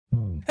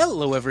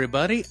Hello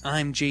everybody,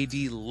 I'm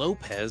JD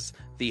Lopez,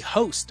 the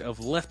host of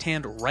Left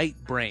Hand Right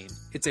Brain.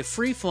 It's a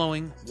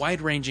free-flowing,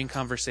 wide-ranging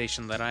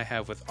conversation that I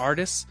have with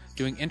artists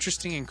doing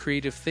interesting and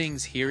creative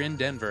things here in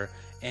Denver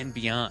and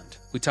beyond.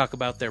 We talk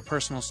about their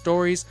personal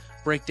stories,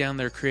 break down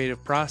their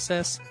creative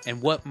process,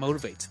 and what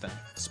motivates them.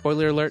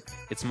 Spoiler alert,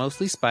 it's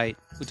mostly spite.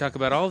 We talk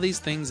about all these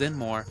things and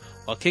more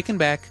while kicking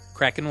back,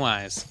 cracking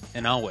wise,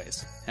 and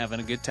always having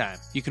a good time.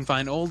 You can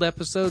find old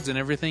episodes and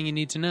everything you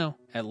need to know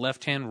at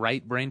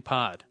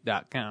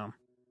lefthandrightbrainpod.com.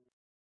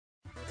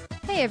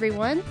 Hey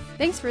everyone,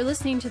 thanks for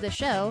listening to the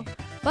show,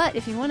 but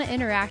if you want to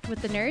interact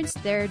with the nerds,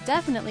 there are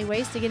definitely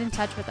ways to get in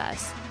touch with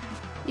us.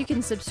 You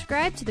can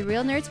subscribe to the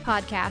Real Nerds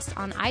podcast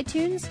on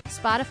iTunes,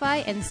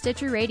 Spotify, and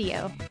Stitcher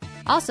Radio.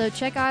 Also,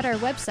 check out our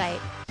website,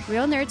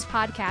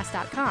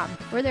 realnerdspodcast.com,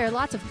 where there are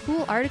lots of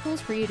cool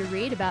articles for you to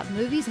read about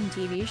movies and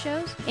TV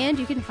shows, and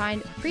you can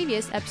find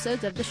previous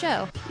episodes of the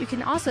show. You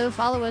can also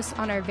follow us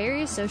on our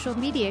various social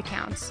media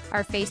accounts.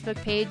 Our Facebook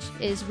page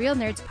is Real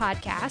Nerds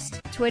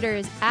Podcast, Twitter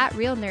is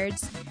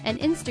 @RealNerds, and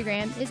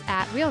Instagram is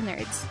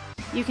 @RealNerds.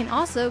 You can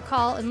also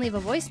call and leave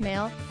a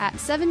voicemail at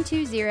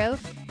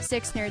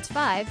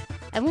 720-6nerds5,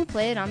 and we'll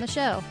play it on the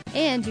show.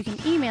 And you can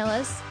email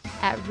us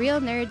at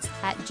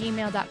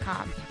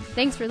realnerds@gmail.com.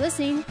 Thanks for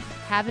listening.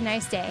 Have a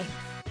nice day.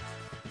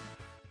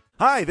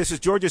 Hi, this is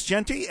Georges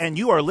Genti, and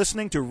you are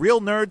listening to Real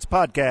Nerds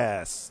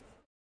Podcasts.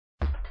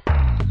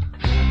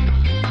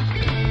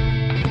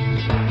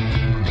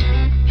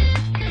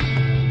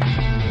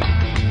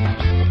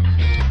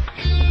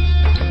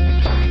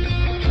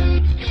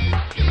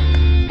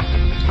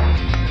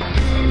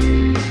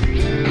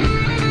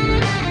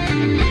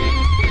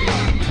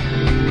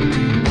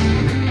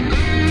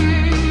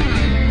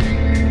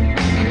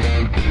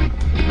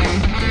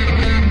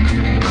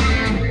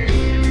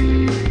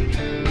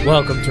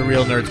 Welcome to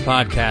Real Nerds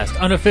Podcast,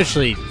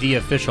 unofficially the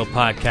official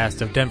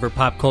podcast of Denver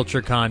Pop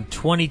Culture Con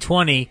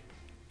 2020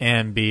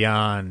 and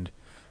beyond.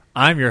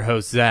 I'm your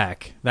host,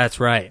 Zach. That's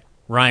right,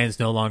 Ryan's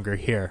no longer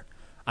here.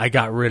 I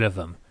got rid of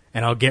him,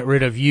 and I'll get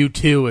rid of you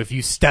too if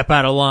you step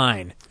out of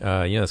line.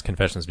 This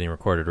confession's being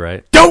recorded,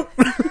 right? Don't!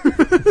 It's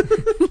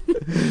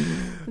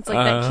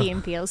like that Key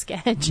and Peele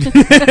sketch.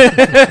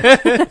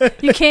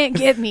 You can't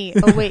get me.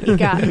 Oh, wait, you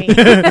got me.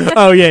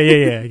 Oh,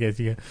 yeah, I guess,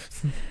 yeah.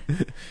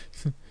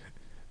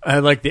 I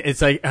like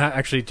it's like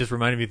actually just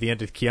reminded me of the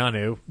end of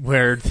Keanu,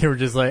 where they were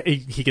just like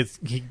he gets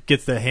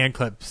the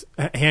handcuffs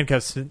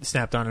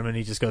snapped on him, and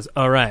he just goes,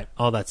 "All right,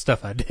 all that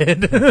stuff I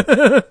did."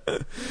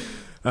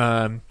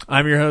 I'm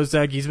your host,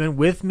 Zach Giesman.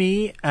 With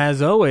me,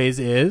 as always,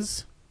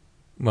 is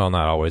not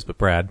always, but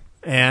Brad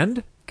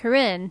and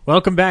Corinne.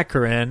 Welcome back,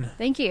 Corinne.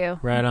 Thank you.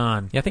 Right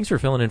on. Yeah, thanks for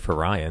filling in for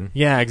Ryan.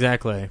 Yeah,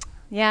 exactly.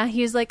 Yeah,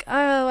 he was like,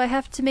 "Oh, I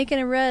have to make an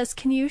arrest.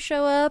 Can you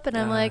show up?" And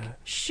I'm like,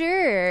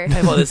 "Sure." I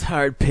have all this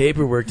hard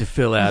paperwork to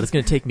fill out. It's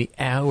going to take me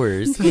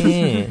hours.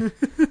 Yeah.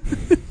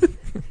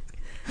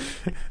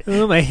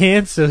 Oh, my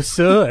hand's so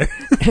sore.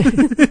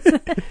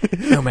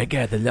 Oh my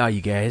God, the law,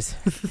 you guys.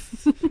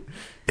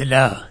 The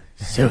law,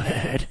 so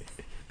hard.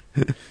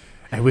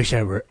 I wish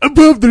I were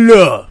above the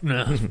law.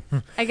 No.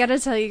 I gotta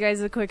tell you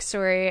guys a quick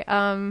story.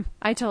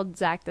 I told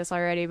Zach this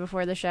already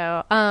before the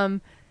show.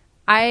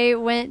 I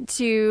went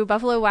to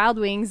Buffalo Wild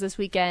Wings this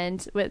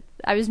weekend.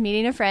 I was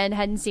meeting a friend,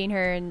 hadn't seen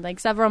her in like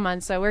several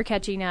months, so we're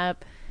catching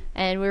up,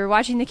 and we were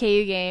watching the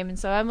KU game. And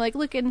so I'm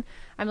looking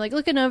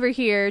over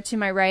here to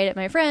my right at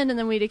my friend, and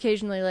then we'd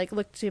occasionally like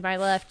look to my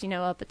left,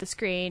 up at the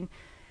screen.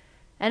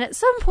 And at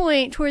some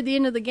point toward the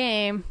end of the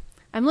game,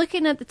 I'm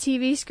looking at the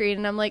TV screen,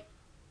 and I'm like,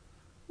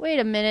 "Wait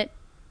a minute,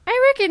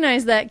 I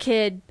recognize that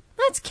kid.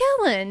 That's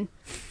Kellen.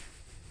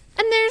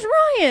 And there's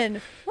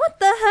Ryan. What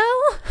the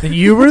hell?" And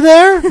you were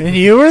there? And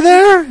you were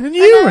there? And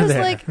you and were I was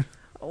there? like,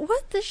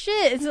 "What the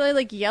shit?" And so I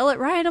yell at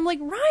Ryan. I'm like,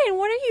 "Ryan,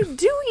 what are you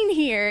doing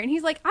here?" And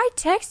he's like, "I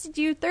texted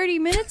you 30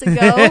 minutes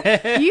ago.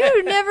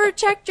 You never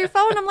checked your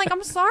phone." I'm like,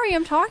 "I'm sorry.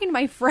 I'm talking to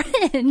my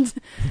friend."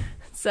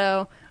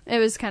 So it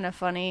was kind of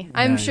funny. Nice.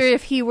 I'm sure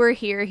if he were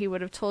here, he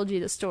would have told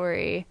you the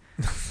story.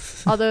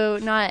 Although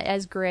not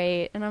as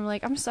great. And I'm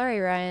like, "I'm sorry,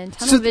 Ryan.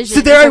 Tunnel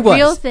vision is a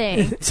real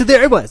thing." So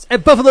there I was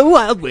at Buffalo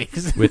Wild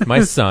Wings with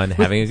my son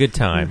having a good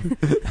time.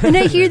 And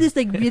I hear this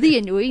really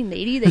annoying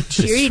lady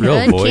cheering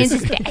on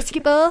Kansas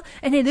basketball,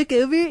 and I look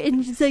over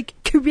and she's like,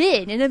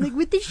 "Corinne," and I'm like,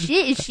 "What the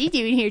shit is she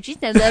doing here? She's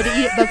not allowed to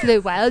eat at Buffalo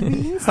Wild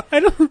Wings."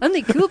 I'm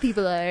like, cool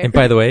people are. And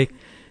by the way,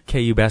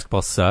 KU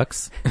basketball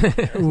sucks.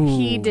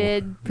 He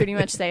did pretty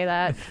much say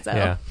that. So.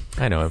 Yeah,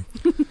 I know him.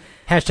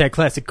 Hashtag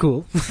classic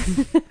cool.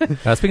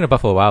 Speaking of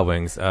Buffalo Wild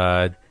Wings,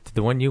 did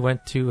the one you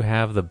went to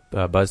have the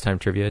Buzz Time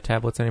trivia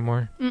tablets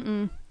anymore?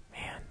 Mm-mm.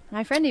 Man.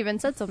 My friend even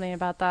said something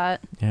about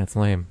that. Yeah, it's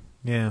lame.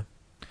 Yeah.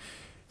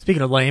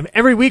 Speaking of lame,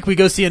 every week we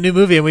go see a new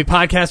movie and we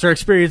podcast our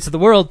experience of the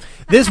world.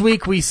 This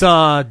week we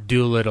saw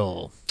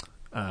Doolittle.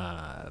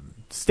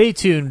 Stay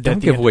tuned. Don't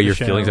give away your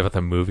feelings about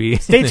the movie.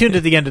 Stay tuned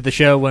at the end of the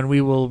show when we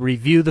will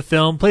review the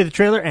film, play the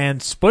trailer,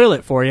 and spoil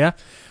it for you.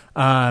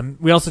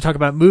 We also talk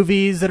about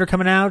movies that are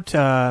coming out,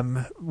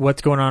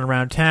 what's going on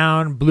around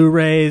town,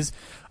 Blu-rays,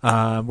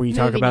 We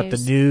talk Movie about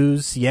news. the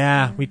news.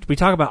 Yeah, we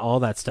talk about all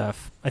that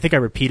stuff. I think I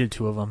repeated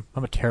 2 of them.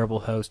 I'm a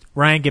terrible host.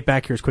 Ryan, get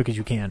back here as quick as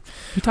you can.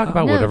 We talk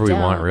about No, whatever we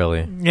don't. want,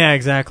 really. Yeah,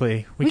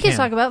 exactly. We can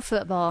talk about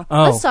football.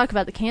 Oh. Let's talk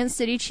about the Kansas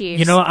City Chiefs.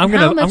 You know what, and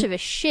how much I'm- of a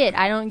shit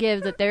I don't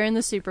give that they're in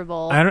the Super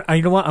Bowl.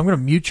 You know what? I'm going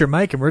to mute your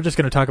mic, and we're just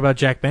going to talk about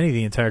Jack Benny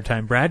the entire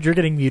time. Brad, you're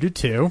getting muted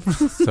too.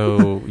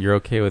 So you're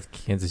okay with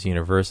Kansas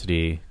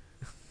University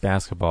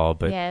basketball,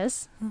 but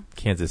yes.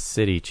 Kansas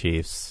City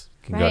Chiefs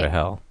can go Right. to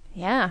hell.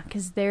 Yeah,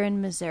 because they're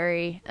in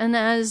Missouri. And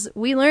as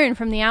we learned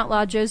from the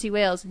outlaw Josie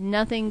Wales,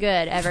 nothing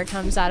good ever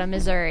comes out of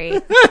Missouri.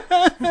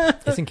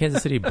 Isn't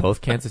Kansas City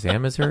both Kansas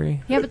and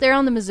Missouri? Yeah, but they're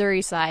on the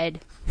Missouri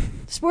side.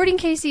 Sporting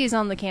KC is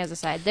on the Kansas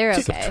side. They're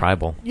Just okay.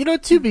 tribal. You know,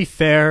 to be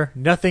fair,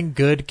 nothing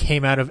good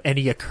came out of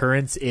any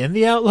occurrence in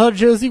the outlaw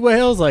Josie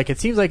Wales. Like, it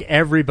seems like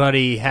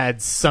everybody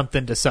had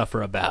something to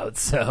suffer about.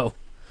 So,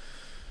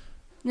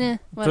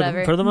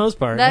 Whatever. for the most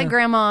part, That yeah.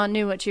 grandma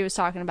knew what she was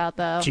talking about,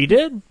 though. She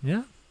did.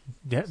 Yeah,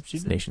 she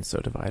This did. nation's so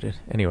divided.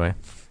 Anyway,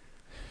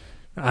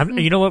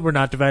 You know what we're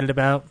not divided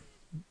about?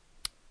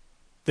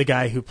 The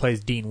guy who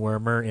plays Dean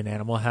Wormer in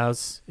Animal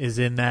House is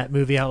in that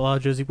movie Outlaw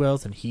Josie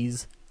Wales, and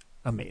he's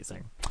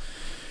amazing.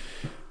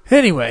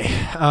 Anyway,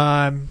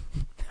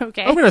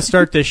 Okay. I'm going to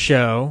start this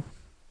show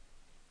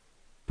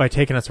by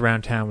taking us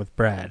around town with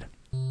Brad.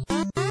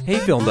 hey,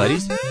 film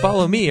buddies,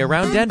 follow me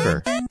around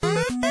Denver.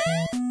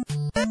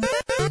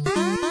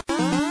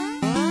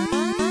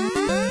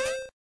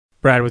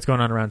 Brad, what's going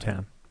on around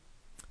town?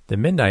 The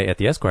midnight at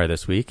the Esquire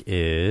this week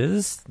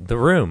is The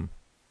Room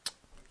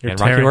You're and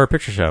Rocky tearing- Horror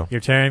Picture Show.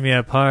 You're tearing me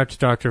apart,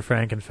 Dr.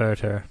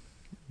 Frankenfurter.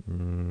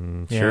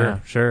 Sure. Yeah,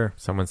 sure.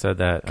 Someone said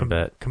that. I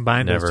bet.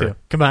 Combine Never. those two.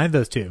 Combine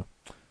those two.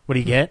 What do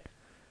you get?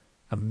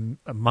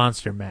 A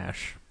monster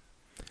mash.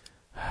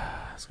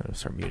 I was going to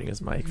start muting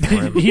his mic for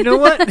him. You know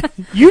what?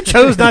 You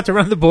chose not to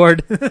run the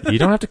board. You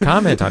don't have to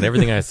comment on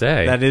everything I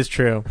say. That is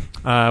true.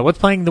 What's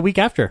playing the week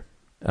after?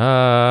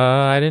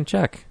 I didn't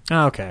check.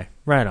 Oh, okay.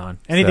 Right on.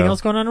 Anything So-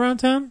 else going on around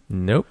town?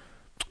 Nope.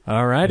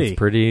 Alrighty. It's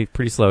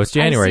pretty slow. It's I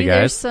January, see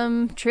there's guys.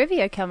 some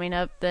trivia coming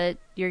up that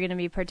you're going to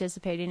be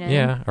participating in.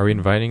 Yeah. Are we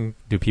inviting?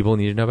 Do people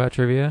need to know about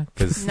trivia?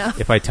 Because No.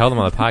 if I tell them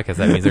on the podcast,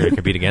 that means they're going to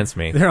compete against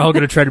me. They're all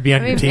going to try to be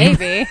on I your mean, team.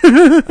 maybe.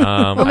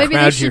 Well, Maybe they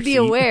crowd your should be seat.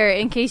 aware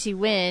in case you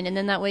win, and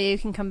then that way you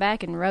can come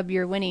back and rub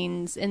your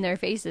winnings in their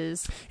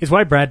faces. It's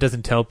why Brad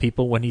doesn't tell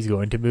people when he's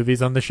going to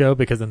movies on the show,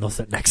 because then they'll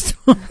sit next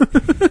to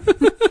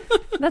him.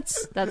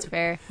 That's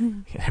fair.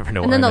 You never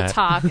know And where then I'm they'll at.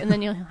 talk, and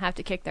then you'll have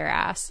to kick their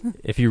ass.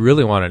 If you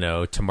really want to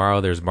know, tomorrow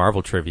there's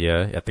Marvel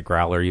trivia at the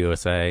Growler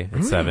USA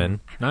at 7.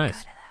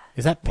 Nice.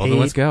 Is that Well, paid? then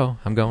let's go.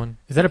 I'm going.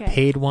 Is that Okay. a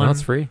paid one? No,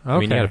 it's free. I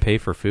mean, you Okay. got to pay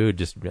for food,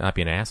 just not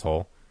be an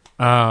asshole.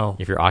 Oh,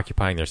 If you're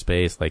occupying their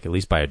space, like at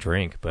least buy a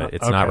drink, but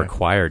it's not okay.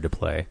 required to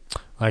play.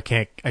 I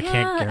can't guarantee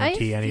any of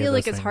those I feel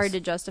like it's things. hard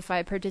to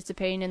justify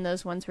participating in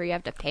those ones where you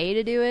have to pay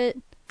to do it.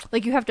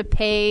 Like you have to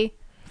pay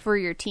for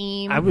your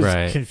team. I was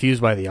Right.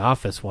 confused why the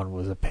Office one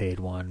was a paid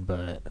one,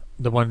 but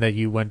the one that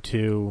you went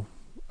to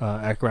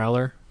at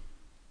Growler.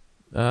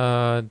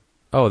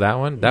 Oh, that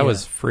one? That Yeah.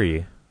 was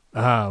free.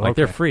 Oh, Like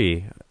they're okay.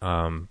 free.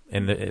 And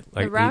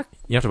like Rock-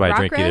 you have to buy a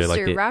drink either. Rockrest Like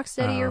or the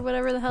Rocksteady or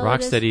whatever the hell it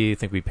is. Rocksteady, I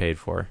think we paid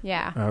for.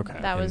 Yeah. Okay.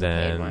 That was and a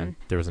then paid one.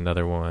 there was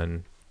another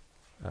one.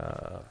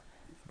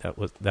 That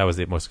was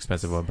the most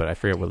expensive one, but I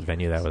forget what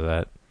venue that was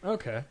at.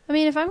 Okay. I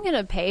mean, if I'm going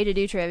to pay to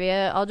do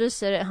trivia, I'll just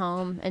sit at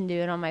home and do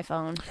it on my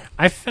phone.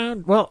 I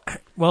found well.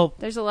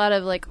 There's a lot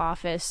of like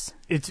office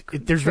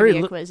There's very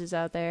trivia quizzes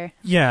out there.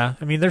 yeah.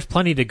 I mean, there's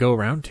plenty to go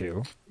around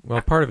to.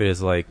 Well, part of it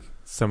is like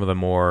some of the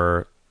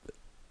more,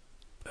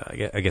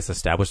 I guess,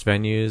 established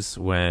venues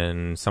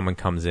when someone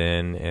comes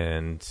in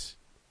and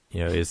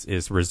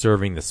is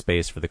reserving the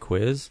space for the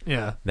quiz.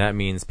 Yeah. That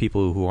means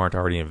people who aren't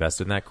already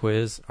invested in that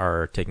quiz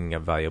are taking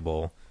up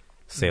valuable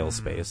sales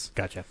space.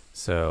 Gotcha.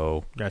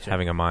 So Gotcha.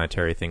 having a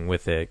monetary thing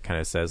with it kind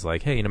of says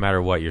like, hey, no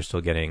matter what, you're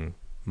still getting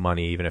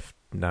money, even if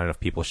not enough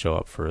people show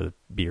up for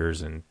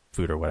beers and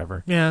food or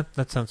whatever. Yeah,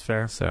 that sounds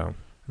fair. So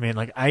I mean,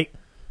 like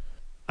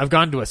I've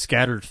gone to a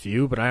scattered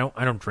few, but I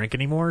don't drink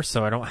anymore,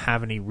 so I don't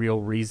have any real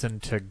reason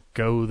to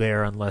go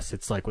there unless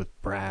it's like with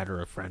Brad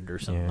or a friend or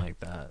something Yeah. like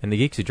that. and the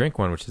Geeks Who Drink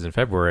one, which is in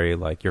February,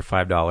 like your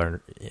 $5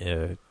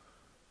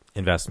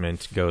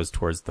 investment goes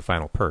towards the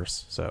final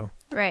purse. So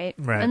Right.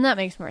 Right. And that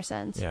makes more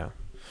sense. yeah.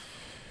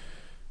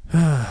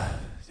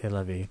 C'est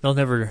la vie. They'll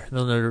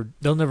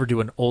never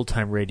do an old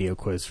time radio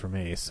quiz for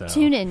me. So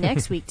Tune in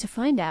next week to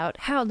find out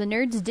how the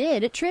nerds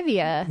did at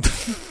trivia.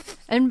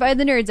 And by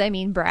the nerds, I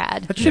mean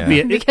Brad. That should Yeah. be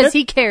it. Because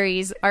he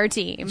carries our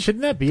team.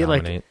 Shouldn't that be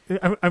Dominate.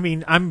 like? I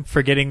mean, I'm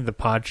forgetting the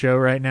pod show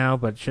right now,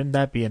 but shouldn't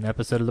that be an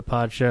episode of the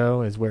pod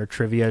show? Is where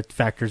trivia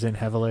factors in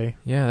heavily.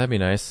 Yeah, that'd be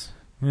nice.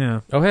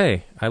 Yeah. Oh,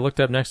 hey, I looked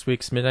up next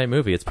week's midnight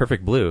movie. It's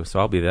Perfect Blue, so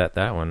I'll be that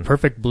one.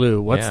 Perfect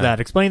Blue. What's Yeah. that?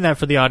 Explain that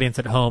for the audience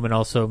at home and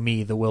also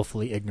me, the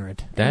willfully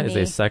ignorant. That is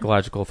Me. a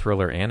psychological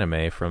thriller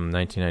anime from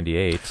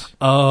 1998.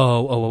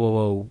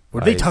 Oh.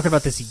 Were they By talking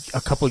about this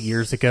a couple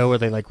years ago where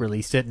they like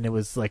released it and it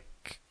was like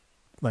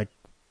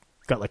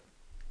got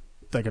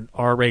like an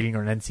R rating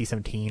or an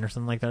NC-17 or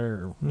something like that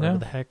or whatever No.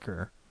 the heck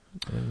or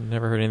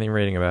Never heard anything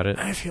rating about it.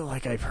 I feel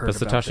like I've heard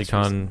But about Satoshi this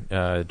Kon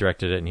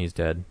directed it, and he's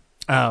dead.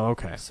 Oh,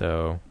 okay.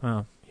 So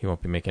Oh. he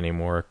won't be making any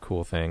more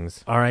cool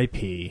things.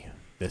 R.I.P.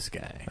 this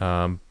guy.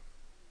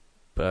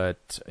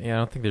 But yeah, I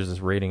don't think there's this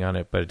rating on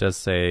it, but it does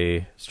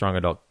say strong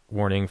adult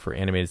warning for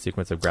animated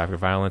sequence of graphic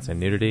violence and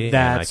nudity, and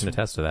I can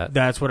attest to that.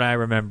 That's what I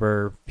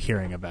remember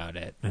hearing about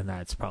it, and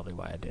that's probably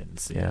why I didn't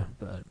see it.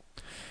 But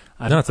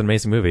No, it's an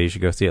amazing movie. You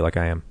should go see it like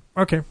I am.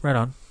 Okay, right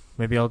on.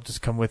 Maybe I'll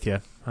just come with you.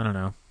 I don't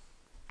know.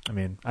 I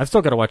mean, I've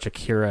still got to watch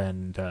Akira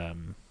and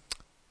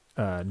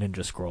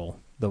Ninja Scroll,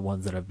 the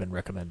ones that have been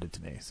recommended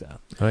to me. So,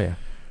 Oh, yeah.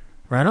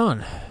 right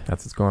on.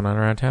 That's what's going on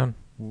around town.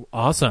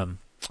 Awesome.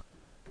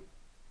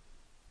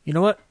 You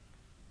know what?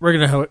 We're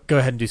going to go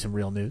ahead and do some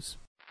real news.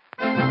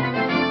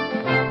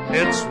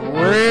 It's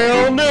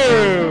real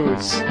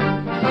news.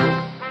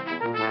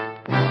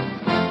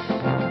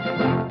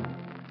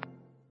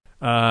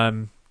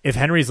 If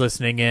Henry's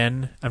listening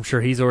in, I'm sure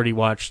he's already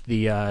watched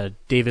the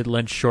David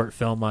Lynch short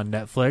film on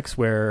Netflix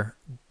where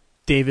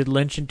David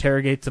Lynch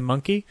interrogates a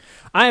monkey.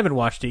 I haven't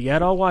watched it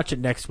yet. I'll watch it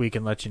next week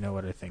and let you know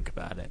what I think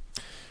about it.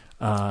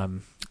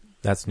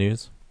 That's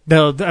news.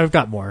 No, I've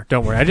got more.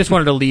 Don't worry. I just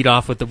wanted to lead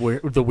off with the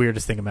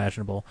weirdest thing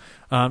imaginable.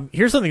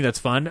 Here's something that's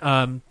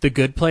fun. The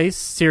Good Place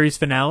series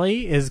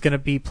finale is going to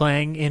be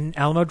playing in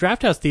Alamo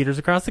Drafthouse theaters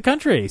across the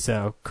country.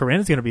 So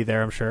Corinne's going to be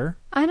there, I'm sure.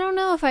 I don't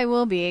know if I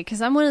will be,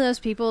 because I'm one of those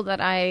people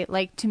that I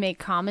like to make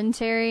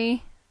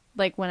commentary.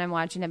 Like, when I'm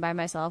watching it by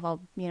myself,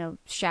 I'll,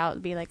 shout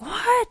and be like,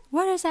 "What?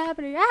 What is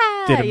happening?"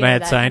 Ah! Did a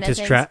mad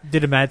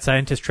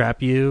scientist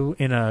trap you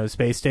in a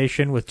space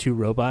station with two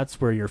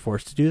robots where you're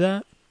forced to do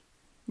that?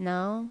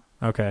 No.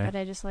 Okay. But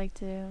I just like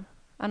to.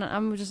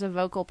 I'm just a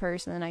vocal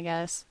person, I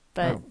guess.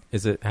 But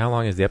How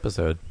long is the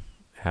episode?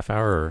 Half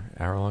hour or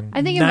hour long?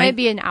 I think it might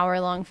be an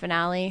hour-long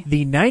finale.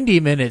 The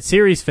 90-minute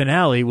series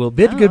finale will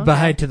bid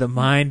goodbye okay. to the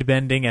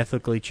mind-bending,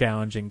 ethically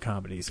challenging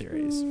comedy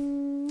series.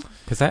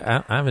 Because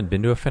I haven't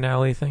been to a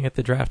finale thing at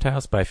the Draft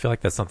House, but I feel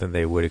like that's something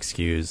they would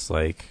excuse,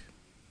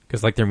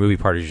 because their movie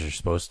parties are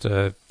supposed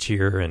to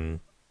cheer and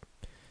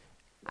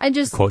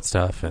quote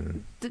stuff,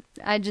 and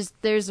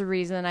there's a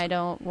reason I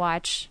don't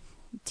watch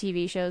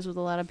TV shows with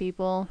a lot of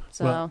people.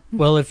 So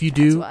well, if you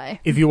do, why.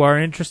 if you are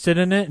interested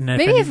in it, and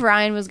maybe if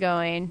Ryan was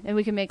going, and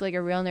we could make like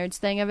a Real Nerds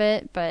thing of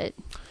it, but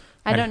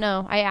I don't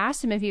know. I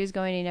asked him if he was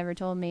going, he never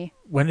told me.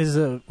 When does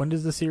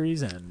the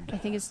series end? I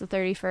think it's the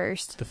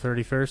 31st. The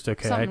 31st?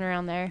 Okay. Something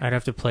around there. I'd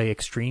have to play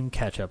extreme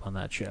catch-up on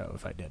that show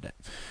if I did it.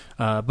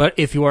 But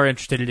if you are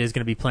interested, it is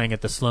going to be playing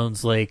at the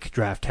Sloan's Lake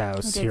Draft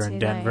House here in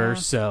Denver. That,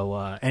 yeah.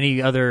 So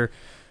any other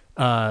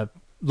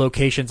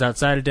locations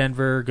outside of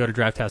Denver, go to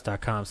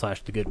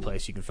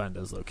drafthouse.com/thegoodplace. You can find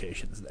those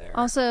locations there.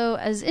 Also,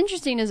 as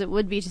interesting as it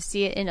would be to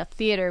see it in a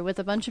theater with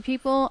a bunch of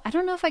people, I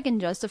don't know if I can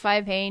justify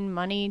paying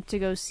money to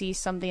go see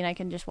something I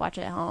can just watch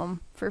at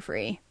home for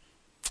free.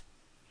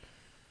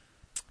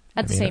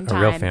 At the same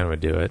time. A real fan would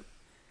do it.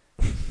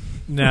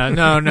 No.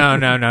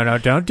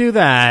 Don't do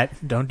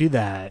that. Don't do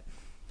that.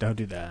 Don't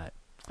do that.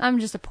 I'm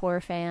just a poor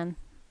fan,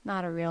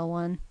 not a real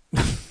one.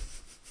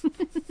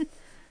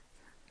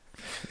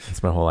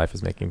 That's my whole life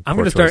is making I'm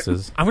poor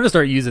choices. I'm going to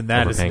start using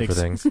that as overpaying for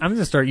things. I'm going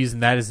to start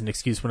using that as an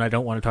excuse when I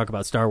don't want to talk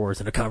about Star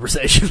Wars in a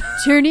conversation.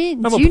 Tune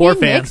in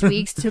next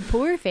week's to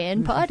Poor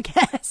Fan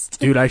podcast.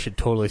 Dude, I should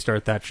totally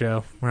start that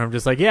show where I'm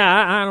just like,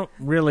 I don't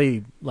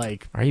really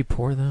like. Are you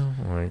poor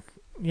though?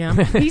 Yeah,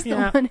 he's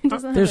the one who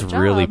doesn't There's have a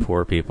job. really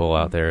poor people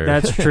out there.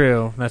 That's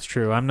true. That's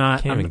true. I'm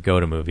not. Can't even go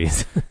to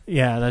movies.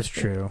 Yeah, that's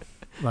true.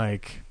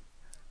 Like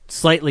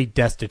slightly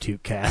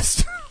destitute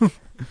cast.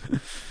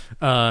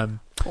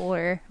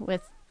 Poor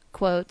with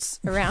quotes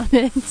around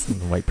it.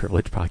 White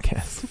privilege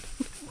podcast.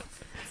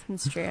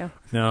 It's true.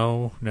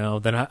 No.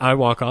 Then I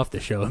walk off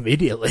the show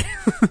immediately.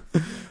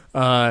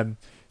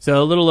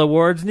 So a little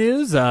awards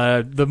news.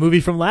 The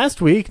movie from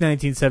last week,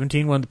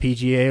 1917, won the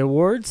PGA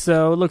Award.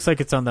 So it looks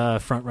like it's on the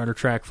front runner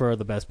track for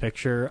the Best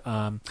Picture.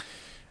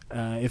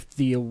 If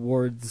the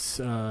awards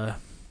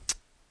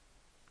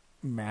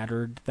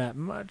mattered that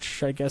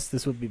much, I guess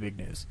this would be big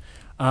news.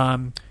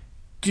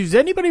 Does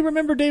anybody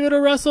remember David O.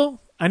 Russell?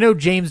 I know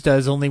James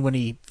does only when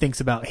he thinks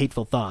about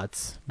Hateful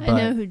Thoughts. I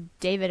know who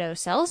David O.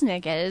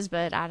 Selznick is,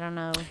 but I don't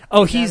know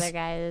who the other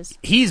guy is.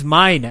 He's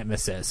my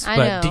nemesis. I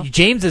but know.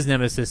 James's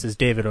nemesis is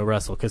David O.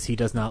 Russell because he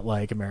does not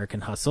like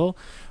American Hustle,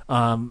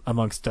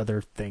 amongst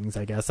other things,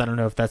 I guess. I don't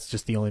know if that's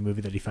just the only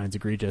movie that he finds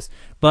egregious.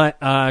 But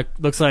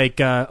looks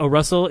like O.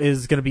 Russell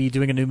is going to be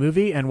doing a new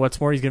movie, and what's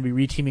more, he's going to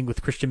be reteaming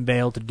with Christian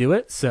Bale to do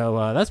it.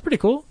 So that's pretty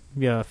cool.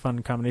 Yeah,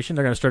 fun combination.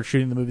 They're going to start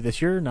shooting the movie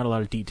this year. Not a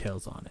lot of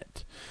details on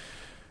it.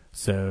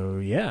 So,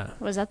 yeah.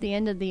 Was that the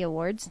end of the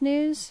awards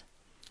news?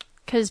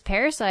 Because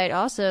Parasite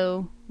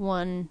also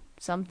won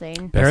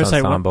something. Best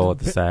ensemble at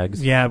the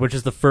SAGs. Yeah, which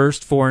is the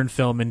first foreign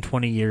film in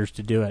 20 years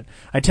to do it.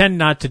 I tend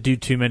not to do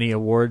too many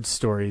awards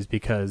stories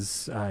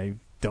because I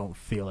don't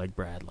feel like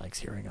Brad likes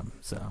hearing them.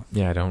 So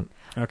Yeah, I don't.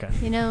 okay.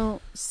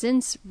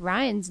 Since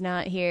Ryan's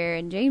not here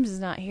and James is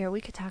not here,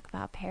 we could talk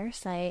about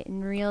Parasite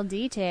in real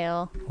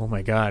detail. Oh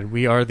my God,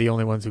 we are the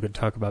only ones who can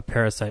talk about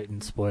Parasite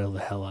and spoil the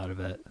hell out of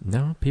it.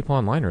 No, people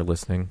online are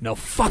listening. No,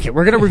 fuck it.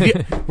 We're gonna review.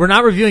 We're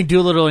not reviewing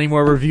Doolittle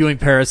anymore. We're reviewing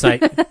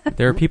Parasite.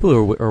 There are people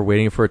who are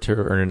waiting for it to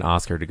earn an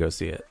Oscar to go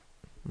see it.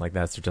 Like,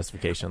 that's their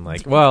justification.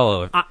 Like,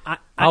 well,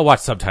 I'll watch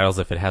subtitles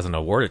if it has an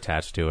award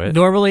attached to it.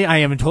 Normally, I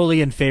am totally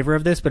in favor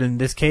of this, but in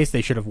this case,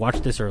 they should have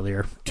watched this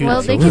earlier.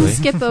 Well, they can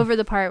skip over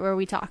the part where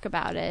we talk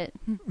about it.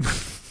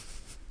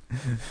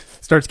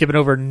 Start skipping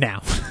over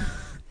now.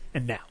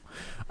 And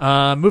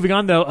now. Moving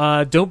on,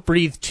 though, Don't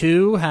Breathe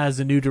 2 has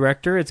a new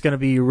director. It's going to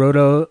be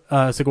Rodo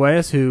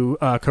Seguias, who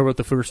co-wrote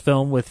the first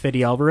film with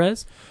Fede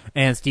Alvarez,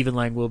 and Stephen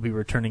Lang will be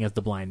returning as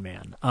the blind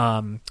man.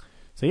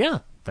 So,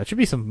 yeah, that should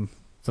be some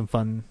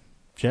fun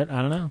shit.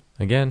 I don't know.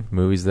 Again,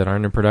 movies that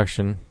aren't in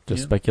production,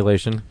 just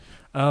speculation.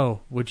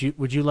 Oh, would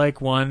you like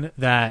one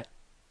that,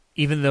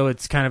 even though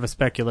it's kind of a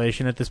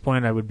speculation at this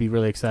point, I would be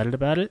really excited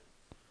about it?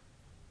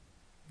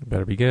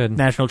 Better be good.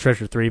 National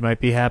Treasure 3 might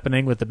be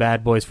happening with the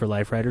Bad Boys for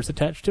Life writers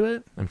attached to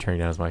it. I'm turning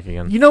down his mic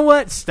again. You know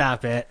what?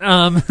 Stop it.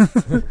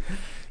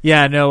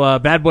 Yeah, no,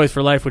 Bad Boys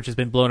for Life, which has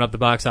been blowing up the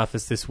box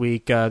office this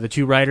week. The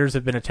two writers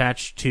have been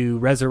attached to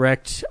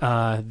resurrect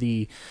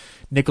the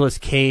Nicolas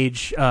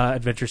Cage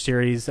adventure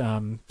series.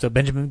 So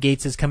Benjamin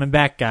Gates is coming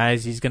back,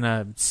 guys. He's going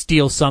to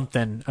steal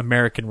something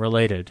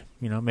American-related.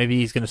 Maybe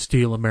he's going to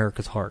steal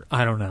America's heart.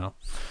 I don't know.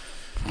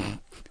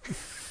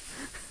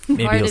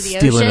 Maybe he'll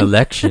steal an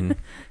election.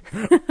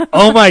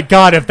 Oh, my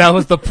God, if that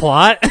was the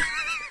plot...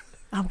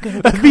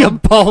 That'd be a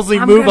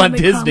ballsy move on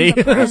Disney.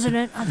 The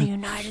president of the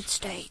United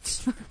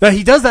States. But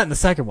he does that in the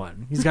second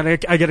one.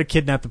 I gotta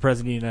kidnap the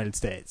president of the United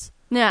States.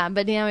 Yeah,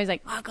 but he's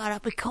like, I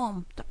gotta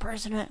become the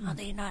president of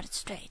the United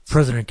States.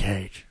 President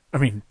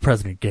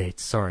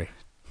Gates. Sorry,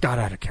 got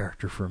out of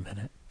character for a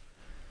minute.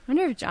 I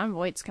wonder if Jon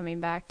Voight's coming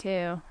back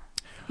too.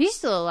 He's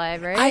still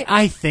alive, right?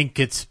 I think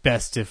it's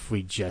best if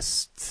we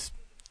just.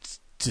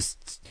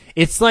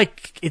 It's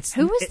like it's.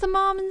 Who was the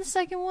mom in the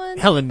second one?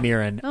 Helen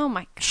Mirren. Oh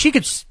my God. She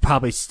could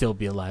probably still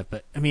be alive,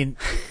 but I mean,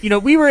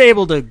 we were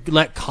able to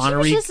let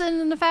Connery. She was just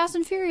in the Fast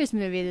and Furious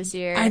movie this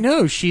year. I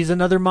know she's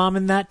another mom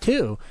in that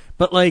too,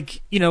 but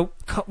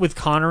with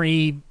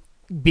Connery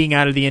being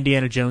out of the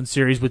Indiana Jones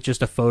series with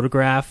just a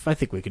photograph, I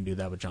think we can do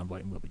that with Jon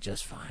Voight, and we'll be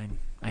just fine.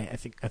 I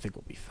think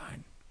we'll be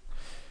fine.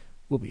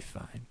 We'll be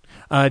fine.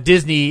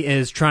 Disney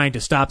is trying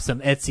to stop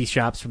some Etsy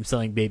shops from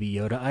selling Baby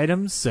Yoda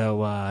items,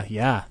 so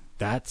yeah.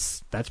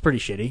 That's pretty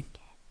shitty.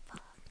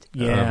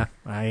 Yeah,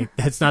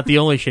 that's not the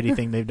only shitty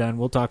thing they've done.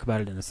 We'll talk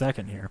about it in a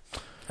second here.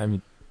 I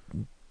mean,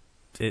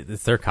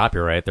 it's their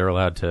copyright. They're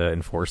allowed to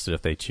enforce it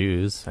if they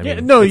choose.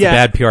 It's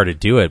bad PR to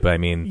do it, but I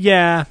mean,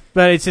 yeah,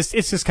 but it's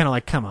just kind of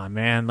like, come on,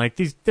 man. Like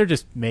they're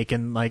just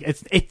making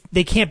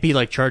they can't be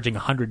like charging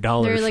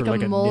 $100. They're like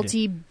for a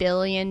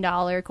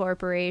multi-billion-dollar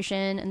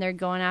corporation, and they're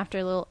going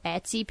after little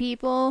Etsy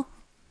people.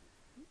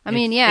 I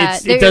mean, yeah,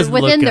 they're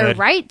within their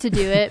right to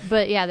do it,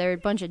 but yeah, they're a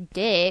bunch of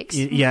dicks.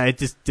 Yeah, it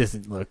just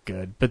doesn't look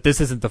good. But this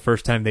isn't the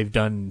first time they've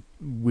done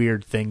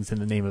weird things in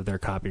the name of their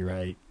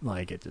copyright.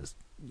 Like, it's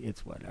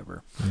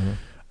whatever.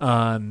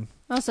 Mm-hmm.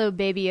 Also,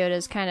 Baby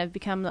Yoda's kind of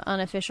become the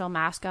unofficial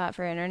mascot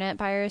for internet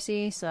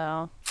piracy,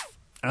 so...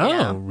 Oh,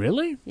 yeah.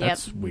 Really?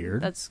 That's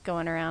weird. That's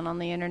going around on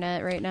the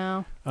internet right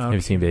now. Have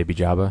you seen Baby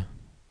Jabba?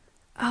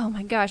 Oh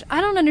my gosh,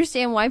 I don't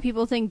understand why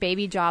people think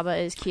Baby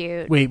Jabba is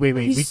cute. Wait.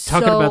 He's We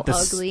talking so about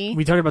ugly.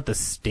 We talking about the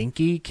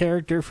Stinky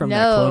character from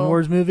that Clone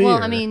Wars movie? Well,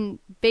 or? I mean,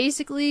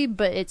 basically,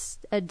 but it's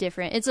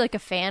like a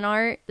fan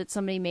art that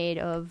somebody made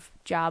of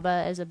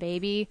Jabba as a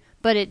baby,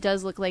 but it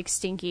does look like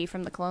Stinky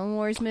from the Clone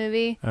Wars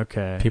movie.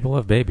 Okay. People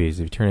love babies.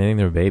 If you turn anything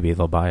to a baby,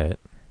 they'll buy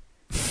it.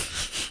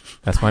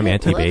 That's why I'm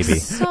anti-baby.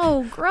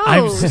 So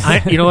gross.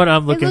 You know what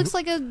I'm looking? It looks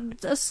like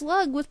a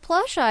slug with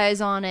plush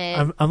eyes on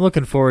it. I'm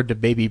looking forward to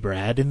Baby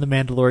Brad in The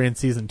Mandalorian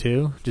season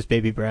 2. Just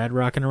Baby Brad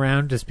rocking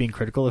around, just being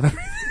critical of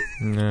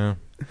everything. No.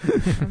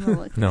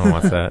 No one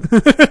wants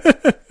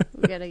that.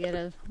 We gotta get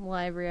a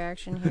live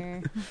reaction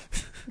here.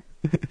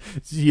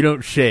 You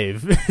don't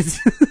shave. It's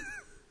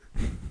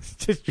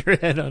just your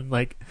head on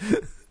like.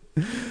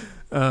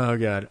 Oh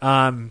God.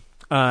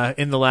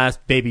 In the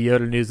last Baby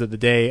Yoda news of the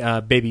day,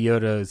 Baby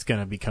Yoda is going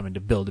to be coming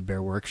to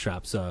Build-A-Bear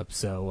workshops up.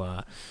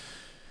 So,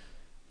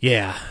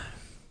 yeah,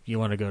 you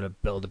want to go to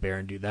Build-A-Bear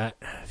and do that,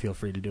 feel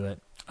free to do it.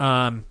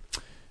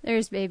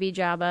 There's Baby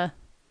Jabba.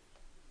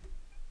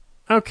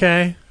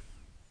 Okay.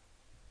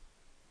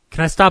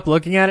 Can I stop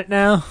looking at it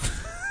now?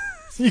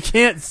 You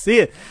can't see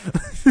it.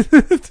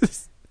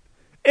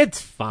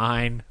 It's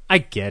fine. I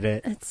get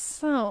it. It's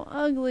so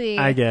ugly.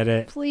 I get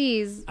it.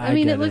 Please. I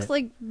mean, it looks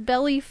like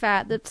belly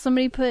fat that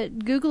somebody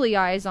put googly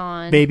eyes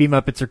on. Baby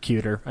Muppets are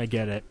cuter. I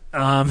get it.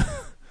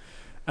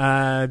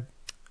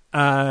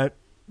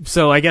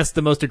 So I guess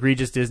the most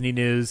egregious Disney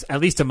news, at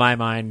least to my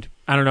mind,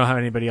 I don't know how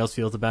anybody else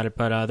feels about it,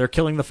 but they're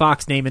killing the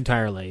Fox name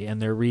entirely,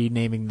 and they're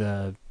renaming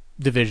the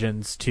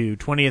divisions to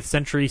 20th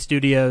Century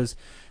Studios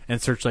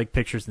and Searchlight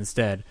Pictures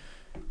instead.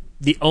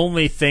 The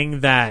only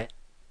thing that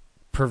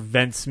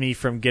prevents me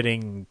from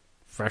getting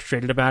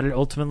frustrated about it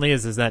ultimately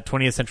is that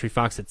 20th Century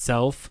Fox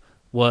itself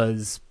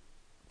was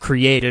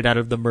created out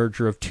of the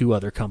merger of two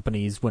other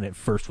companies when it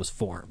first was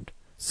formed.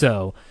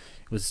 So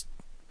it was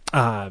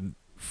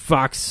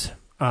Fox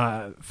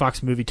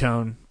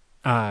Movietone,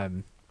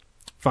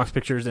 Fox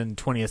Pictures, and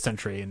 20th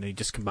Century, and they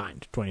just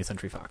combined 20th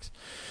Century Fox.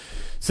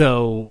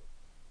 So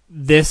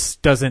this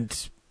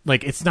doesn't,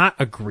 like, it's not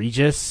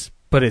egregious,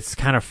 but it's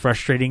kind of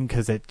frustrating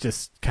because it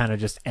just kind of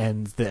just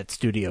ends that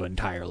studio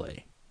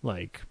entirely.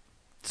 Like,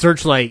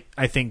 Searchlight,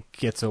 I think,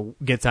 gets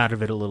out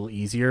of it a little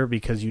easier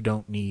because you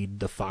don't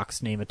need the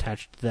Fox name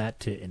attached to that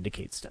to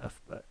indicate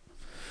stuff. But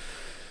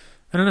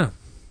I don't know.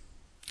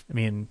 I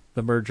mean,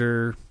 the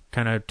merger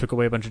kind of took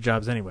away a bunch of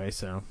jobs anyway,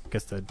 so I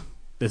guess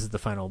this is the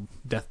final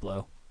death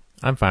blow.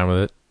 I'm fine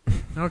with it.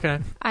 Okay.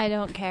 I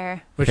don't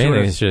care. If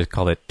anything, they should have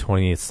called it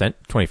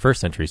 21st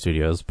Century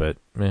Studios, but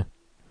who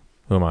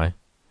am I?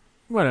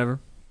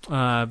 Whatever.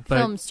 But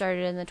film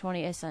started in the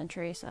 20th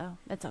century, so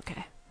it's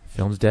okay.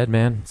 Film's dead,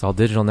 man. It's all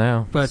digital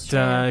now. But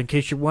in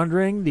case you're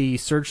wondering, the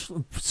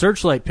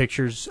Searchlight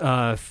Pictures'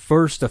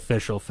 first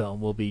official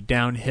film will be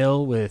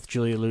Downhill with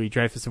Julia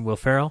Louis-Dreyfus and Will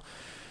Ferrell.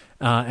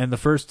 And the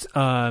first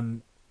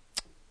first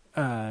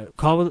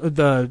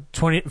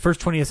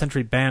 20th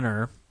Century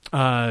Banner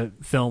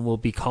film will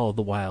be Call of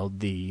the Wild,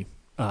 the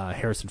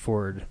Harrison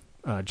Ford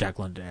Jack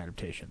London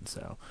adaptation.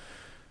 So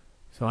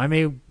I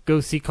may go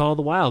see Call of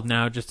the Wild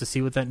now just to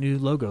see what that new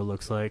logo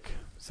looks like.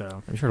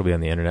 So I'm sure it'll be on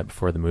the internet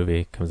before the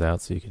movie comes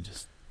out, so you can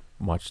just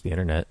watch the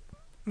internet.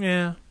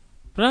 Yeah,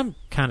 but I'm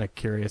kind of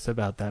curious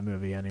about that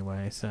movie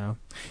anyway. So,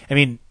 I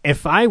mean,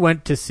 if I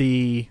went to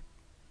see,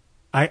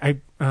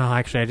 actually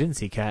I didn't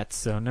see Cats,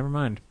 so never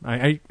mind.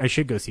 I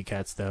should go see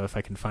Cats though if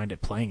I can find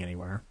it playing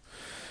anywhere.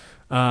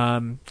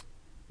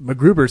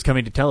 MacGruber's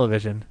coming to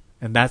television,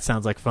 and that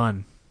sounds like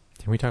fun.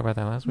 Didn't we talk about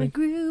that last week?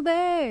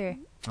 MacGruber.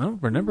 I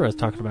don't remember us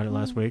talking about it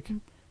last week.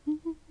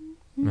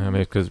 Maybe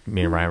because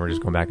me and Ryan were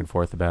just going back and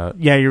forth about...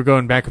 Yeah, you were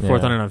going back and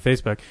forth on it on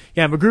Facebook.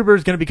 Yeah, MacGruber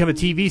is going to become a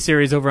TV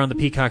series over on the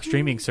Peacock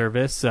streaming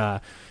service.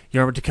 Jorma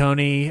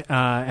Taccone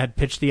had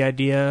pitched the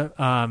idea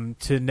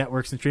to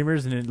networks and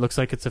streamers, and it looks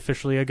like it's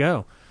officially a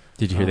go.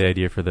 Did you hear the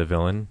idea for the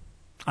villain?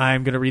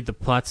 I'm going to read the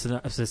plot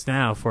synopsis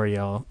now for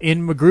y'all.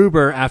 In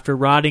MacGruber, after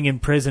rotting in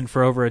prison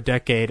for over a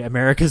decade,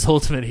 America's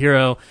ultimate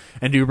hero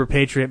and uber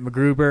patriot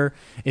MacGruber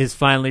is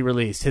finally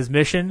released. His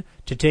mission?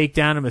 To take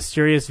down a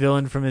mysterious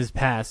villain from his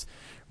past,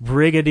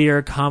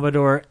 Brigadier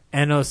Commodore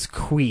Enos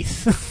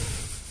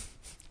Queeth.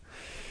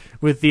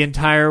 With the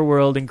entire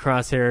world in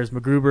crosshairs,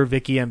 MacGruber,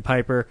 Vicky, and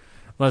Piper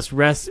must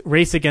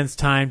race against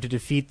time to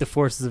defeat the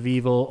forces of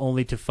evil,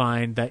 only to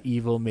find that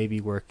evil may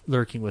be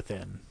lurking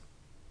within.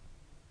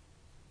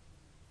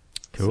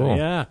 Cool. So,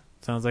 yeah,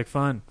 sounds like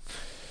fun.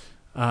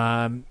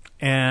 And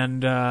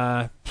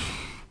I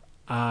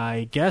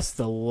guess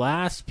the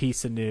last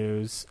piece of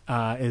news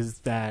is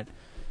that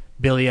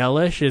Billie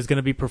Eilish is going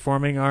to be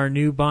performing our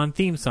new Bond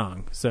theme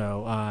song.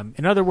 So,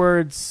 in other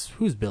words,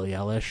 who's Billie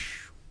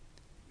Eilish?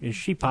 Is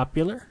she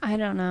popular? I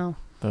don't know.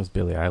 That was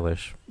Billie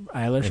Eilish.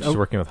 Eilish? And she's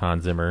working with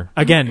Hans Zimmer.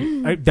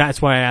 Again,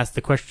 that's why I asked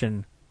the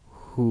question,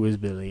 who is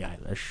Billie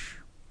Eilish?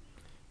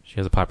 She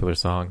has a popular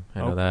song.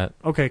 I know that.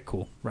 Okay,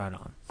 cool. Right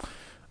on.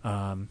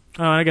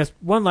 I guess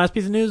one last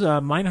piece of news: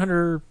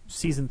 Mindhunter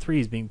season 3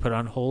 is being put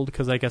on hold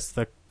because I guess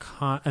the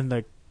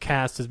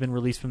cast has been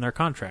released from their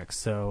contracts.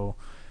 So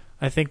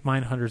I think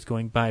Mindhunter's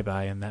going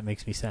bye-bye, and that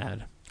makes me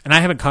sad. And I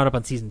haven't caught up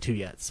on season 2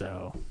 yet,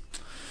 so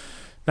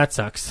that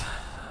sucks.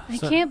 I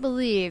can't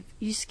believe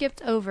you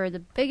skipped over the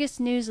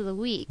biggest news of the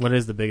week. What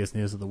is the biggest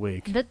news of the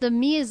week? That the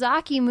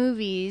Miyazaki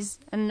movies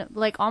and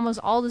like almost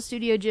all the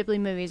Studio Ghibli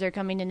movies are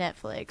coming to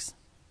Netflix.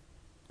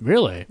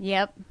 Really?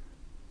 Yep.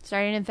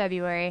 Starting in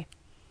February.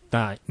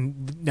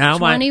 Now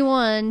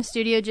 21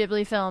 Studio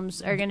Ghibli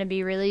films are going to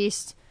be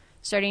released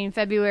starting in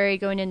February,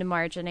 going into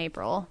March and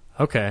April.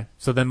 Okay,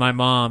 so then my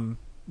mom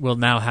will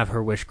now have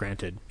her wish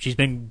granted. She's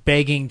been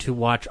begging to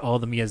watch all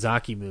the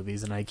Miyazaki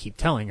movies, and I keep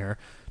telling her,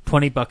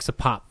 $20 a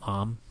pop,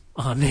 Mom,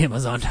 on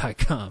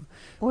Amazon.com.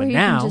 Or you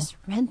can just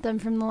rent them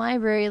from the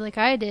library like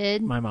I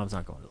did. My mom's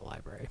not going to the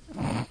library.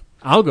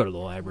 I'll go to the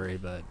library,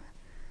 but...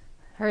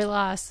 Her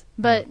loss.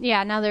 But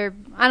yeah, now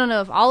I don't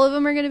know if all of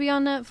them are going to be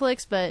on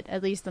Netflix, but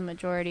at least the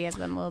majority of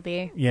them will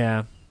be.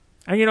 Yeah.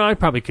 And, I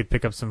probably could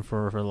pick up some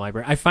for the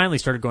library. I finally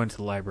started going to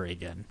the library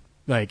again.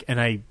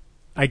 And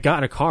I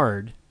got a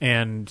card,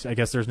 and I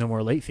guess there's no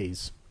more late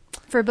fees.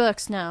 For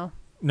books, no.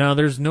 No,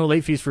 there's no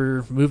late fees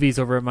for movies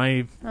over at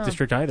my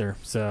district either.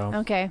 So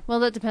okay, well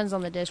that depends on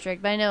the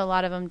district, but I know a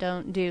lot of them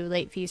don't do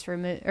late fees for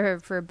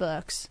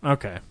books.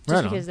 Okay,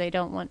 just because they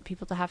don't want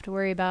people to have to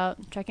worry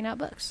about checking out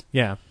books.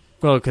 Yeah.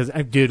 Well, because,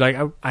 dude,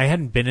 I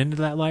hadn't been into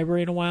that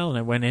library in a while, and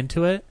I went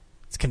into it.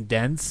 It's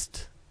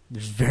condensed.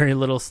 There's very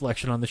little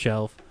selection on the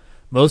shelf.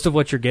 Most of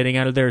what you're getting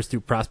out of there is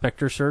through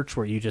prospector search,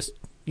 where you just,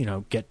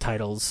 get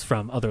titles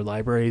from other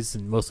libraries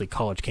and mostly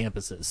college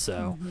campuses.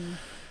 So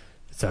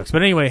it sucks.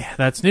 But anyway,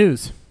 that's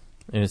news.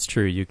 And it's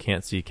true. You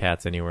can't see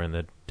Cats anywhere in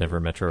the Denver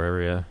metro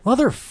area.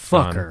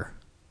 Motherfucker.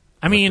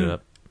 I mean,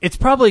 it's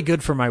probably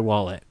good for my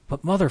wallet,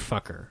 But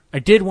motherfucker, I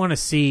did want to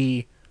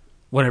see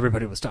what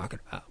everybody was talking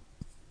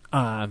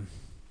about.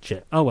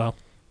 Shit. Oh, well.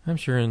 I'm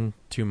sure in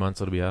 2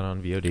 months it'll be out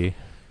on VOD.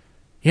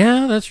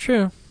 Yeah, that's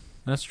true.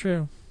 That's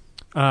true.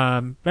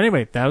 But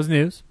anyway, that was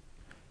news.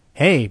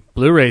 Hey,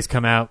 Blu-rays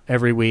come out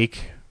every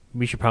week.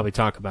 We should probably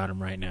talk about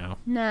them right now.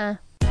 Nah.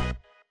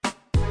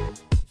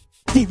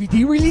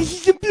 DVD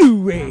releases and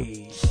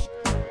Blu-rays.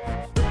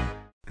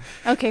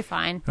 Okay,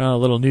 fine. A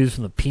little news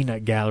from the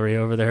peanut gallery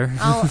over there.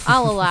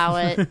 I'll allow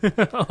it.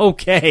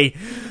 Okay.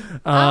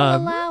 I'll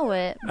allow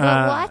it.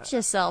 But watch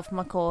yourself,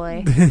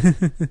 McCoy.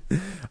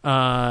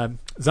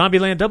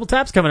 Zombieland Double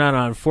Tap's coming out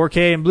on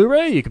 4K and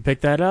Blu-ray. You can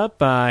pick that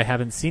up. I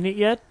haven't seen it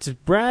yet.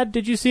 Brad,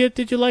 did you see it?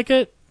 Did you like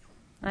it?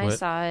 I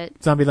saw it.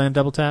 Zombieland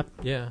Double Tap?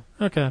 Yeah.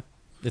 Okay.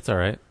 It's all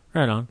right.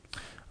 Right on.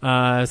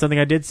 Something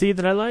I did see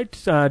that I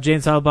liked. Jay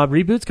and Silent Bob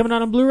Reboot's coming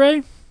out on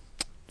Blu-ray.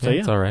 So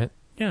It's all right.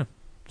 Yeah,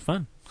 it's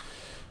fun.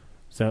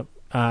 So,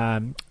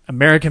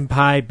 American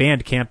Pie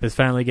Bandcamp is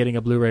finally getting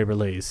a Blu-ray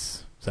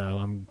release. So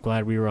I'm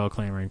glad we were all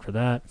clamoring for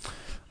that.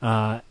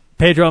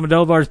 Pedro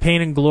Almodovar's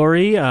Pain and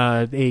Glory,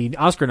 a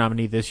Oscar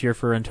nominee this year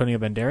for Antonio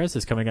Banderas,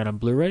 is coming out on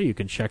Blu-ray. You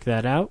can check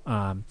that out.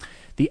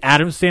 The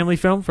Addams Family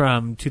film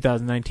from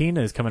 2019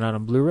 is coming out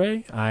on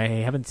Blu-ray. I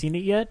haven't seen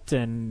it yet,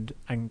 and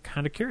I'm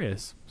kind of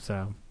curious.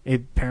 So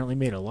it apparently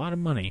made a lot of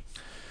money.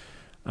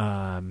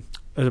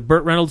 There's a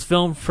Burt Reynolds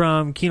film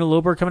from Kino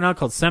Lorber coming out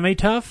called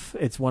Semi-Tough.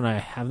 It's one I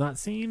have not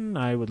seen.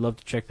 I would love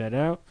to check that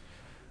out.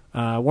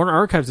 Warner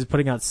Archives is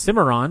putting out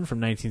Cimarron from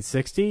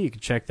 1960. You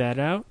can check that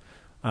out.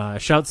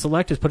 Shout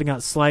Select is putting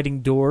out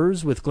Sliding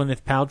Doors with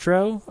Gwyneth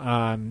Paltrow.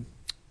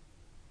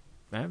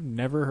 I've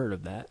never heard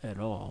of that at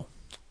all.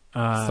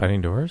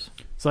 Sliding Doors?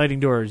 Sliding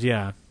Doors,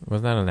 yeah.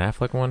 Wasn't that an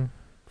Affleck one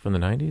from the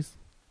 90s?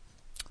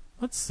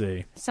 Let's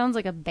see. Sounds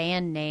like a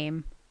band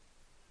name.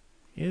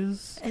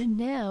 Is And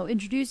now,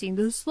 introducing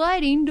the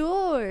Sliding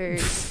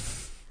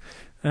Doors.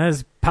 That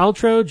has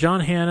Paltrow,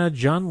 John Hannah,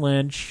 John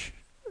Lynch,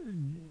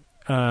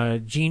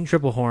 Gene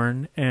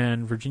Triplehorn,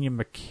 and Virginia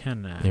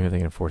McKenna. You're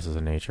thinking of Forces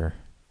of Nature.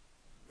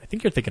 I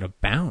think you're thinking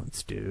of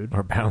Bounce, dude.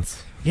 Or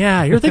Bounce.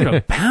 Yeah, you're thinking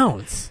of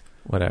Bounce.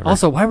 Whatever.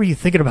 Also, why were you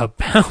thinking about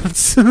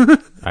Bounce?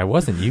 I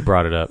wasn't. You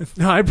brought it up.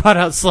 No, I brought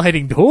out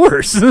Sliding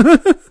Doors.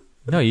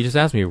 No, you just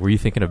asked me, were you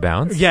thinking of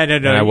Bounce? Yeah, no.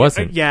 And I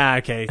wasn't. Yeah,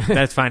 okay.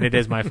 That's fine. It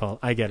is my fault.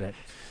 I get it.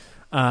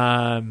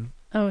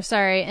 Oh,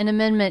 sorry. An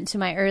amendment to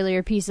my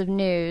earlier piece of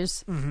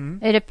news.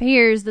 Mm-hmm. It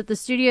appears that the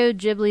Studio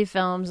Ghibli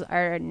films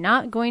are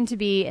not going to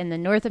be in the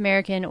North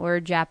American or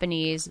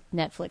Japanese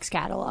Netflix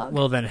catalog.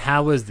 Well, then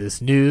how is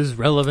this news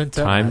relevant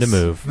to Time us? to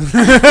move.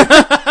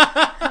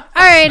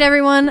 All right,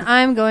 everyone.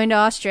 I'm going to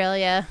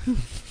Australia.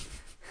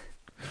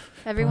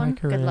 Everyone,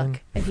 Bye, good Corinne.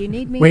 luck. If you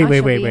need me, Wait, I shall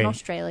be wait. in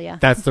Australia.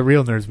 That's the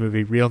Real Nerds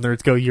movie. Real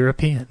Nerds Go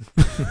European.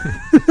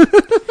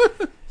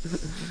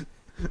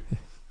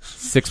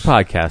 6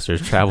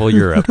 podcasters travel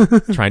Europe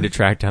trying to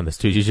track down the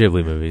Studio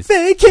Ghibli movies.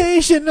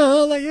 Vacation,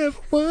 all I ever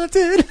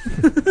wanted.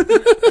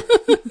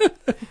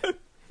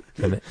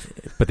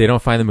 But they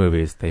don't find the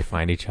movies. They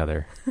find each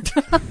other.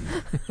 Because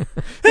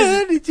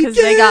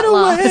they got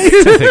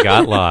lost. They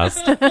got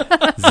lost.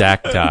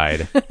 Zach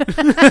died.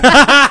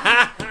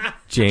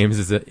 James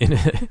is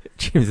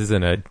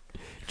in a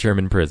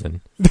German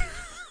prison.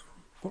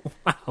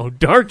 Wow,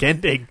 dark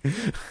ending.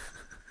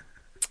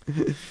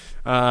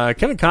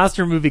 Kevin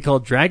Costner movie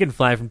called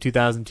Dragonfly from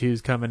 2002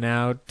 is coming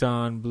out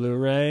on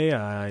Blu-ray.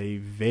 I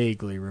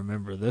vaguely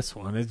remember this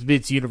one.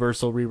 It's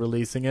Universal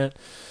re-releasing it.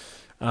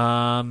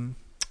 And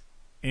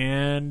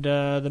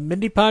the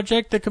Mindy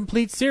Project, the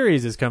complete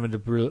series, is coming to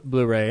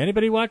Blu-ray.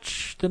 Anybody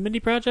watch the Mindy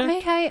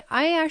Project? I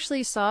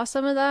actually saw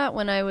some of that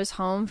when I was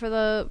home for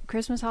the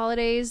Christmas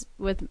holidays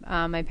with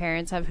my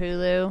parents have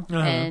Hulu,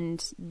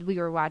 and we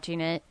were watching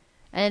it.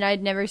 And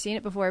I'd never seen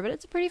it before, but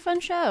it's a pretty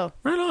fun show.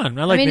 Right on.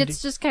 I mean, it's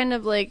just kind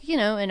of like,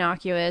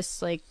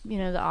 innocuous, like,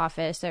 The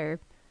Office or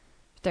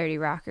 30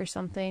 Rock or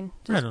something.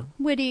 Just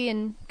witty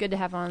and good to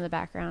have on in the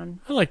background.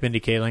 I like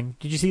Mindy Kaling.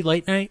 Did you see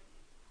Late Night?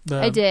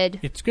 I did.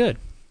 It's good.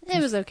 It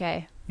was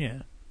okay.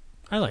 Yeah.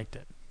 I liked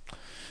it.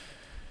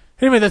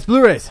 Anyway, that's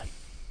Blu-rays.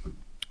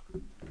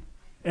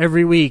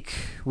 Every week,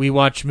 we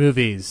watch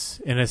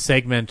movies in a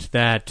segment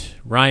that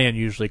Ryan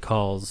usually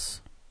calls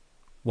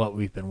What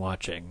We've Been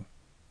Watching.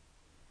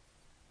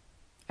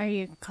 Are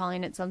you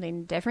calling it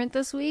something different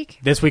this week?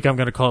 This week I'm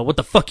going to call it What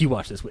the Fuck You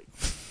Watched This Week.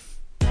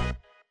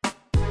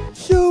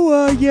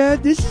 So, yeah,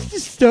 this is the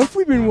stuff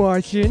we've been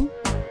watching.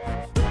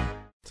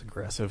 It's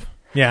aggressive.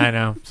 Yeah, I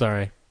know.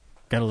 Sorry.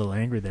 Got a little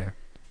angry there.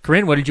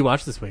 Corinne, what did you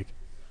watch this week?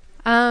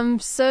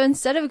 So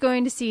instead of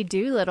going to see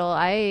Dolittle,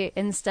 I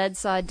instead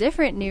saw a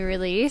different new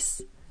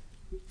release.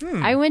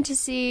 I went to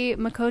see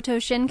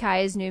Makoto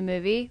Shinkai's new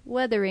movie,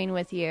 Weathering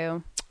with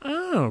You.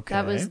 Oh, okay.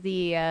 That was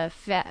the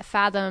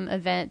Fathom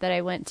event that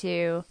I went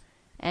to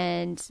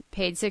and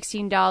paid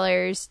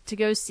 $16 to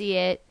go see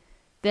it.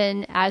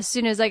 Then as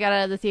soon as I got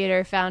out of the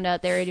theater, found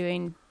out they were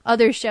doing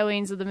other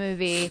showings of the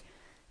movie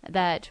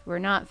that were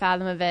not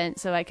Fathom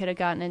events, so I could have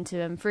gotten into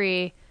them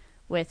free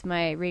with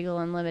my Regal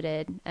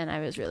Unlimited, and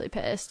I was really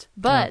pissed.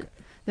 But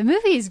the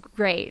movie is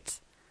great.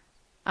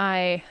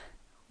 I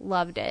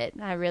loved it.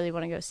 I really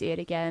want to go see it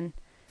again.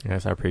 Yeah, I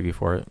saw a preview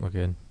for it. Look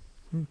good.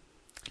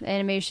 The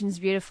animation's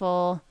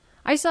beautiful.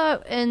 I saw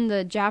it in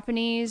the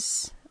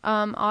Japanese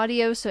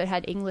audio, so it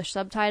had English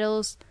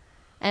subtitles,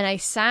 and I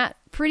sat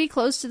pretty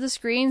close to the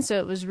screen, so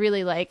it was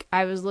really like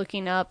I was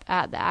looking up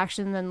at the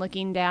action, then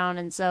looking down,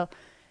 and so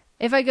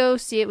if I go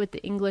see it with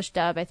the English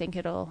dub, I think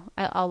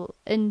I'll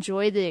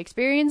enjoy the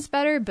experience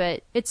better,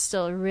 but it's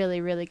still a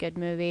really, really good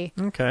movie.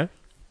 Okay.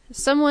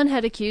 Someone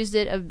had accused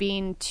it of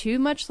being too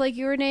much like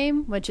Your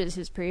Name, which is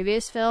his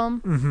previous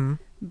film,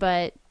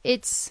 but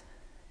it's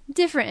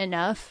different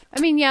enough.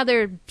 I mean, yeah,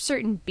 there are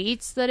certain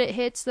beats that it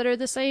hits that are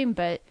the same,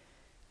 but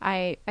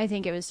I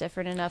think it was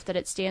different enough that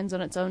it stands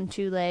on its own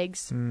two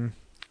legs.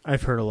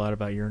 I've heard a lot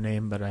about Your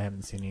Name, but I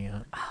haven't seen it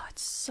yet. Oh,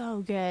 it's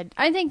so good.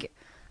 I think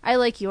I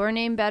like Your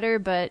Name better,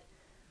 but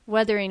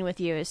Weathering with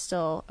You is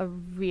still a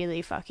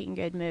really fucking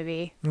good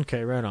movie.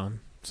 Okay, right on.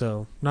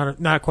 So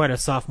not quite a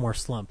sophomore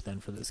slump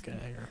then for this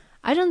guy. Or...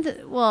 I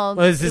don't. Well,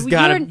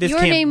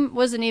 Your Name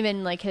wasn't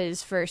even like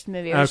his first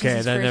movie. It was just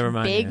his first never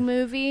mind. Big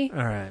movie.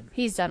 All right.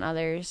 He's done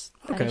others.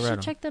 Okay, I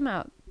should check them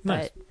out.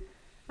 Nice.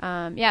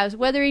 But yeah, it was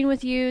Weathering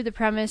with You. The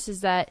premise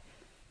is that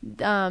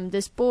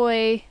this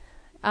boy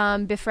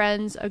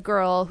befriends a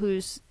girl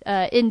who's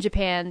in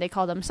Japan. They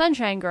call them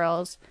Sunshine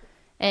Girls.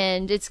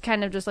 And it's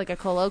kind of just like a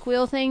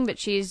colloquial thing, but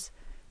she's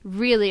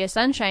really a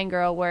sunshine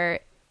girl where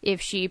if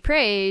she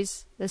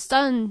prays, the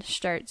sun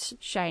starts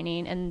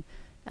shining.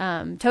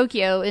 And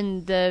Tokyo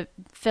in the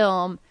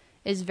film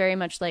is very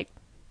much like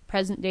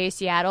present-day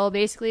Seattle,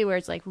 basically, where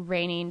it's like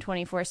raining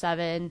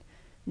 24/7.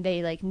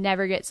 They like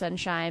never get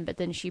sunshine, but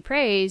then she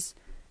prays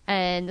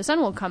and the sun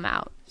will come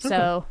out. Okay.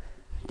 So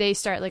they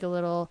start like a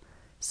little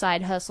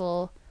side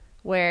hustle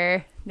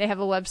where they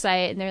have a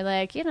website and they're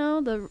like,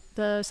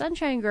 the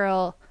sunshine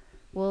girl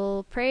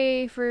will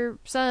pray for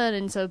sun,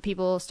 and so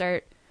people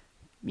start,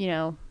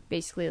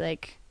 basically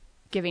like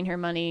giving her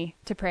money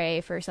to pray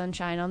for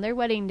sunshine on their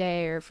wedding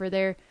day or for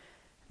their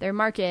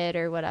market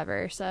or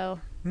whatever. So,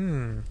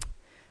 and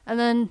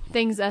then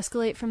things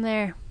escalate from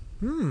there.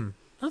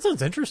 That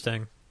sounds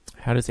interesting.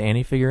 How does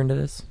Annie figure into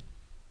this?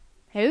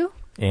 Who?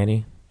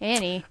 Annie.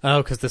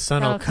 Oh, because the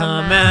sun will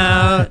come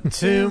out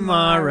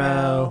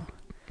tomorrow.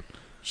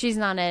 She's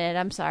not in it.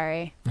 I'm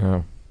sorry.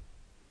 Oh.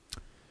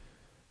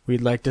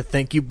 We'd like to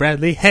thank you,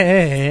 Bradley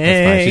Haig.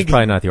 That's fine. She's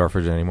probably not the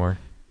orphanage anymore.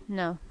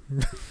 No.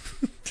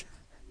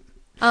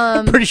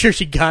 I'm pretty sure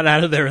she got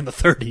out of there in the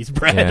 30s,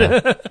 Brad.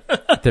 Yeah.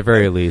 At the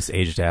very least,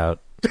 aged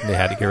out. They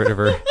had to get rid of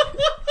her.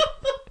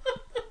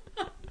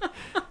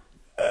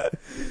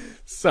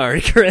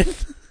 Sorry,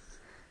 Chris.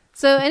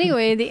 So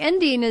anyway, the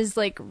ending is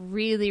like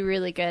really,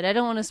 really good. I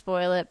don't want to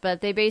spoil it,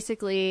 but they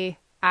basically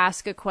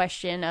ask a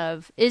question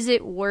of, is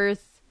it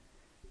worth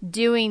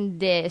doing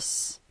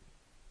this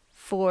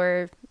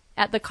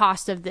at the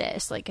cost of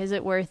this? Like, is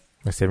it worth...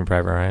 Like Saving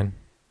Private Ryan?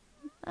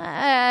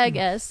 I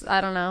guess.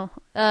 I don't know.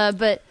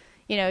 But,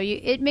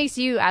 it makes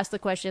you ask the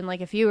question,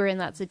 like, if you were in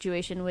that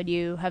situation, would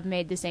you have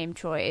made the same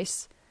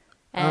choice?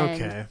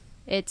 And okay.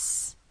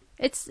 It's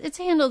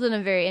handled in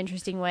a very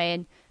interesting way.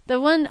 And the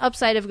one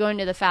upside of going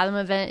to the Fathom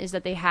event is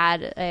that they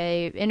had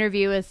a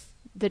interview with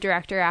the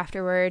director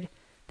afterward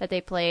that they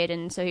played.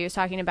 And so he was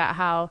talking about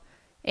how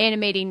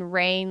animating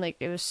rain, like,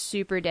 it was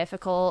super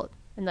difficult.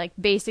 And, like,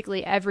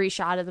 basically every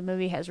shot of the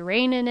movie has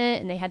rain in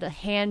it, and they had to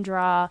hand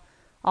draw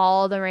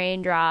all the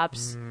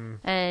raindrops.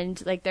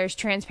 And, like, there's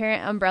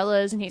transparent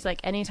umbrellas, and he's like,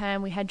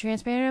 anytime we had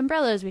transparent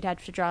umbrellas, we'd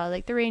have to draw,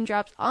 like, the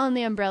raindrops on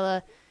the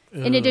umbrella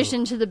in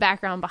addition to the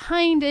background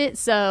behind it.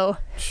 So,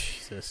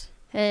 Jesus.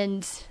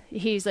 And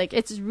he's like,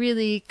 it's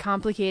really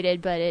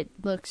complicated, but it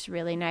looks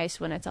really nice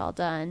when it's all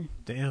done.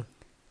 Damn.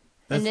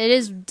 And it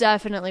is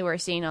definitely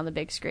worth seeing on the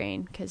big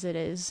screen, because it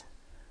is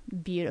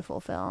beautiful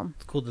film.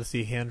 It's cool to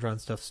see hand-drawn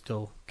stuff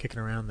still kicking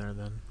around there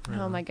then.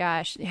 Oh my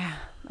gosh. Yeah.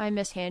 I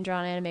miss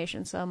hand-drawn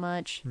animation so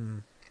much.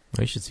 Well,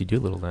 you should see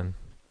Doolittle then.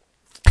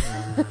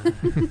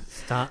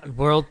 Stop.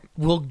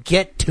 We'll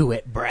get to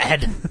it,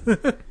 Brad.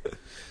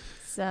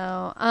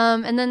 So,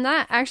 and then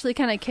that actually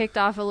kind of kicked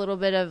off a little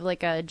bit of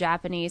like a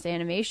Japanese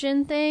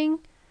animation thing.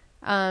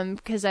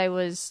 Because I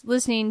was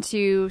listening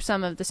to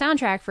some of the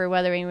soundtrack for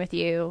Weathering with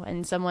You,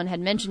 and someone had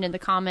mentioned in the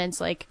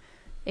comments, like,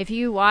 if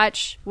you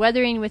watch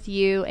Weathering with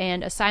You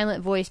and A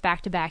Silent Voice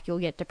back to back, you'll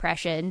get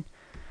depression.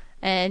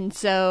 And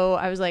so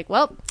I was like,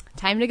 well,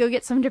 time to go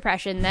get some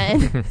depression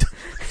then.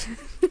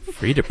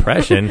 Free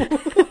depression?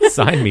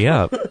 Sign me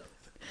up.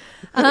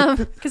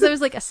 Because I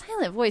was like, A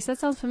Silent Voice, that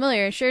sounds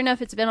familiar. Sure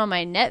enough, it's been on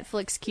my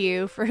Netflix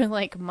queue for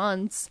like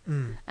months,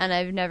 and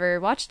I've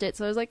never watched it.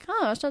 So I was like,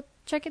 oh, I should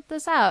check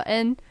this out.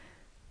 And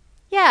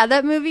yeah,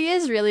 that movie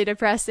is really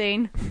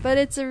depressing, but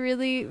it's a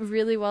really,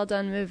 really well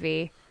done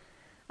movie.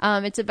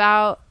 It's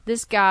about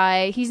this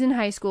guy. He's in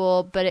high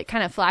school, but it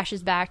kind of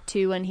flashes back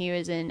to when he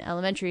was in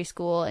elementary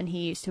school, and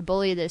he used to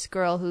bully this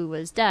girl who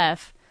was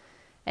deaf.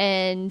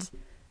 And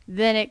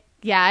then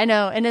I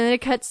know. And then it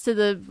cuts to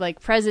the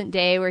like present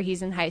day where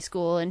he's in high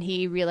school, and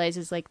he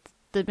realizes like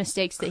the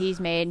mistakes that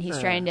he's made, and he's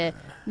trying to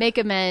make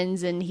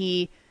amends, and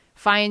he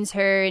finds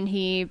her and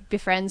he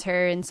befriends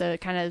her, and so it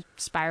kind of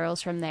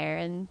spirals from there,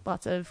 and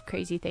lots of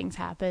crazy things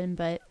happen.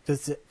 But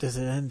does it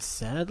end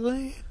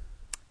sadly?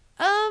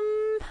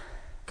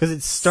 Because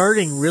it's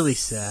starting really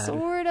sad.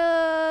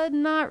 Sorta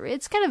not.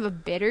 It's kind of a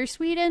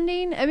bittersweet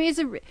ending. I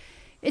mean,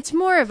 it's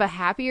more of a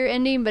happier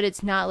ending, but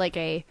it's not like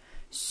a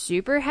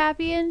super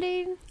happy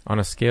ending. On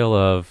a scale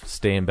of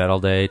stay in bed all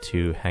day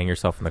to hang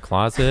yourself in the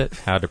closet,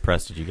 how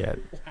depressed did you get?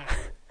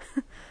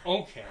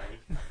 Okay.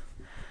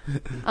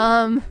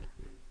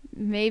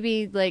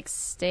 Maybe like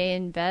stay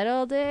in bed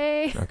all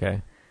day.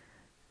 Okay.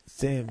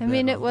 Stay in bed I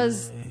mean, it all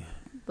was day.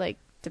 like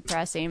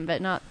depressing,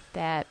 but not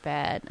that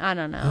bad. I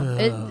don't know.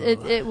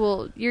 It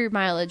will. Your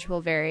mileage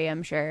will vary,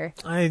 I'm sure.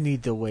 I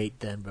need to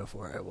wait then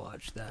before I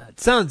watch that.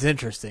 Sounds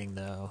interesting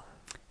though.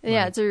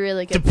 Yeah, it's a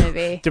really good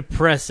movie.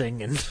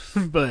 Depressing and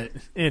but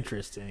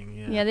interesting.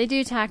 Yeah. Yeah, they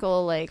do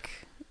tackle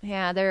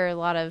there are a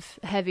lot of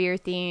heavier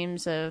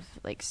themes of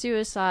like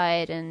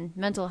suicide and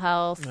mental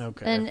health.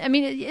 Okay. And I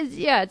mean,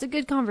 it's a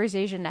good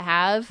conversation to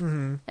have,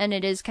 and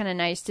it is kind of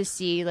nice to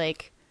see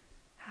like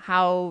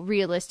how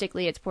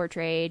realistically it's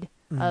portrayed.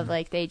 Of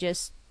like they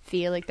just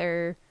feel like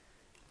they're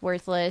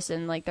worthless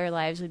and like their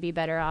lives would be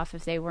better off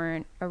if they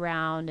weren't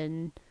around,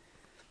 and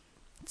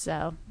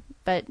so.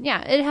 But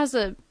yeah, it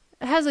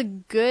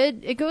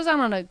goes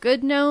on a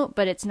good note,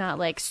 but it's not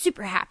like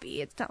super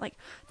happy. It's not like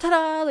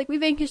ta-da, like we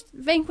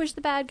vanquished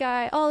the bad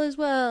guy, all is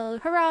well,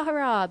 hurrah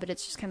hurrah. But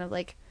it's just kind of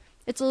like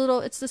it's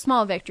the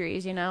small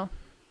victories, you know.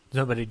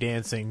 Nobody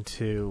dancing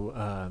to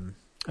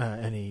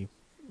any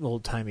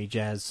old-timey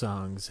jazz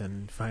songs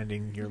and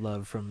finding your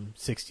love from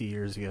 60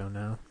 years ago.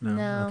 No.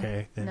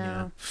 Okay, then no.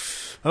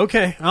 Yeah.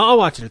 Okay, I'll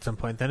watch it at some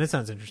point then. It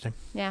sounds interesting.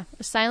 Yeah,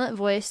 A Silent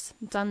Voice.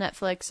 It's on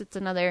Netflix. It's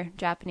another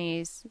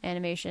Japanese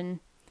animation.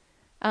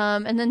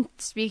 And then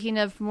speaking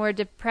of more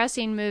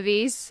depressing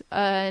movies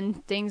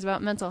and things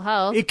about mental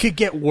health, it could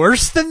get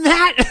worse than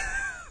that.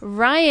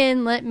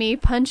 Ryan lent me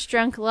Punch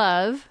Drunk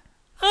Love.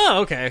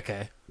 Oh,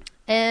 okay.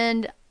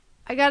 And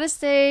I gotta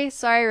say,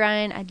 sorry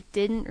Ryan, I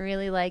didn't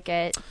really like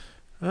it.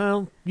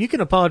 Well, you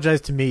can apologize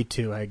to me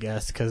too, I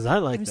guess, because I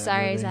like that movie. I'm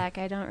sorry, Zach,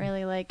 I don't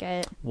really like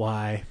it.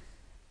 Why?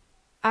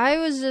 I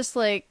was just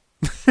like...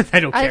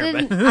 I don't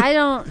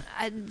care.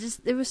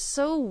 It was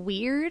so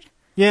weird.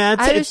 Yeah,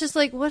 I was just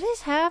like, what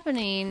is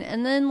happening?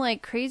 And then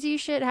like crazy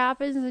shit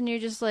happens and you're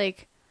just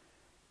like,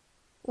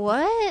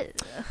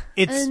 what?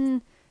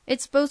 And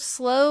it's both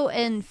slow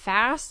and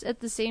fast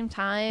at the same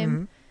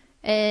time.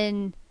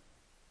 And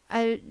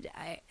I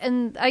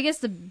guess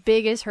the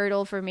biggest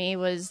hurdle for me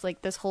was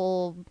like this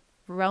whole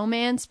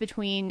romance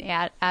between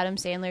Adam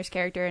Sandler's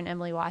character and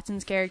Emily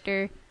Watson's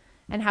character,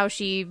 and how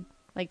she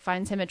like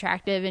finds him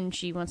attractive and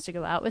she wants to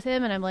go out with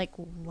him, and I'm like,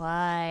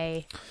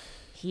 why?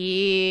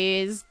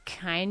 He's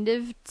kind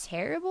of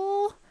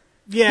terrible.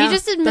 Yeah, he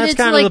just admitted that's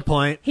kind of the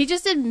point. He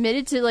just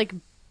admitted to like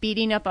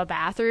beating up a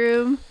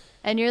bathroom,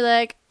 and you're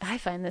like, I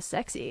find this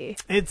sexy.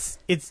 It's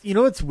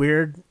it's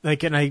weird.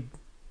 Like, and I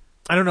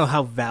don't know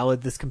how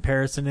valid this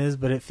comparison is,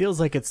 but it feels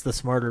like it's the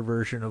smarter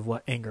version of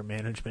what Anger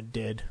Management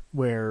did,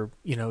 where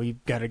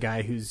you've got a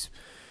guy who's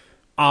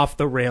off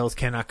the rails,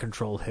 cannot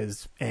control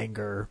his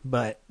anger,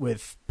 but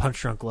with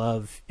Punch Drunk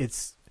Love,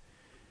 it's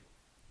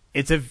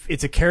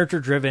a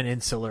character-driven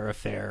insular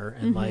affair,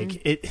 and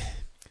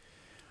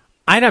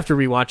I'd have to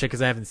rewatch it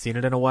because I haven't seen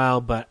it in a while,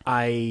 but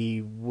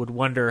I would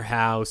wonder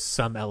how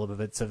some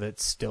elements of it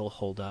still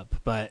hold up.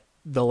 But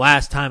the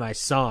last time I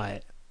saw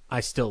it,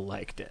 I still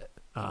liked it.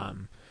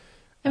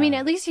 I mean,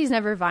 at least he's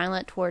never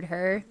violent toward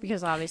her,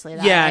 because obviously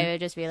that would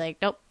just be like,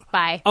 nope,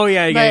 bye. Oh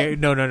yeah.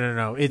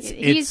 No.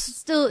 He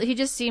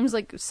just seems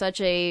like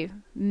such a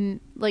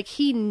like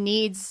he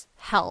needs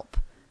help.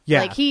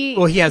 Yeah. Like he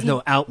has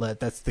no outlet.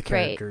 That's the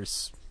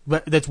character's,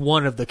 but that's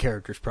one of the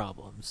character's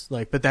problems.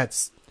 Like, but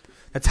that's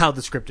how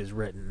the script is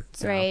written.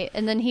 So. Right.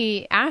 And then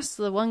he asks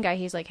the one guy,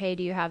 he's like, hey,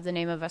 do you have the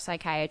name of a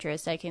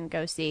psychiatrist I can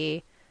go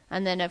see?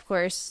 And then of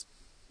course,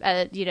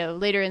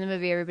 later in the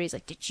movie, everybody's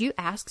like, did you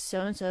ask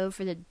so-and-so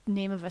for the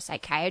name of a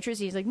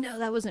psychiatrist? He's like, no,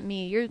 that wasn't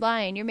me. You're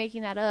lying. You're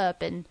making that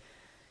up. And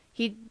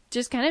he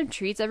just kind of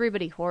treats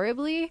everybody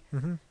horribly,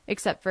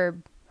 except for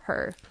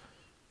her.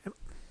 Yep.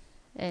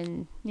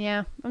 And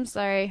yeah, I'm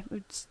sorry.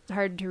 It's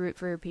hard to root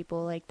for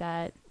people like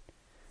that.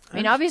 I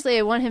mean, obviously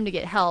I want him to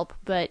get help,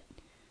 but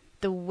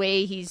the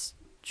way he's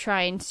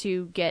trying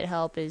to get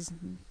help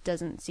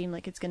doesn't seem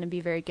like it's going to be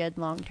very good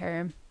long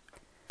term.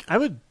 I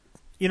would,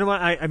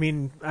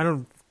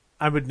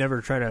 I would never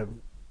try to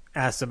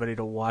ask somebody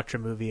to watch a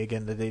movie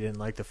again that they didn't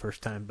like the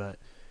first time, but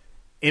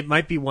it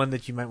might be one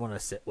that you might want to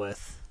sit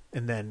with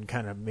and then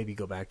kind of maybe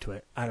go back to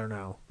it. I don't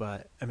know,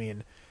 but I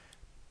mean,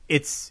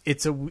 it's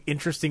a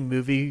interesting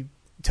movie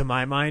to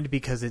my mind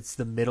because it's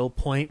the middle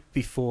point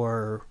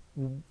before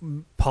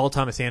Paul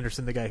Thomas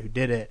Anderson, the guy who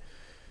did it,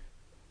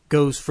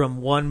 goes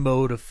from one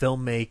mode of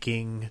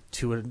filmmaking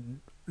to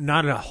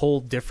not a whole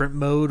different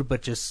mode,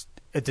 but just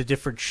it's a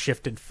different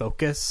shift in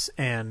focus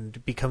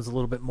and becomes a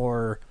little bit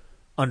more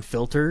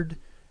unfiltered.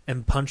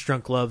 And Punch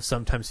Drunk Love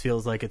sometimes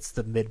feels like it's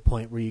the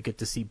midpoint where you get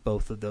to see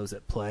both of those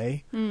at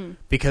play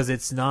because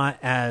it's not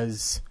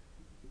as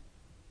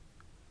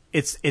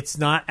it's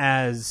not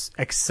as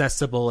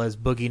accessible as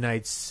Boogie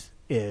Nights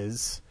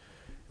is.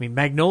 I mean,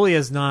 Magnolia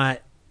is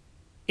not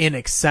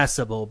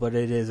inaccessible, but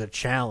it is a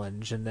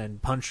challenge. And then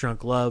Punch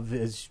Drunk Love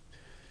is...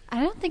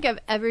 I don't think I've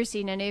ever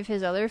seen any of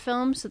his other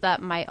films, so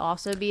that might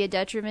also be a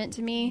detriment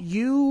to me.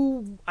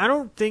 I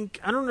don't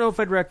know if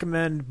I'd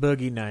recommend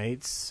Boogie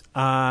Nights.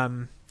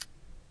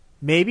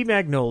 Maybe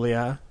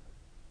Magnolia.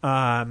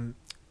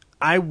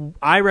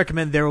 I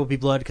recommend There Will Be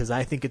Blood because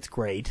I think it's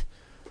great.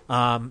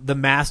 The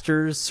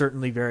Masters,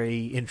 certainly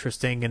very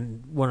interesting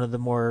and one of the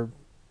more...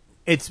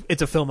 It's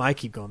a film I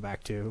keep going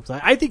back to.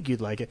 I think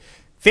you'd like it.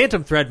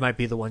 Phantom Thread might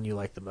be the one you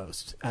like the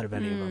most out of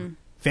any of them.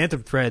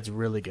 Phantom Thread's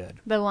really good.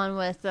 The one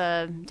with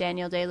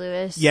Daniel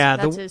Day-Lewis. Yeah.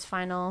 That's his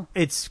final...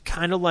 It's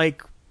kind of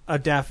like a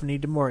Daphne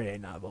du Maurier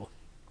novel.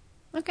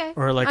 Okay.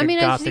 Or like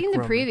I've seen the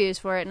previews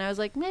for it, and I was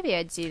like, maybe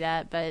I'd see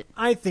that, but...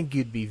 I think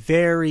you'd be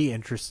very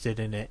interested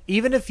in it.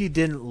 Even if you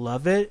didn't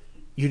love it,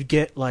 you'd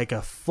get like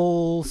a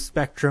full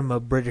spectrum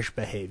of British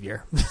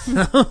behavior.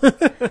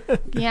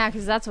 Yeah,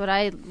 because that's what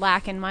I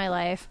lack in my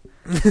life.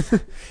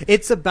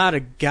 It's about a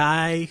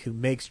guy who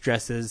makes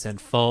dresses and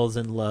falls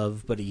in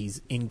love, but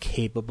he's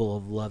incapable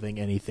of loving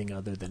anything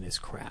other than his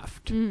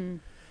craft.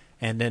 And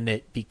then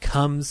it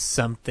becomes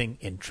something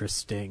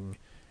interesting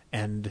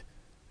and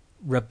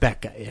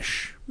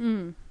Rebecca-ish.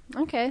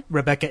 Okay.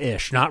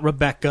 Rebecca-ish, not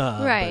Rebecca,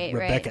 right, but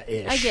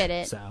Rebecca-ish. I get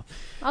it. So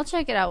I'll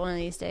check it out one of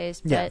these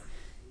days. But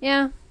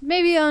yeah,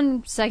 maybe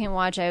on second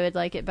watch I would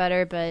like it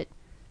better, but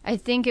I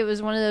think it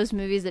was one of those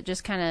movies that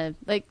just kind of,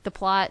 like, the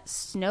plot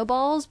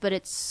snowballs, but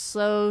it's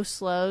so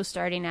slow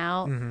starting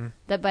out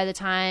that by the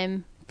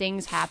time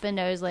things happened,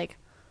 I was like,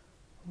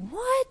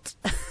 what?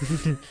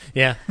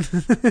 Yeah.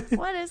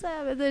 What is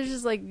that? But there's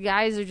just, like,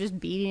 guys are just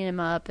beating him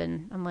up,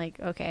 and I'm like,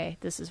 okay,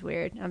 this is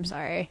weird. I'm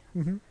sorry.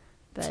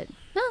 But,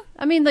 no,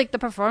 I mean, like, the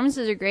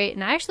performances are great,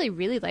 and I actually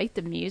really like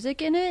the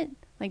music in it.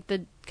 Like,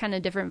 the kind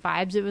of different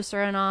vibes it was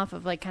throwing off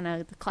of, like, kind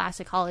of the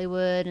classic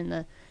Hollywood and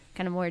the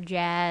kind of more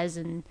jazz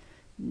and,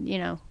 you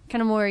know,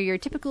 kind of more your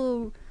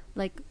typical,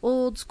 like,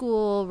 old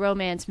school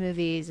romance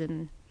movies.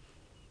 And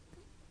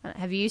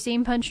have you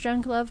seen Punch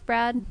Drunk Love,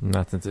 Brad?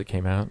 Not since it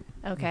came out.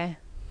 Okay.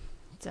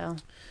 So,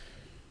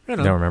 I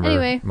don't remember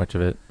anyway, much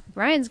of it.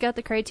 Ryan's got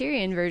the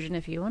Criterion version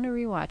if you want to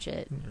rewatch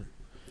it.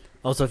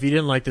 Also, if you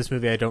didn't like this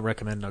movie, I don't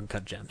recommend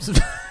Uncut Gems.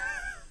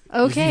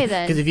 Okay,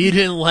 then. Because if you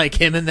didn't like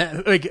him in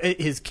that, like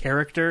his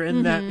character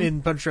in that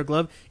in Punch Drunk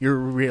Love, you're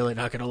really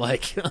not going to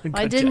like Uncut Gems.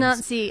 I did not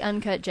see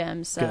Uncut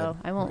Gems, so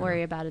I won't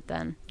worry about it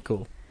then.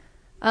 Cool.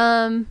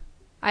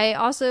 I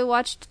also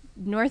watched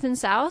North and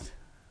South,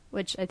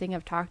 which I think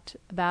I've talked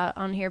about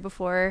on here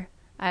before.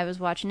 I was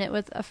watching it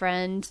with a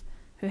friend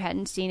who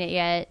hadn't seen it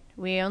yet.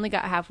 We only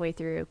got halfway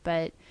through,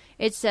 but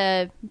it's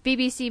a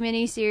BBC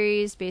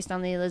miniseries based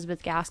on the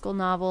Elizabeth Gaskell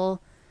novel.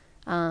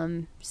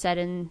 Set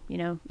in, you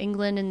know,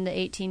 England in the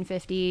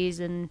 1850s,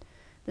 and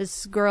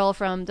this girl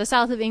from the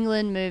south of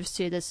England moves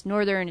to this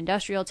northern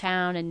industrial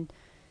town, and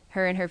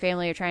her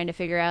family are trying to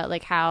figure out,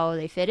 like, how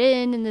they fit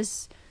in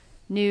this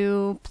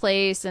new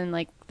place, and,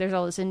 like, there's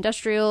all this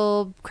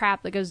industrial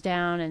crap that goes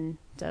down, and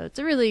so it's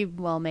a really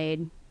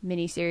well-made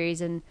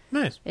miniseries, and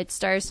nice. It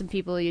stars some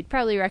people you'd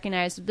probably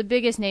recognize. The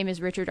biggest name is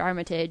Richard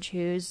Armitage,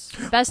 who's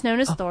best known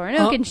as Thorin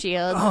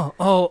Oakenshield.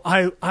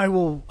 I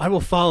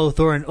will follow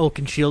Thorin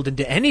Oakenshield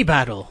into any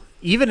battle,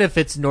 even if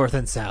it's north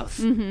and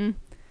south.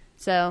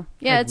 So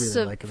yeah, it's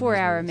really a like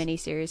 4-hour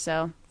miniseries.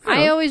 So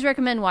I always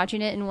recommend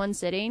watching it in one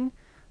sitting,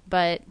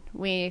 but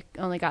we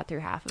only got through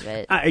half of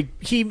it.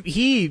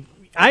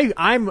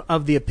 I'm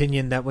of the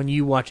opinion that when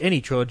you watch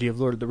any trilogy of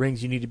Lord of the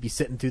Rings, you need to be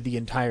sitting through the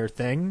entire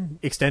thing,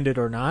 extended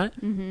or not.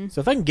 So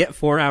if I can get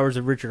 4 hours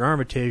of Richard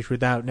Armitage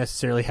without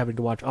necessarily having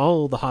to watch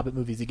all the Hobbit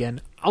movies again,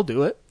 I'll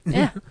do it.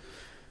 Yeah.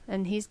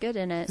 And he's good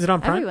in it. Is it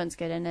on Prime? Everyone's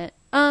good in it.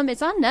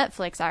 It's on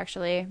Netflix,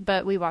 actually,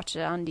 but we watched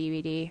it on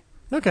DVD.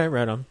 Okay,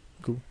 right on.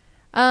 Cool.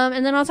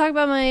 And then I'll talk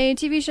about my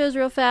TV shows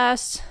real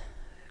fast.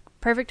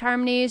 Perfect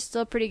Harmony is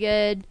still pretty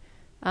good.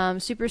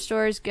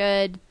 Superstore is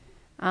good.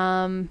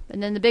 And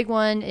then the big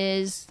one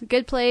is The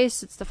Good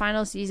Place. It's the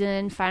final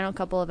season, final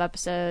couple of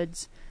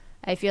episodes.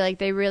 I feel like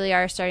they really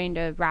are starting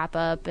to wrap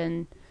up,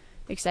 and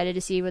excited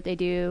to see what they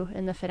do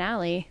in the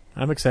finale.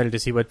 I'm excited to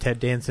see what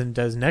Ted Danson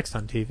does next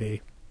on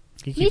TV.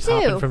 He Me keeps too.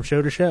 hopping from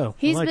show to show.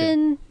 He's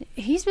been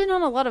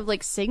on a lot of,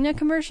 like, Cigna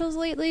commercials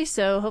lately,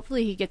 so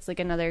hopefully he gets,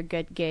 like, another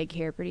good gig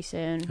here pretty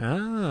soon.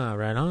 Ah,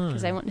 right on.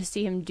 Because I want to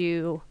see him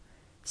do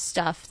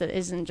stuff that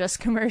isn't just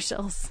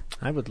commercials.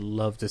 I would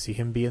love to see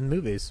him be in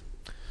movies.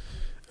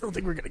 I don't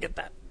think we're going to get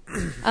that.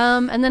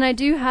 And then I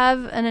do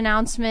have an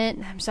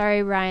announcement. I'm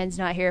sorry Ryan's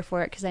not here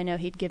for it because I know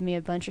he'd give me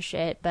a bunch of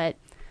shit, but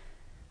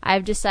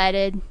I've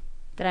decided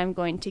that I'm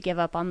going to give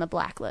up on the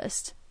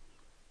Blacklist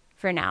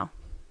for now.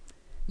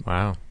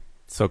 Wow.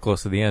 So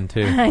close to the end,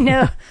 too. I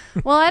know.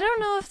 Well, I don't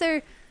know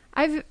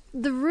if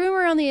the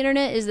rumor on the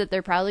internet is that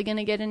they're probably going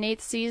to get an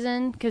 8th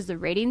season because the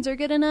ratings are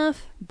good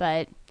enough,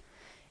 but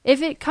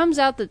if it comes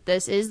out that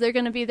they're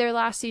going to be their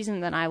last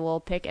season, then I will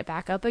pick it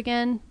back up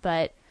again,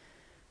 but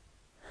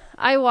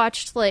I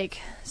watched like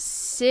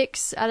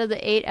 6 out of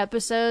the 8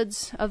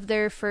 episodes of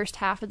their first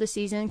half of the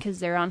season because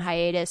they're on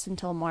hiatus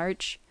until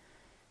March.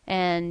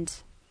 And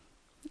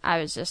I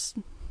was just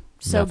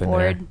so Nothing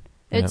bored.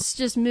 there. It's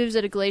just moves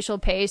at a glacial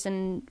pace,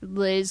 and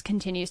Liz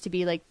continues to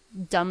be like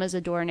dumb as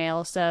a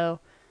doornail, so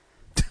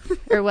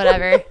or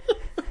whatever.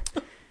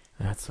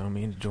 That's so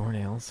mean to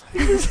doornails.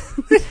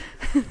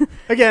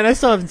 Again, I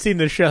still haven't seen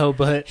the show,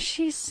 but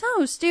She's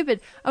so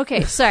stupid.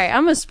 Okay, sorry,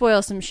 I'm gonna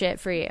spoil some shit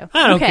for you.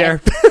 I don't care.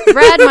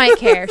 Brad might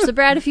care. So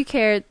Brad, if you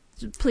care,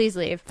 please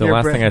leave. The Here,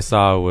 last Brett. thing I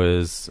saw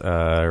was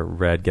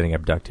Red getting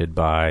abducted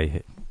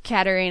by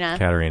Katarina.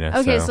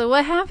 Katarina. So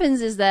what happens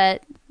is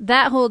that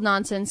whole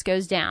nonsense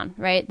goes down,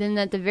 right? Then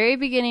at the very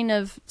beginning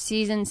of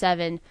season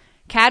 7,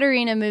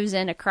 Katarina moves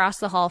in across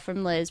the hall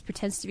from Liz,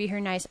 pretends to be her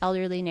nice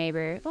elderly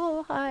neighbor.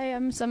 Oh, hi,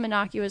 I'm some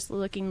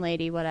innocuous-looking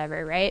lady,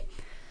 whatever, right?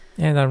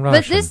 And I'm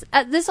But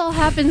Russian. this all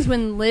happens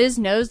when Liz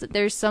knows that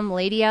there's some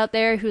lady out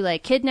there who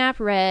like kidnapped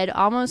Red,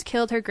 almost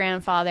killed her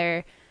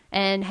grandfather,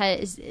 and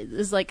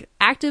is like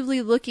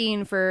actively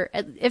looking for,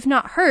 if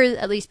not her,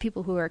 at least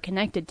people who are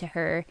connected to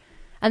her.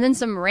 And then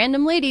some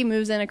random lady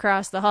moves in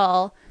across the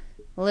hall.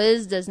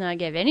 Liz does not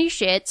give any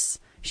shits.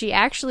 She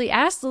actually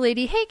asks the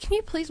lady, "Hey, can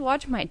you please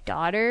watch my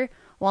daughter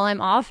while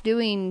I'm off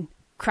doing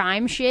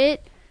crime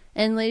shit?"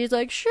 And the lady's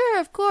like, "Sure,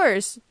 of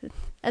course."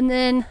 And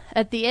then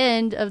at the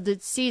end of the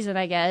season,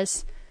 I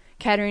guess,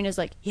 Katarina's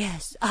like,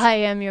 "Yes, I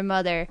am your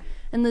mother."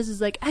 And Liz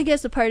is like, "I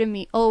guess a part of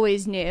me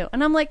always knew."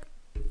 And I'm like,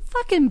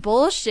 fucking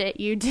bullshit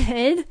you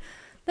did.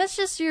 That's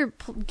just your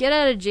get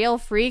out of jail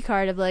free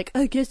card of like,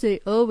 "I guess I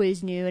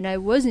always knew and I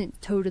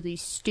wasn't totally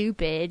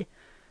stupid."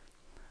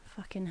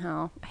 Fucking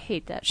hell. I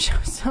hate that show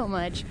so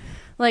much.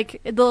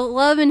 Like, the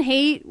love and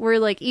hate were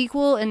like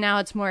equal, and now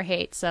it's more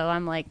hate. So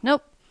I'm like,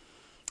 nope.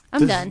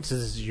 I'm done. This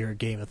is your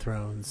Game of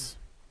Thrones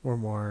or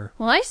more.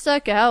 Well, I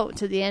stuck out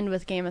to the end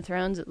with Game of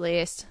Thrones, at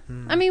least.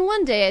 I mean,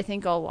 one day I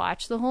think I'll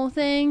watch the whole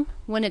thing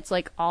when it's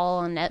like all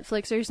on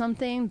Netflix or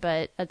something,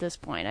 but at this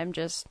point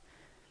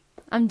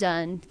I'm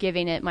done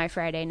giving it my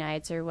Friday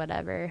nights or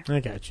whatever. I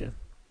gotcha.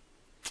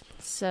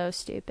 So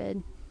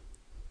stupid.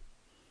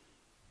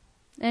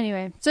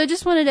 Anyway, so I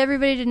just wanted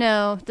everybody to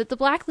know that The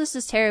Blacklist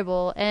is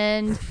terrible,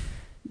 and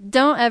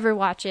don't ever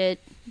watch it.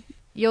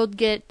 You'll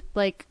get,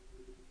 like,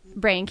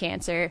 brain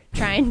cancer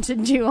trying to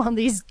do all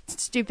these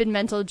stupid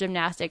mental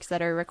gymnastics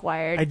that are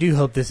required. I do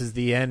hope this is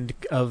the end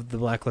of the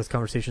Blacklist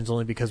conversations,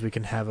 only because we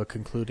can have a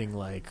concluding,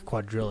 like,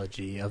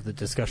 quadrilogy of the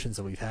discussions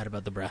that we've had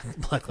about the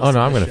Blacklist. Oh, no,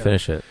 I'm going to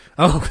finish it.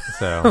 Oh,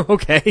 So,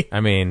 okay. I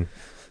mean,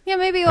 Yeah,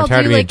 maybe I'm I'll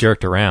tired do of being like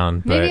jerked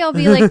around. But maybe I'll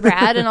be like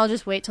Brad and I'll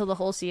just wait till the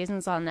whole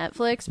season's on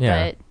Netflix.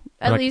 Yeah. But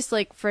at Like, least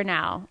like for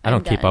now, I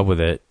don't keep up with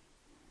it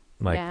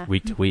like Yeah.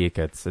 week to week.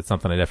 It's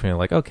something I definitely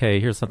like,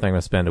 okay, here's something I'm going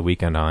to spend a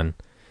weekend on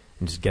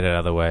and just get it out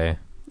of the way.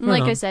 And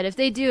like Uh-huh. I said, if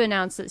they do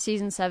announce that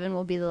season 7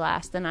 will be the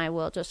last, then I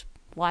will just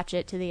watch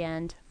it to the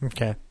end.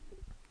 Okay.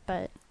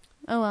 But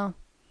oh well,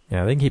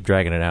 Yeah, they can keep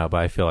dragging it out,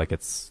 but I feel like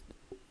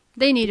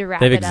they need to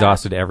wrap they've it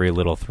exhausted every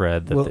little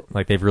thread that Well-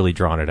 like they've really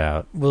drawn it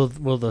out. Will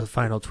the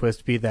final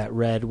twist be that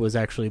Red was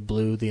actually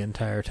blue the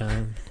entire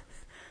time? up.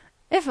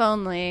 If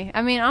only.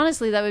 I mean,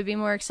 honestly, that would be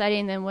more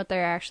exciting than what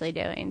they're actually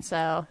doing.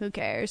 So who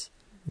cares?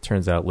 It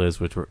turns out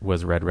Liz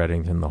was Red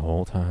Reddington the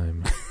whole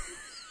time.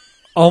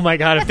 Oh my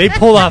god, if they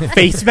pull off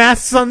face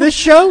masks on this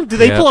show? Do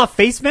they Yeah. pull off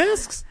face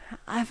masks?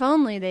 If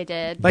only they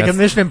did. Like a That's-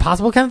 Mission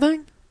Impossible kind of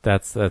thing?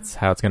 That's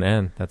how it's going to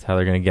end. That's how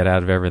they're going to get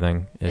out of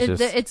everything.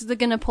 It's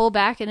going to pull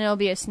back and it'll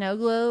be a snow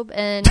globe,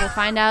 and we'll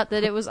find out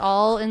that it was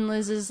all in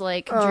Liz's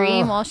like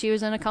dream while she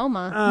was in a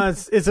coma.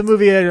 It's a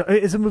movie.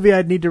 It's a movie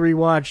I'd need to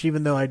rewatch,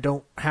 even though I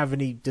don't have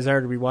any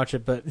desire to rewatch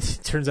it. But it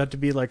turns out to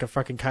be like a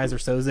fucking Kaiser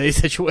Soze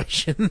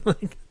situation.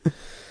 Like,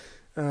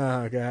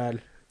 oh god.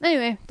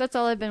 Anyway, that's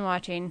all I've been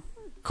watching,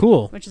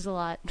 Cool. which is a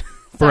lot.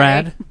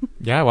 Brad.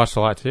 Yeah, I watched a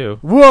lot too.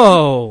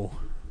 Whoa.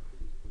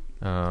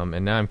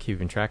 And now I'm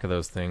keeping track of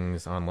those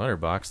things on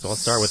Letterboxd. So I'll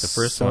start with the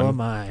first so one.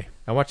 am I.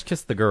 I watched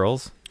Kiss the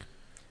Girls,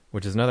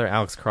 which is another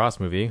Alex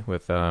Cross movie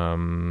with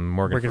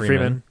Morgan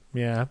Freeman.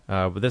 Yeah.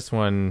 But this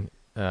one,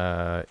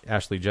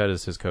 Ashley Judd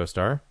is his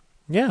co-star.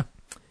 Yeah.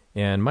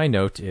 And my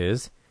note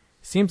is,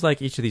 seems like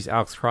each of these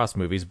Alex Cross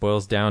movies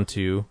boils down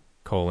to,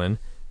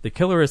 the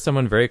killer is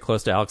someone very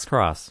close to Alex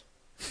Cross.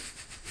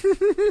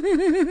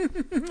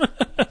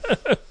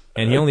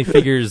 And he only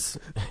figures...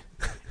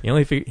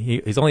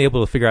 he's only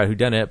able to figure out who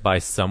done it by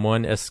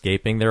someone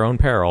escaping their own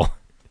peril.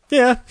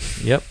 Yeah.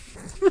 Yep.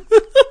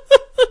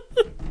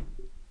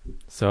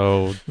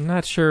 So,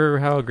 not sure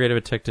how great of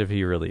a detective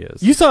he really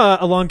is. You saw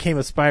Along Came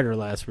a Spider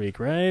last week,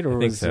 right? Or I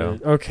think was so.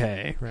 it?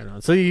 Okay, right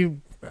on. So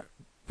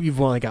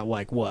you've only got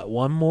like what,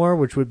 one more,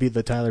 which would be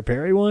the Tyler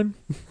Perry one?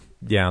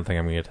 Yeah, I don't think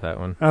I'm going to get to that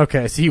one.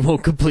 Okay, so you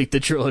won't complete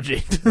the trilogy.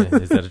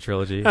 Is that a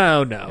trilogy?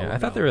 Oh no. Yeah, I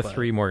thought there were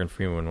 3 Morgan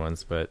Freeman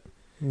ones, but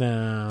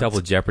No.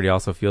 Double Jeopardy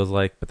also feels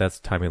like, but that's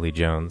Tommy Lee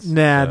Jones.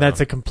 Nah, so- that's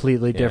a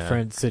completely yeah.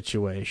 different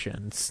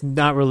situation. It's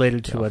not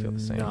related They to all a feel the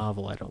same.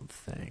 novel, I don't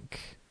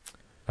think.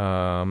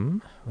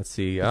 Let's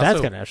see. But that's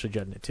got Ashley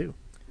Judd in it too.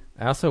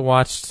 I also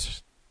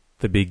watched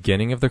the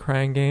beginning of The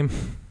Crying Game.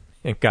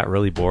 and got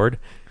really bored.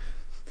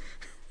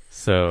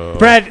 So,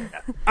 Brad,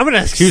 I'm going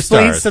to 2 explain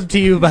stars. something to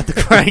you about the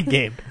Crying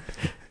Game.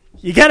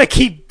 You got to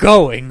keep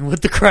going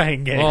with the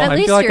Crying Game. Well, At I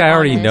least feel like you're I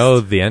already honest. know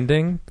the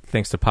ending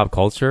thanks to pop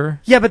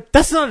culture. Yeah, but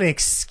that's not an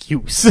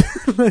excuse.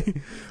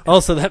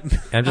 Also, that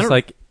I'm just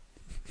like,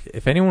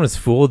 if anyone was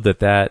fooled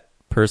that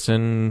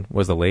person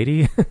was a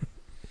lady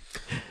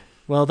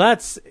well,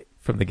 that's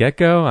from the get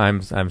go, I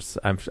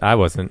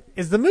wasn't.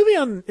 is the movie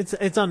on? It's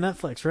on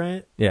Netflix,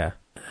 right? Yeah,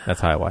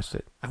 that's how I watched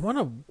it. I want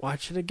to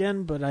watch it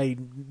again, but I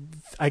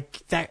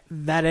that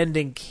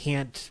ending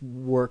can't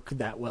work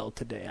that well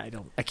today.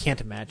 I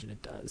can't imagine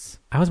it does.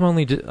 I was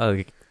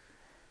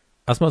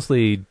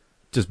mostly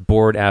just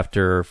bored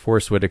after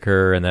Forrest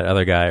Whitaker and that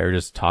other guy are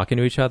just talking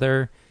to each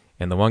other,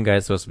 and the one guy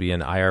is supposed to be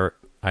an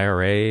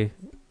IRA,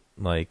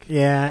 like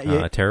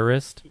Yeah,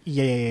 terrorist,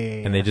 yeah.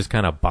 and they just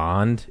kind of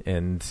bond,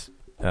 and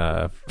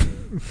I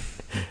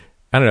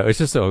don't know. It's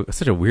just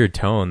such a weird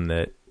tone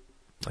that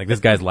like this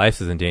guy's life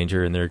is in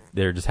danger, and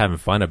they're just having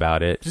fun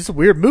about it. It's just a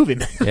weird movie,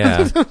 man.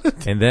 Yeah,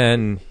 and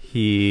then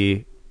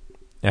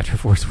after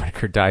Forrest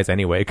Whitaker dies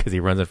anyway because he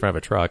runs in front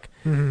of a truck,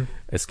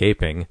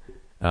 escaping,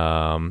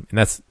 and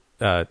that's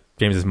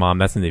James's mom.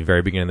 That's in the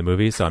very beginning of the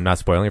movie, so I'm not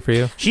spoiling it for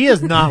you. She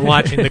is not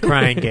watching The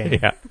Crying Game.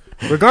 Yeah.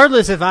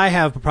 Regardless if I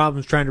have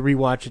problems trying to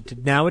rewatch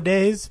it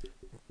nowadays,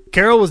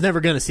 Carol was never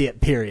going to see it,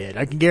 period.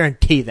 I can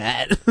guarantee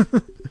that.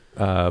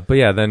 But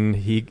yeah, then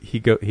he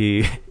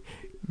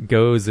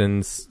goes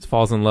and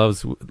falls in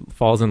love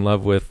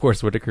with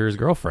Forrest Whitaker's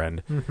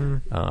girlfriend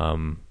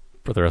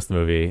for the rest of the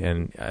movie,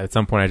 and at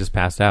some point I just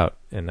passed out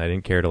and I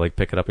didn't care to like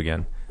pick it up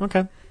again.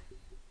 Okay.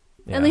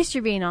 Yeah. At least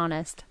you're being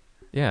honest.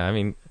 Yeah, I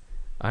mean,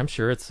 I'm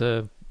sure it's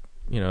a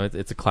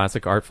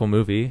classic artful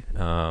movie,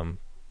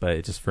 but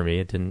it just for me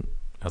it didn't.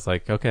 I was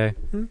like, okay,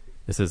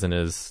 this isn't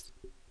as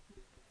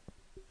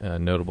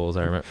notable as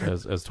I remember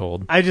as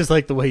told. I just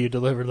like the way you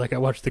delivered. Like I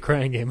watched The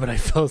Crying Game, but I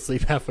fell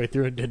asleep halfway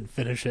through and didn't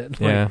finish it. Like,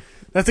 Yeah,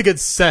 that's a good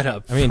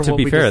setup. I mean, for to what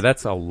be we fair, just-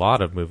 that's a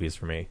lot of movies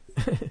for me.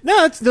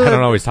 no, it's I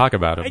don't always talk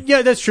about them.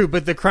 Yeah, that's true.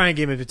 But The Crying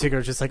Game in particular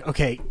is just like,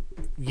 okay,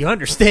 you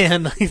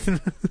understand.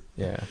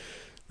 Yeah.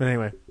 But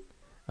anyway.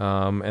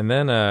 And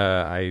then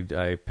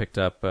I picked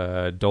up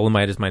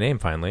Dolomite Is My Name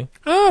finally.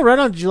 Oh, right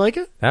on. Did you like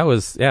it? That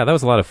was a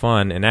lot of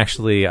fun. And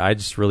actually, I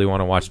just really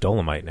want to watch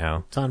Dolomite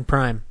now. It's on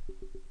Prime.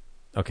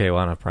 Okay, well,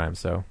 I don't have Prime,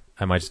 so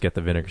I might just get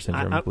the Vinegar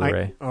Syndrome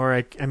Blu-ray.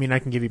 I mean, I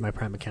can give you my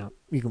Prime account.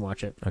 You can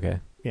watch it. Okay.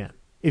 Yeah.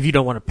 If you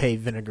don't want to pay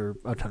Vinegar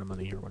a ton of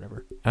money or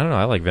whatever. I don't know.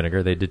 I like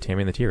Vinegar. They did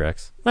Tammy and the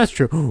T-Rex. That's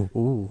true.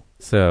 Ooh.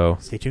 So,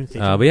 Stay tuned.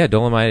 but yeah,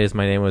 Dolomite Is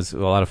My Name was a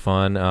lot of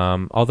fun.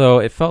 Although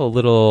it felt a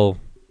little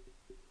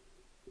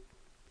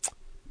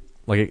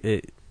like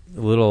a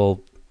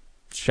little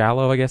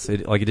shallow, I guess.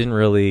 It didn't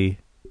really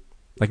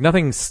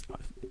nothing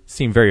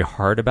seemed very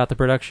hard about the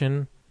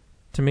production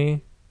to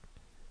me.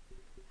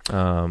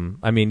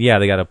 I mean, yeah,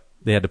 they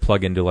had to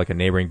plug into like a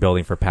neighboring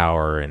building for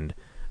power, and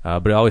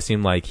but it always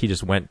seemed like he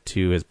just went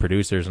to his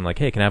producers and like,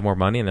 hey, can I have more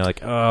money? And they're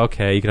like, oh,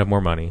 okay, you can have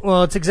more money.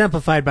 Well, it's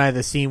exemplified by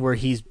the scene where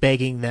he's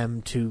begging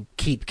them to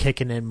keep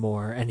kicking in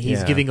more, and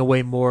he's giving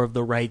away more of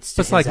the rights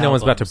to It's like his no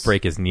one's about to albums.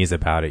 break his knees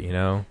about it, you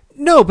know?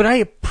 No, but I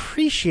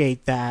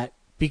appreciate that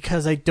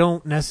because I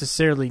don't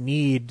necessarily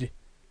need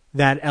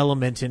that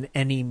element in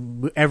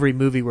every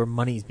movie where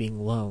money's being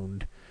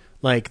loaned.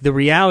 Like the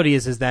reality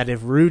is that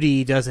if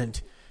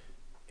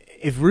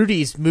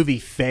Rudy's movie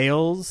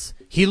fails,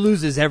 he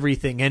loses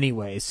everything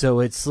anyway. So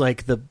it's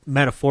like the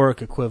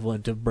metaphoric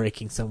equivalent of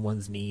breaking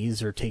someone's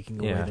knees or taking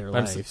away Yeah, their I'm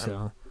life. s-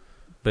 So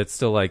But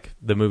still, like,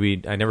 the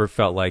movie, I never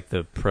felt like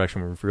the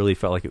production really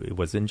felt like it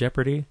was in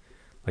jeopardy.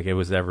 Like it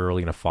was ever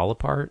really going to fall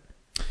apart.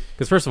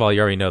 Because first of all, you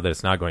already know that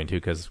it's not going to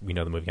because we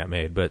know the movie got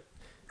made. But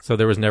so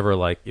there was never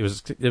like, it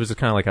was kind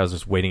of like I was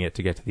just waiting it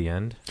to get to the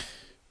end.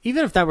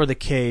 even if that were the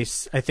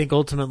case, I think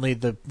ultimately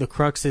the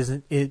crux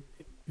isn't it.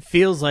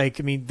 Feels like,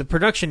 I mean, the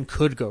production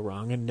could go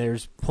wrong, and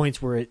there's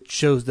points where it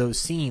shows those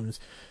seams.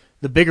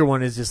 The bigger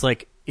one is just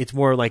like, it's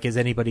more like, is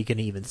anybody going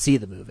to even see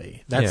the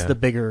movie? That's the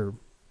bigger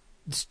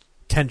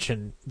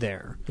tension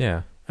there.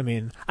 Yeah. I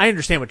mean, I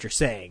understand what you're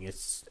saying.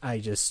 I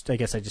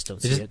guess I just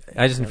don't see it.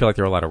 I just didn't feel like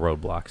there were a lot of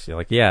roadblocks. You're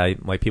like, yeah,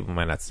 like people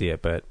might not see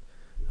it, but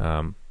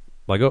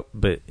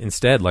but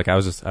instead, like I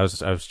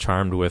was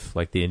charmed with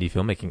like the indie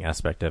filmmaking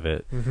aspect of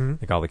it. Mm-hmm.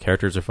 Like all the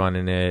characters are fun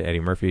in it. Eddie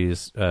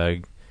Murphy's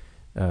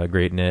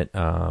great in it,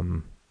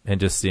 and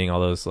just seeing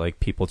all those like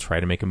people try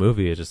to make a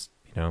movie. It just,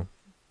 you know,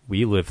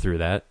 we live through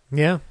that.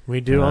 Yeah, we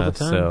do all the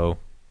time. So,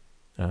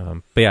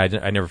 but yeah,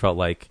 I never felt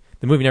like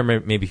the movie never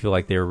made me feel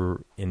like they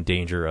were in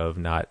danger of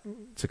not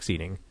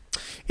succeeding.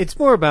 It's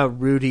more about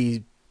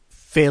Rudy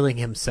failing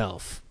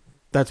himself.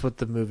 That's what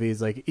the movie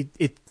is like.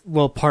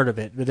 Well, part of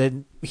it, but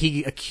then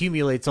he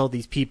accumulates all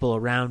these people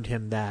around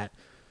him that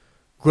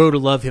grow to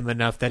love him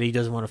enough that he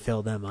doesn't want to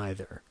fail them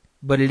either.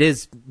 But it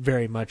is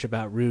very much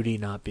about Rudy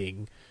not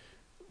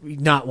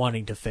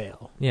wanting to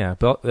fail. Yeah,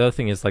 but the other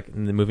thing is, like,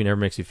 the movie never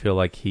makes you feel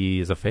like he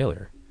is a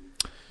failure.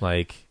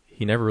 Like,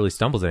 he never really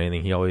stumbles at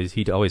anything. He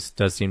always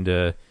does seem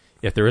to,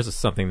 if there is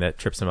something that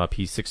trips him up,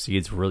 he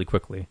succeeds really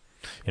quickly.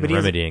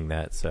 remedying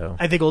that. So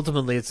I think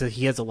ultimately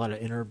he has a lot of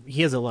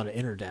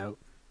inner doubt.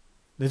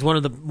 There's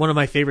one of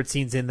my favorite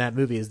scenes in that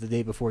movie is the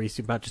day before he's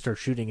about to start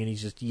shooting, and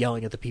he's just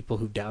yelling at the people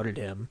who doubted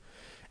him.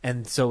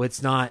 And so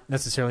it's not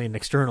necessarily an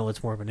external;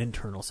 it's more of an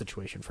internal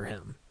situation for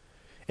him.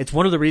 It's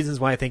one of the reasons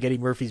why I think Eddie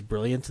Murphy's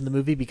brilliant in the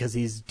movie, because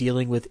he's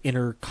dealing with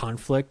inner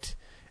conflict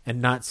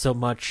and not so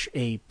much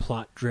a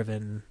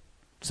plot-driven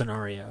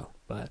scenario.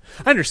 But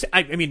I understand.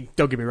 I mean,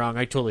 don't get me wrong;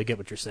 I totally get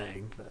what you're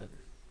saying. But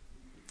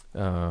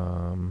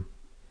and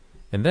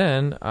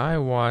then I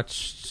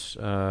watched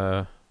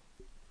Knives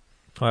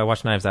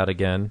Out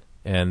again,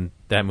 and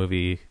that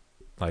movie,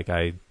 like,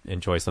 I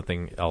enjoy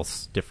something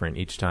else different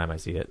each time I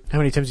see it. How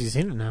many times have you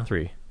seen it now?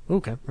 3.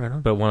 Okay, right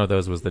on. But one of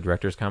those was the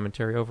director's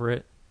commentary over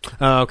it.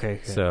 Oh, okay.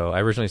 So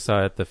I originally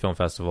saw it at the film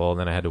festival, and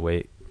then I had to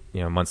wait,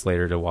 months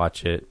later to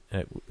watch it.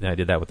 And I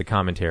did that with the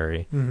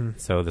commentary. Mm-hmm.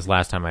 So this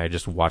last time I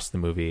just watched the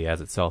movie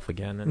as itself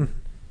again,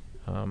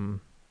 and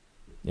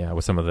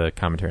with some of the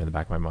commentary in the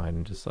back of my mind,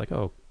 and just like,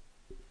 oh,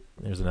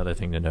 there's another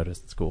thing to notice.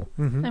 It's cool.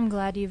 Mm-hmm. I'm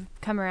glad you've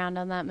come around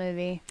on that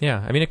movie.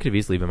 Yeah, I mean, it could have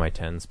easily been my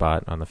 10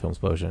 spot on the Film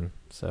Explosion.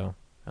 So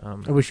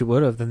I wish you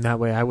would have. Then that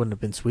way I wouldn't have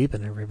been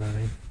sweeping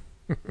everybody.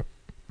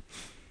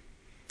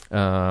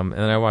 And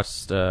then I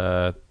watched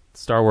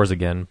Star Wars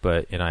again,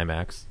 but in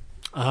IMAX.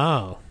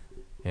 Oh.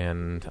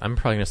 And I'm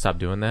probably going to stop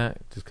doing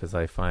that just because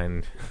I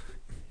find it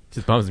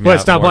just bums me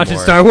out. Stop more watching and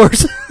more. Star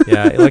Wars?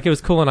 Yeah, like it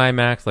was cool in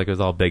IMAX, like it was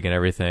all big and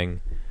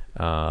everything.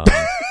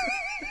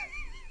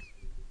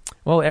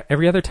 Well,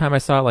 every other time I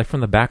saw it like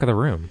from the back of the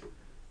room.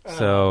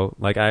 So,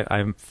 like,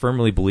 I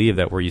firmly believe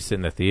that where you sit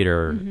in the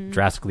theater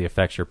drastically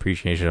affects your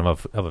appreciation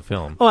of a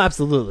film. Oh,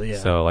 absolutely, yeah.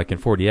 So, like, in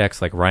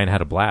 4DX, like, Ryan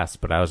had a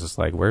blast, but I was just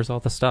like, where's all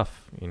the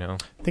stuff, I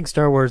think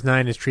Star Wars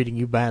 9 is treating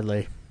you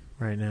badly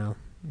right now.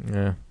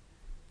 Yeah.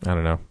 I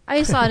don't know.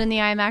 I saw it in the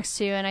IMAX,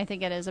 too, and I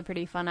think it is a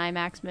pretty fun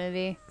IMAX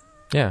movie.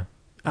 Yeah.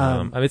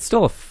 I mean, it's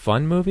still a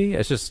fun movie.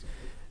 It's just,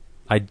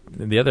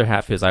 the other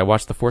half is I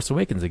watched The Force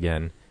Awakens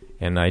again.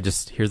 And I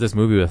just, here's this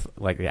movie with,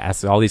 like, it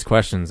asks all these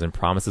questions and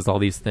promises all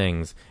these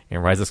things.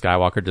 And Rise of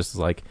Skywalker just is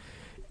like,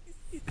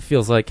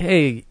 feels like,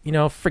 hey,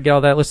 forget all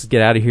that. Let's just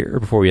get out of here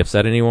before we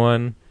upset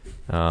anyone.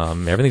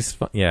 Everything's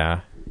fun. Yeah.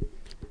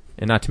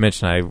 And not to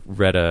mention, I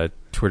read a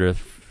Twitter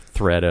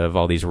thread of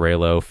all these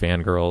Reylo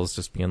fangirls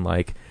just being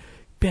like,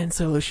 Ben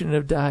Solo shouldn't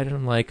have died. And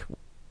I'm like,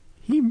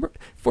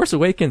 Force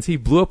Awakens, he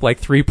blew up like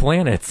 3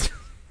 planets.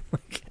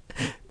 Like,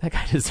 that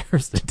guy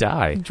deserves to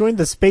die. He joined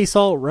the space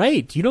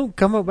alt-right. You don't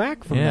come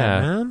back from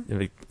that, man.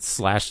 It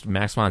slashed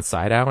Max von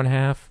Sydow in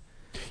half.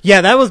 Yeah,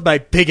 that was my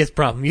biggest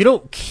problem. You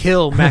don't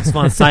kill Max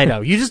von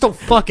Sydow. You just don't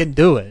fucking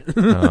do it.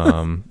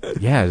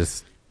 Yeah,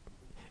 just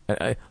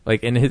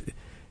like, and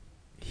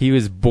he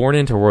was born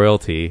into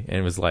royalty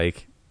and was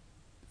like,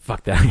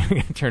 fuck that, I'm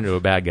going to turn into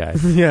a bad guy.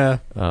 Yeah.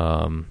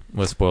 Was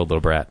a spoiled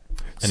little brat.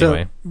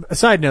 Anyway. So, a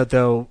side note,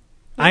 though,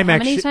 How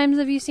many times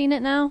have you seen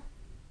it now?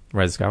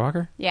 Rise of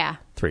Skywalker? Yeah.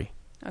 3.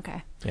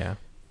 Okay. Yeah.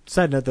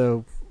 Side note,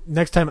 though,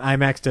 next time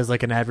IMAX does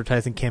like an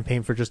advertising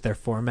campaign for just their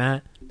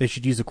format, they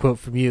should use a quote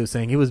from you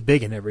saying it was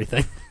big and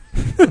everything.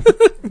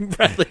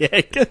 Bradley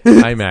Egg.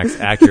 IMAX,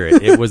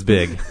 accurate. It was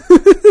big.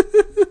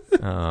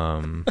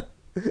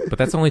 But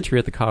that's only true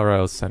at the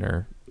Colorado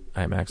Center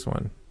IMAX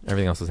one.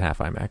 Everything else is half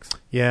IMAX.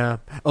 Yeah.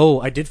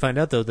 Oh, I did find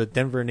out, though, that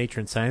Denver Nature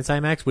and Science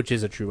IMAX, which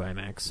is a true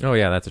IMAX. Oh,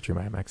 yeah, that's a true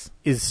IMAX.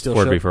 Is still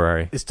Ford v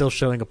Ferrari. Is still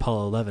showing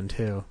Apollo 11,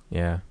 too.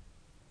 Yeah.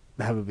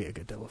 That would be a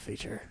good double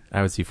feature.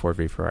 I would see Ford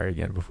v Ferrari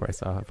again before I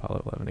saw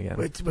Apollo 11 again.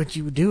 What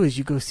you would do is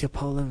you go see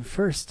Apollo 11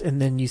 first,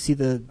 and then you see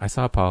the... I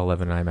saw Apollo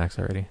 11 in IMAX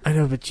already. I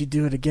know, but you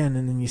do it again,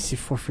 and then you see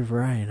Ford v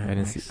Ferrari in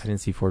IMAX. I didn't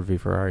see Ford v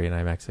Ferrari in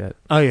IMAX yet.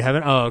 Oh, you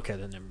haven't? Oh, okay,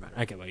 then never mind.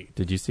 I get what you...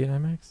 Did you see it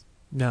in IMAX?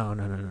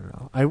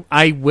 No.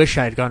 I wish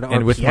I had gone to RPX.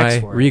 And with my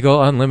for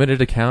Regal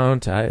Unlimited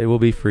account, it will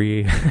be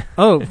free.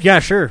 Oh, yeah,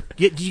 sure.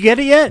 Did you get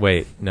it yet?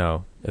 Wait,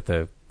 no.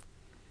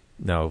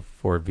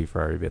 Ford v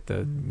Ferrari at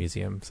the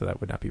museum, so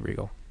that would not be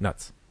Regal.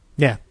 Nuts.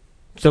 Yeah.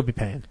 Still be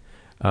paying.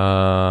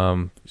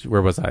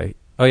 Where was I?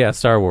 Oh, yeah,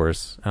 Star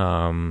Wars.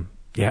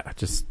 Yeah,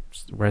 just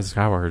Rise of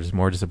Skywalker is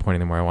more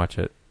disappointing the more I watch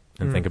it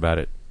and think about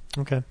it.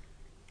 Okay.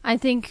 I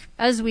think,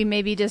 as we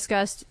maybe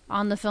discussed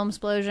on the Film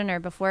Explosion or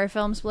before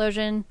Film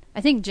Explosion,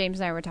 I think James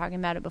and I were talking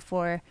about it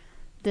before,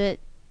 that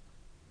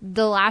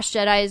The Last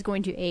Jedi is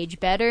going to age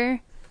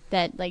better.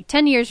 That, like,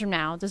 10 years from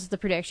now, this is the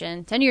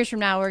prediction, 10 years from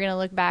now, we're going to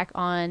look back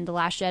on The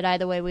Last Jedi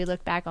the way we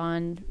look back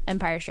on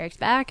Empire Strikes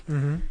Back.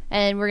 Mm-hmm.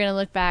 And we're going to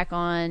look back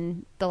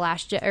on The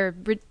Rise of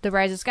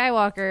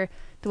Skywalker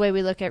the way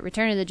we look at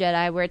Return of the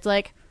Jedi, where it's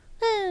like,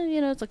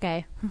 it's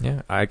okay.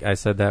 Yeah, I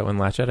said that when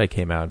Last Jedi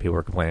came out and people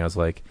were complaining. I was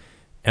like,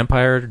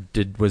 Empire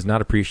was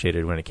not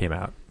appreciated when it came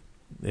out.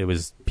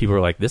 People were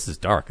like, this is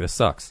dark, this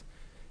sucks.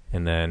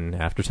 And then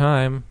after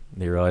time,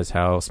 they realized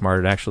how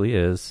smart it actually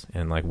is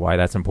and like why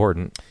that's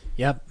important.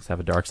 Yep. Let's have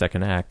a dark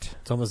second act.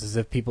 It's almost as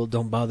if people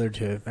don't bother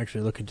to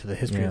actually look into the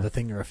history of the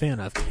thing they're a fan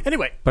of.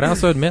 Anyway. But I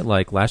also admit,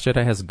 like, Last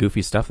Jedi has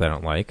goofy stuff that I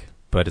don't like,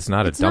 but it's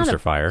not a dumpster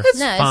fire. It's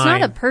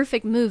not a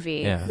perfect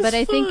movie. Yeah. But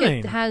I think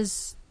it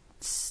has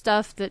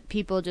stuff that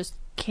people just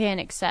can't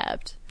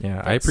accept.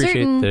 Yeah, I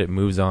appreciate that it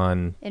moves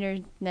on.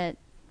 Internet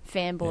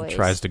fanboys. It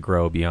tries to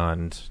grow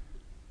beyond,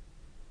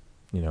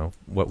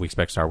 what we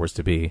expect Star Wars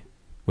to be,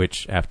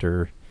 which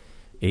after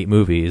 8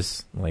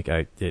 movies,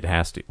 it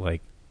has to,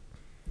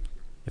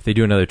 if they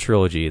do another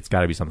trilogy, it's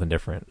got to be something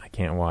different. I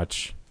can't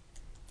watch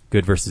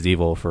Good versus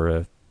Evil for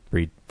a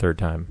third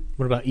time.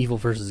 What about Evil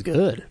versus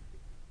Good?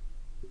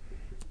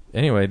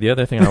 Anyway, the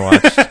other thing I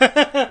watched...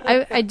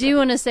 I do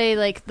want to say,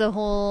 the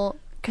whole...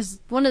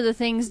 Because one of the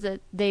things that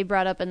they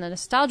brought up in the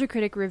Nostalgia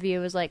Critic review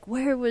was,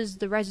 where was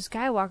The Rise of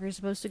Skywalker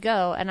supposed to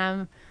go? And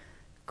I'm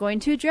going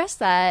to address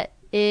that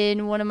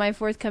in one of my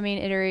forthcoming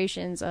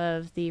iterations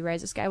of the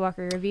Rise of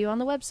Skywalker review on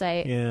the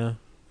website. Yeah.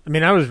 I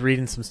mean, I was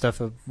reading some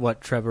stuff of what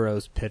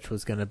Trevorrow's pitch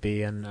was going to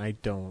be, and I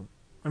don't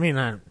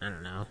know.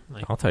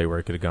 I'll tell you where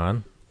it could have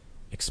gone.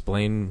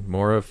 Explain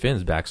more of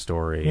Finn's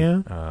backstory.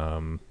 Yeah.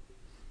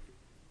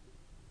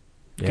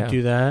 Could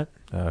do that.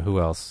 Who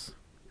else?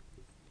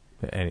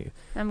 I'm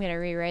going to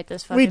rewrite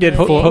this fucking We did.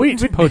 movie.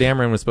 Poe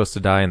Dameron was supposed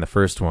to die in the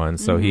first one,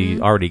 so he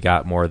already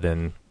got more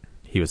than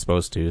he was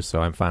supposed to,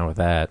 so I'm fine with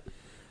that.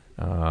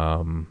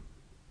 Yeah.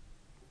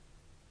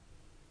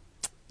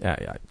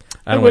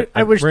 We're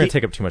going to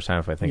take up too much time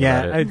if I think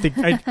about it. I think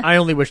I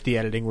only wish the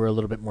editing were a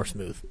little bit more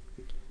smooth.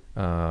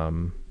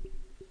 And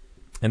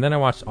then I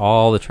watched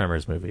all the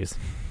Tremors movies.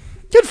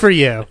 Good for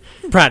you.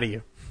 I'm proud of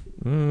you.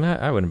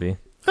 I wouldn't be.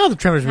 Oh, the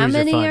Tremors movies How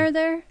many are fun. are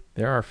there?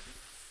 There are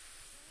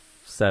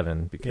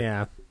 7.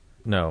 Yeah.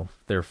 No,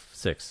 there are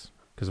 6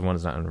 because one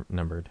is not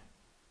numbered.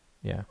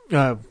 Yeah.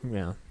 Yeah.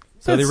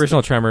 So the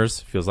original Tremors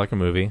feels like a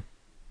movie.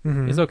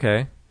 Mm-hmm. It's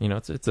okay.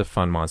 It's a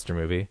fun monster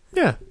movie.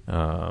 Yeah.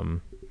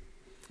 And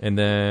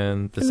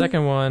then the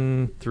second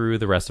one through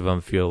the rest of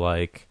them feel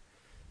like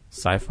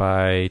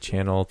Sci-Fi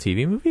Channel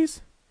TV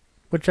movies.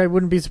 Which I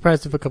wouldn't be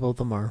surprised if a couple of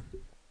them are.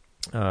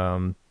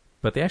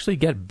 But they actually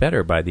get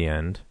better by the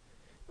end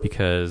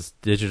because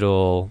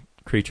digital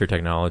creature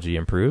technology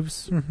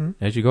improves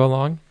as you go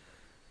along.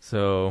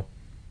 So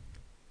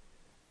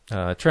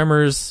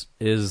Tremors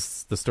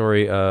is the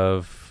story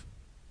of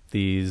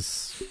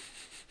these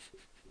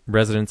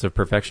residents of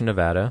Perfection,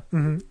 Nevada,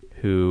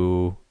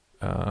 who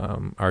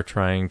are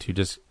trying to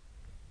just...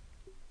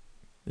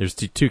 There's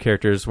two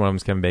characters. One of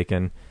them's Kevin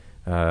Bacon.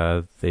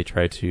 They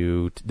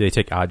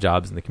take odd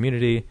jobs in the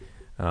community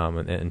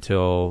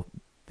until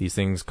these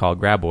things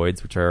called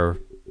graboids, which are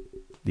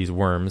these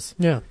worms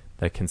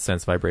that can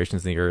sense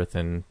vibrations in the earth,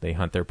 and they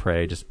hunt their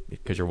prey just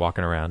because you're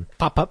walking around.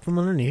 Pop up from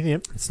underneath,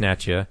 yep.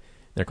 Snatch you.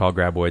 They're called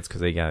graboids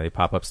because they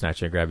pop up,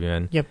 snatch you, grab you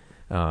in. Yep.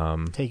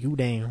 Take you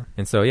down.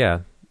 And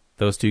so,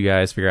 those two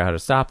guys figure out how to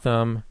stop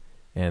them,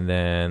 and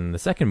then the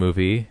second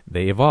movie,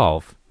 they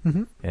evolve.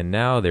 And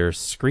now they're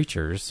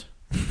screechers.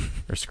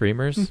 Or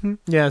screamers?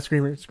 Yeah,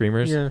 screamers.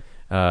 Yeah.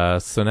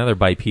 So now they're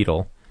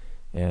bipedal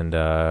and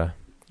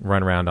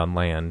run around on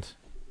land,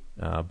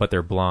 but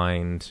they're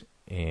blind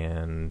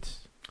and...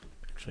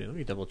 Actually, let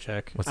me double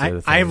check. What's the other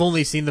thing? I have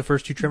only seen the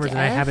first 2 Tremors, Deaf?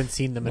 and I haven't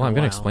seen them in a while. I'm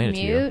going to explain it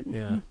to you. Mute?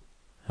 Yeah.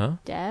 Huh?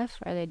 Deaf?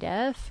 Are they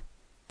deaf?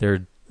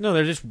 No,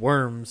 they're just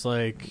worms.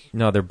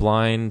 No, they're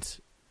blind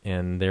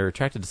and they're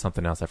attracted to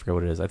something else. I forget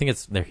what it is. I think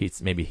they're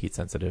maybe heat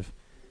sensitive.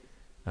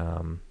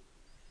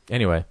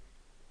 Anyway,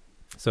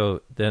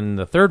 so then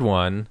the third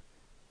one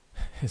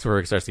is where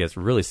it starts to get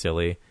really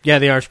silly. Yeah,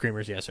 they are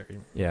screamers. Yeah, sorry.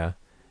 Yeah.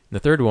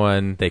 The third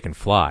one, they can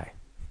fly.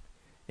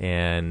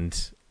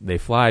 And they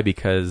fly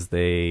because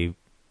they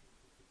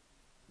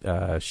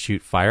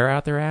shoot fire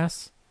out their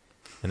ass.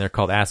 And they're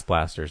called ass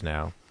blasters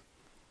now.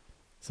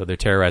 So they're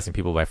terrorizing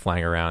people by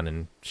flying around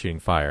and shooting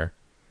fire.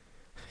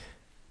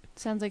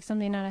 Sounds like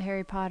something out of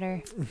Harry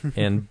Potter.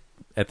 And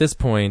at this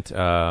point,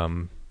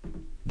 the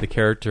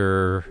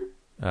character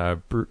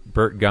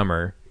Burt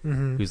Gummer,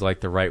 who's like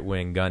the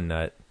right-wing gun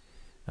nut,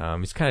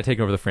 he's kind of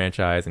taking over the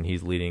franchise, and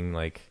he's leading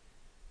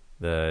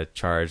the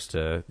charge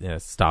to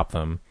stop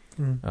them.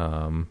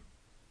 And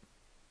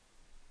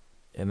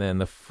then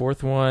the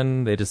fourth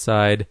one, they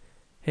decide,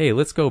 hey,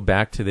 let's go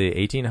back to the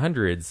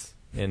 1800s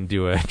and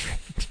do a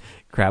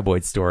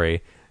graboid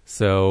story.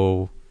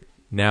 So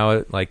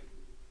now,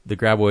 the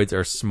graboids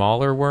are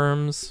smaller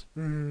worms,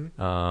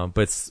 but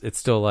it's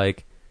still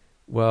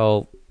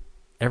everyone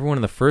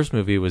in the first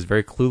movie was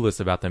very clueless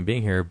about them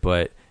being here,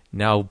 but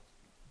now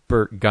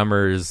Burt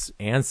Gummer's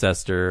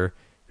ancestor,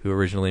 who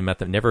originally met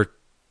them, never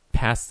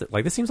passed it.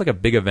 This seems like a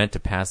big event to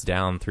pass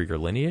down through your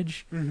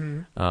lineage.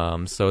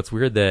 So it's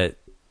weird that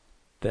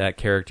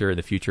character in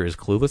the future is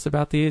clueless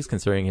about these,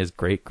 considering his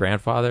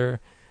great-grandfather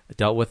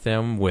dealt with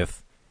them and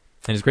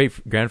his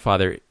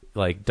great-grandfather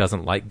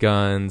doesn't like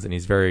guns, and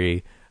he's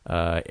very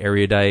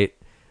erudite,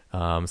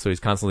 so he's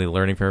constantly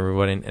learning from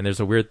everybody. And there's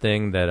a weird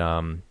thing that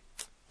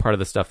part of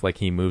the stuff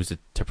he moves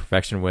to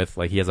perfection with,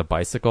 he has a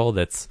bicycle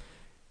that's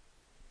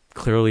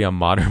clearly a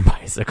modern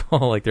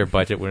bicycle. Their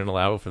budget wouldn't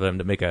allow for them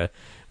to make a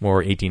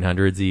more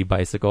 1800s-y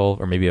bicycle,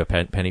 or maybe a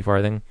penny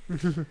farthing.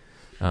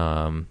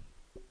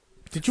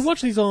 Did you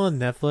watch these all on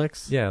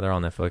Netflix? Yeah, they're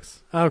on Netflix.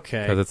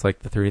 Okay. Because it's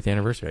the 30th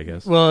anniversary, I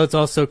guess. Well, it's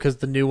also because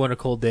the new one, A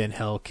Cold Day in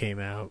Hell, came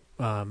out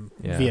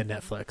via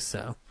Netflix.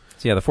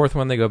 So yeah, the fourth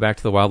one they go back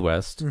to the Wild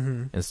West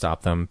and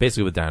stop them,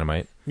 basically with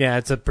dynamite. Yeah,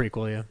 it's a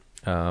prequel. Yeah.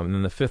 And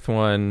then the fifth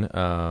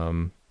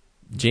one,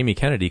 Jamie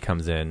Kennedy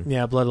comes in.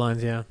 Yeah,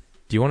 Bloodlines. Yeah.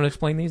 Do you want to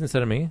explain these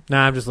instead of me?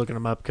 Nah, I'm just looking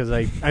them up because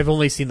I've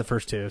only seen the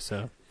first two.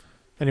 So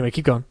anyway,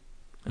 keep going.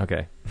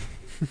 Okay.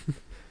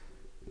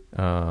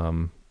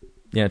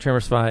 Yeah,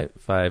 Tremors 5.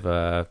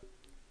 Burt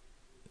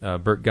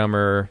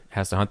Gummer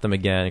has to hunt them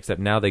again,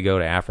 except now they go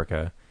to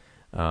Africa,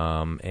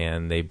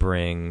 and they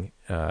bring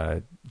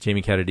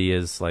Jamie Kennedy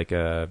is like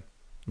the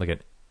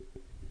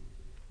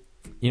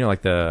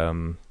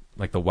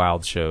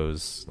Wild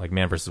shows, like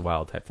Man vs.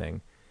 Wild type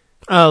thing.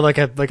 Oh, like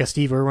a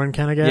Steve Irwin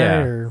kind of guy. Yeah.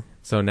 Or...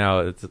 So now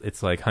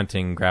it's like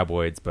hunting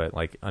graboids, but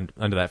like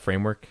under that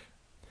framework.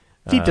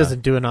 Steve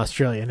doesn't do an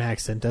Australian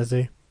accent, does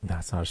he? No,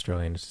 it's not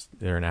Australian.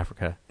 They're in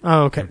Africa.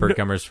 Oh, okay. And Burt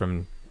Gummer's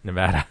from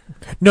Nevada.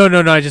 No.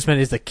 I just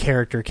meant is the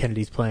character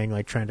Kennedy's playing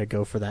like trying to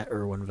go for that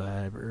Irwin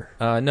vibe,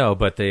 or? No,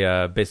 but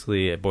they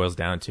basically it boils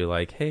down to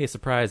like, hey,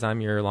 surprise, I'm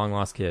your long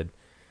lost kid.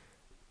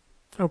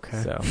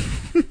 Okay. So,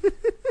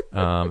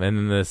 and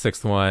then the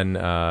sixth one,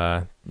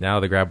 now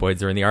the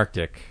graboids are in the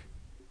Arctic,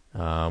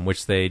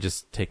 which they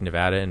just take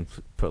Nevada and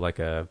put like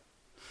a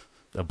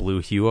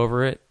blue hue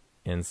over it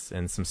and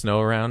some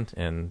snow around,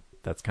 and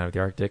that's kind of the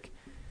Arctic.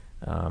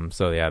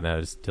 So yeah, that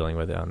was dealing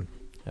with it on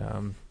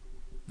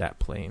that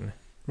plane.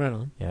 Right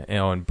on. Yeah,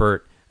 and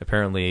Burt,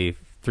 apparently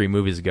 3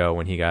 movies ago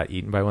when he got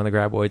eaten by one of the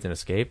graboids and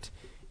escaped,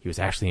 he was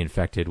actually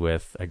infected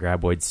with a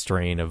graboid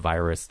strain of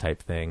virus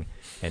type thing,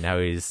 and now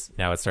it's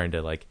starting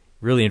to like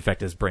really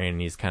infect his brain,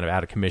 and he's kind of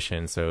out of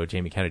commission, so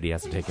Jamie Kennedy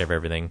has to take care of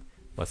everything.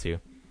 Bless you.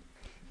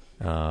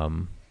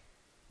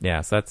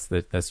 Yeah, so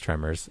that's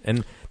Tremors.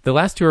 And the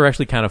last 2 are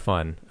actually kind of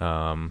fun.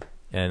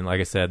 And like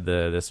I said,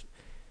 the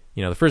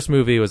first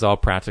movie was all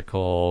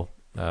practical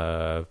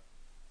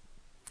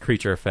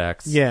creature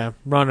effects. Yeah,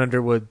 Ron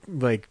Underwood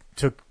like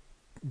took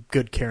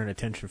good care and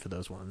attention for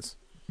those ones.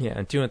 Yeah,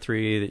 and 2 and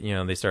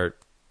 3, they start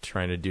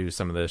trying to do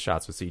some of the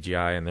shots with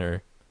CGI, and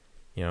they're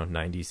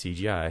 90s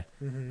CGI.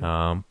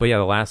 Mm-hmm. But yeah,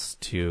 the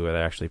last 2 are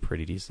actually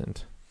pretty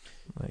decent.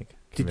 Like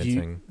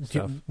convincing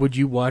stuff. Would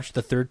you watch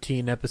the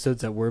 13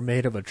 episodes that were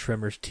made of a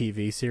Tremors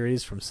TV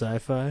series from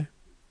Sci-Fi?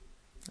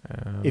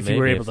 If you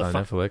were able to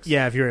find Netflix.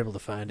 Yeah, if you're able to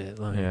find it.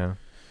 Like. Yeah.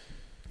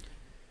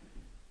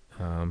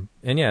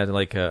 And yeah,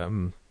 like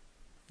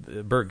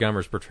Burt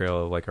Gummer's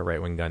portrayal of like a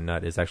right-wing gun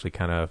nut is actually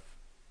kind of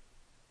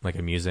like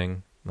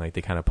amusing. Like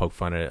they kind of poke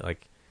fun at it,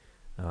 like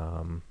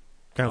kind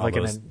of like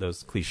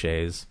those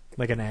cliches,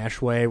 like an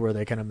Ash way, where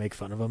they kind of make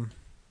fun of him.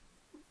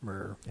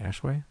 Or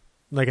Ash way,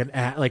 like an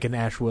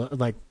Ash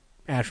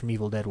from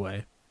Evil Dead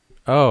way.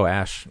 Oh,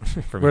 Ash,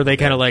 from where they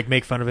kind of like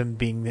make fun of him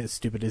being as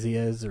stupid as he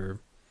is,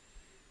 or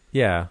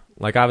yeah,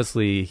 like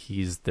obviously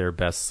he's their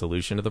best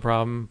solution to the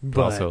problem,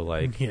 but also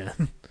like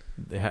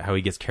how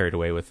he gets carried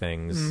away with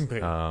things.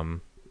 Okay.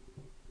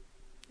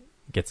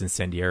 Gets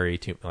incendiary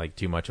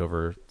too much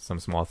over some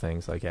small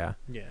things. Like yeah.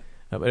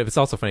 But it's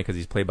also funny because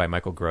he's played by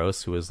Michael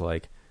Gross, who is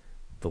like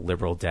the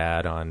liberal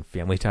dad on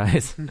Family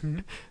Ties.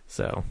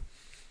 So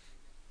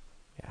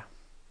yeah.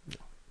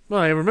 Well,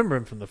 I remember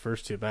him from the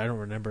first 2, but I don't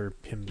remember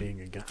him being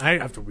a guy. I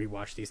have to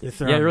rewatch these.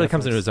 Yeah, it really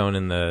comes into his own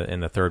in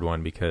the third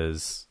one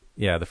because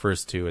the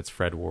first 2 it's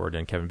Fred Ward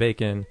and Kevin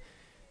Bacon,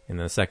 and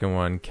then the second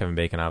one Kevin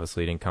Bacon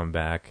obviously didn't come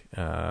back,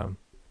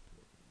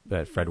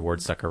 but Fred Ward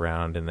stuck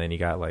around, and then you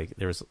got like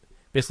there was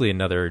basically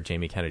another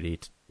Jamie Kennedy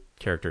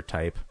character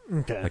type,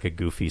 like a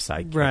goofy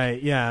sidekick.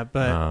 Right, yeah,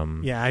 but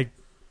I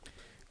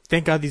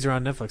thank God these are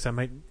on Netflix. I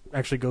might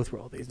actually go through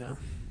all these now.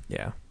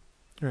 Yeah.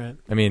 Right.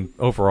 I mean,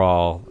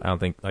 overall, I don't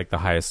think like the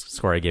highest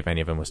score I gave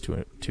any of them was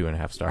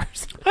 2.5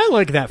 stars. I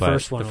like that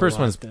first one. The first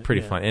one's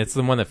pretty fun. It's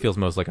the one that feels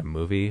most like a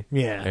movie.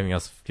 Yeah. Everything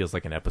else feels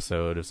like an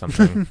episode or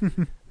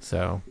something.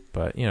 So,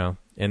 but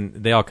and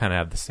they all kind of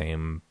have the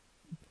same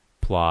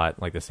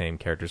plot, like the same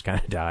characters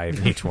kind of die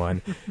in each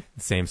one,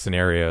 the same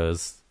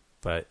scenarios.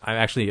 But I'm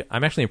actually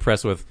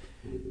impressed with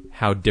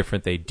how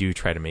different they do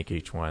try to make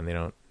each one. They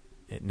don't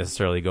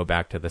necessarily go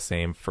back to the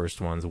same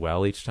first ones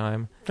well each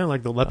time. Kind of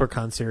like the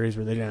Leprechaun series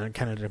where they didn't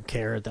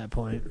care at that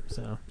point.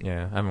 So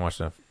yeah, I haven't watched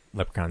enough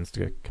Leprechauns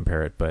to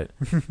compare it, but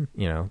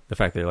the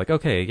fact that they're like,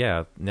 okay,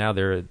 yeah, now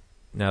they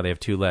have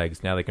 2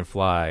 legs, now they can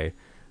fly.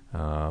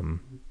 Now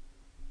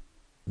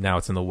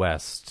it's in the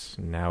West,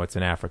 now it's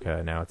in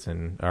Africa, now it's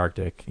in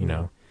Arctic. It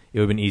would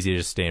have been easy to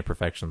just stay in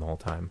perfection the whole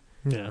time.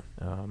 Yeah.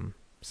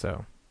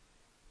 So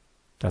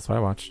that's what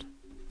I watched.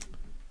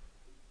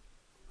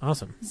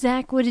 Awesome.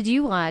 Zach, what did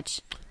you watch?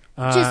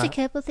 Just a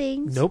couple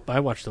things. Nope, I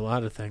watched a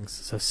lot of things.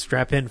 So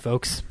strap in,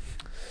 folks.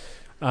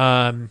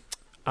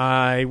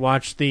 I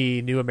watched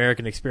the New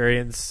American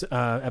Experience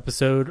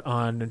episode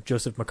on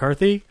Joseph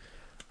McCarthy.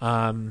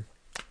 It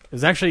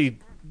was actually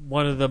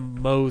one of the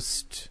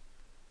most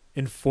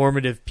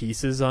informative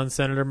pieces on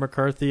Senator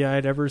McCarthy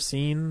I'd ever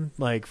seen,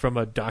 like from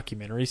a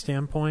documentary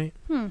standpoint.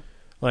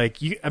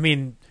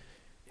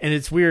 And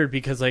it's weird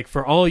because, like,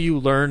 for all you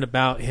learn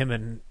about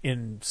him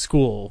in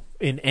school,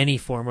 in any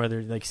form,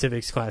 whether like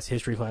civics class,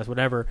 history class,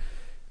 whatever,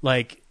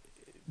 like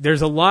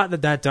there's a lot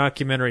that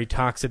documentary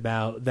talks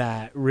about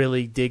that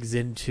really digs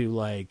into,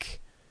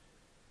 like,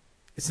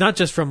 it's not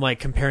just from, like,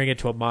 comparing it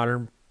to a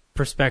modern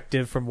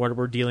perspective from what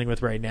we're dealing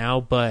with right now,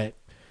 but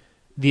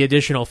the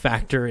additional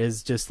factor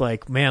is just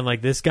like, man,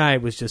 like, this guy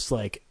was just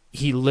like,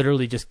 he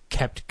literally just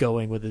kept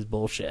going with his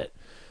bullshit.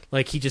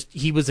 Like,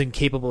 he was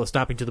incapable of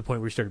stopping to the point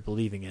where he started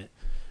believing it.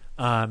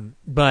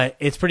 But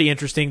it's pretty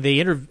interesting.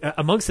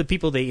 Amongst the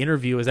people they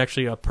interview is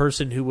actually a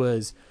person who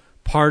was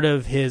part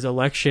of his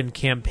election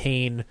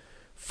campaign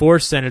for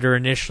senator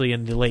initially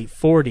in the late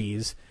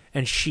 40s,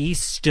 and she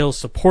still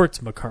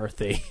supports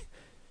McCarthy,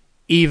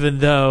 even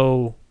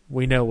though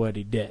we know what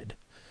he did.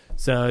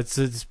 So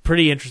it's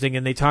pretty interesting,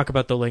 and they talk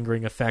about the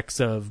lingering effects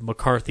of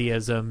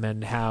McCarthyism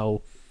and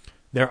how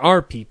there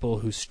are people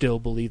who still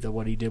believe that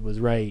what he did was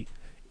right,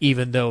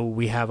 even though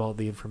we have all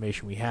the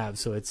information we have.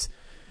 So it's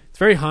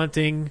very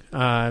haunting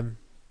and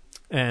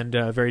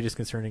very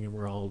disconcerting, and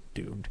we're all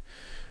doomed.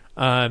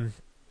 I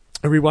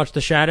rewatched The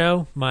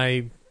Shadow,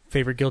 my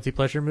favorite guilty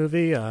pleasure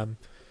movie.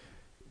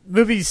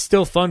 Movie's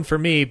still fun for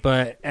me,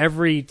 but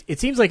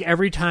it seems like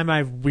every time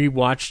I've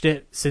rewatched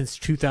it since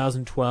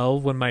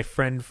 2012, when my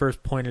friend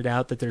first pointed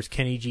out that there's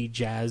Kenny G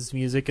jazz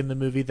music in the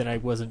movie that I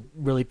wasn't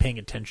really paying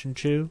attention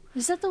to.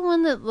 Is that the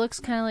one that looks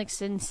kind of like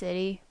Sin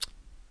City?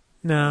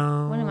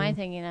 No. What am I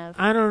thinking of?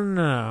 I don't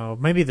know.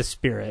 Maybe The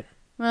Spirit.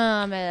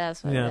 Oh, maybe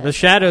that's what it is. The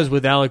Shadow's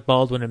with Alec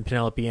Baldwin and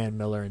Penelope Ann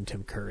Miller and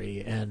Tim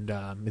Curry, and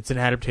it's an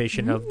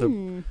adaptation of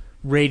the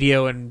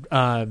radio and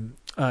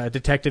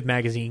detective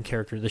magazine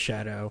character, The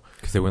Shadow.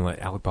 Because they wouldn't let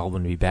Alec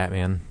Baldwin be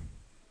Batman.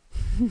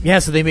 Yeah,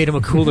 so they made him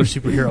a cooler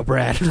superhero,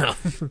 Brad. No.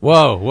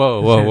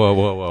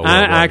 Whoa.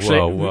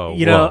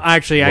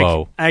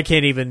 I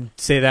can't even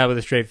say that with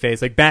a straight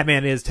face. Like,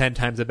 Batman is 10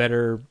 times a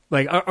better,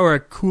 like, or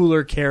a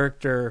cooler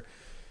character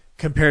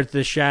compared to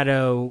The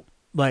Shadow,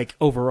 like,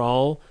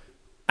 overall.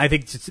 I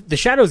think The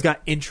Shadow's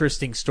got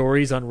interesting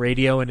stories on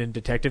radio and in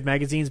detective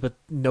magazines, but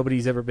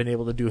nobody's ever been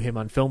able to do him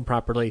on film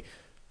properly.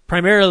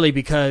 Primarily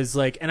because,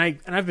 like, and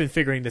I've been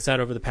figuring this out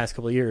over the past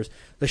couple of years,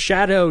 The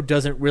Shadow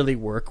doesn't really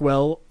work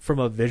well from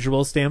a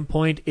visual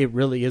standpoint. It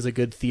really is a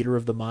good theater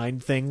of the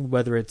mind thing,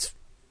 whether it's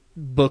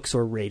books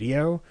or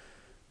radio,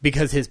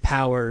 because his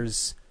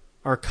powers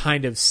are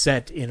kind of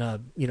set in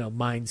a,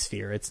 mind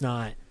sphere. It's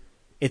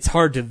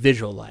hard to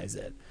visualize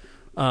it.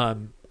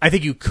 I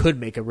think you could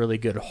make a really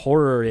good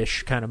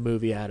horror-ish kind of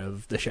movie out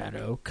of The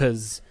Shadow,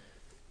 because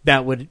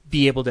that would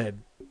be able to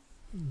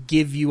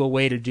give you a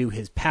way to do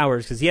his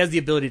powers, because he has the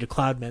ability to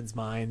cloud men's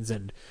minds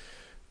and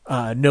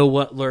know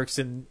what lurks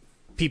in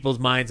people's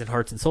minds and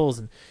hearts and souls.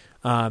 And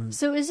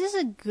so is this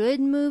a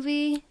good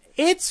movie?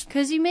 It's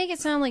because you make it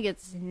sound like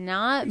it's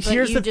not, but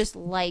here's the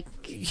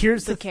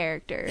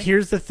character.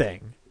 Here's the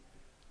thing.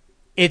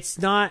 It's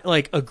not,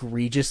 like,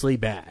 egregiously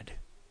bad,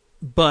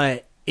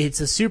 but it's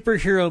a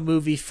superhero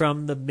movie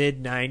from the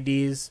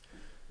mid-90s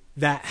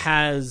that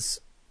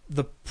has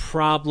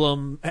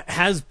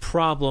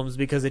problems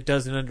because it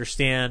doesn't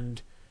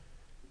understand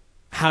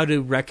how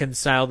to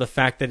reconcile the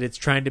fact that it's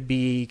trying to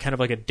be kind of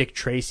like a Dick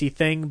Tracy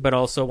thing, but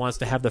also wants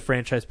to have the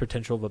franchise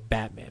potential of a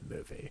Batman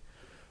movie.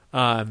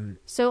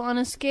 So on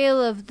a scale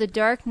of The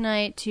Dark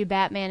Knight to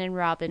Batman and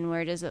Robin,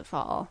 where does it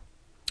fall?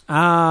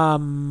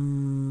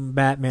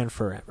 Batman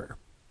Forever.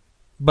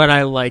 But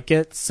I like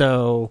it,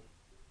 so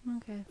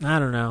okay. I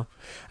don't know.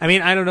 I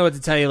mean, I don't know what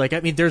to tell you. Like, I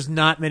mean, there's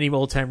not many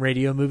old-time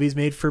radio movies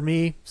made for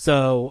me,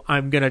 so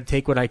I'm going to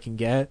take what I can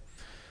get.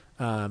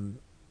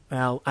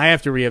 Well, I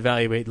have to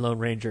reevaluate Lone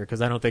Ranger,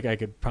 because I don't think I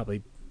could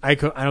I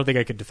don't think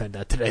I could defend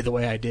that today the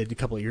way I did a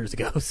couple of years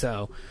ago.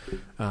 So,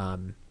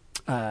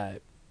 yeah,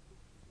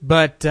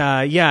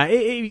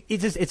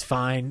 it's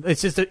fine.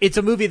 It's just it's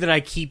a movie that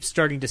I keep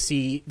starting to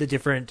see the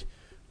different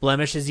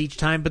blemishes each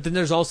time, but then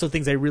there's also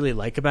things I really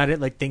like about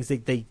it, like things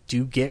that they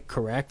do get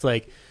correct.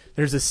 Like,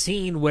 there's a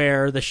scene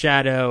where The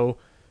Shadow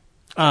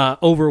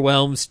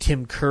overwhelms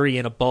Tim Curry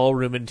in a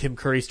ballroom, and Tim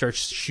Curry starts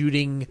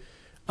shooting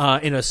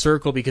in a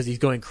circle because he's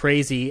going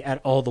crazy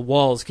at all the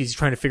walls because he's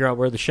trying to figure out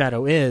where the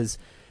Shadow is.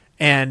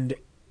 And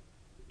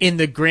in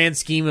the grand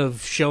scheme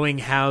of showing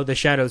how the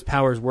Shadow's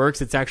powers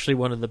works, it's actually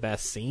one of the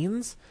best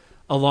scenes,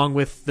 along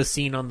with the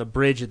scene on the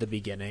bridge at the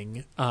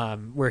beginning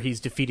where he's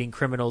defeating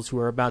criminals who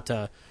are about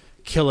to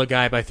kill a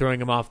guy by throwing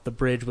him off the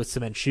bridge with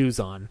cement shoes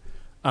on.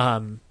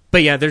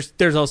 But yeah,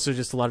 there's also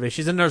just a lot of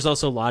issues, and there's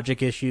also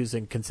logic issues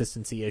and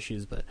consistency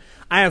issues. But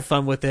I have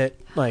fun with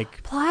it.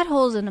 Like, plot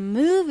holes in a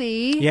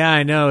movie. Yeah,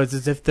 I know. It's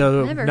as if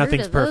nothing's heard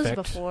of perfect.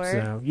 Those before.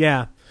 So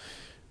yeah,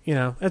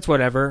 that's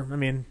whatever. I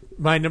mean,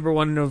 my number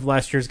one of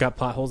last year's got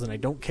plot holes, and I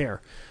don't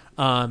care.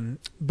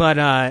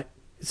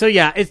 So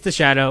yeah, it's The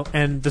Shadow,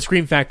 and the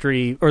Scream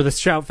Factory or the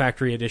Shout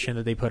Factory edition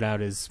that they put out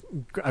is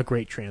a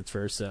great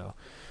transfer. So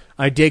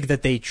I dig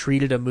that they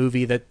treated a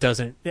movie that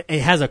it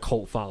has a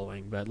cult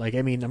following, but like,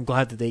 I mean, I'm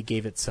glad that they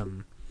gave it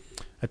some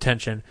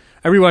attention.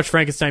 I rewatched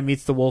Frankenstein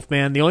Meets the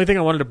Wolfman. The only thing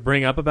I wanted to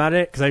bring up about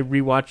it, because I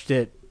rewatched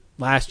it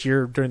last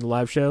year during the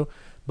live show,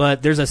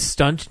 but there's a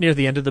stunt near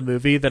the end of the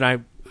movie that I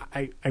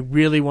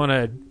really want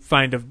to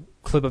find a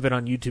clip of it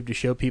on YouTube to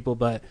show people,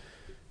 but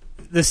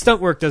the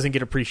stunt work doesn't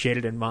get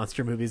appreciated in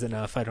monster movies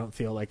enough. I don't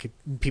feel like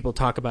people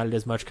talk about it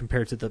as much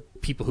compared to the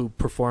people who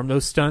perform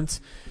those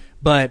stunts.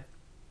 But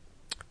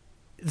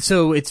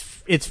so it's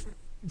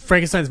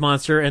Frankenstein's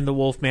monster and the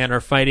Wolfman are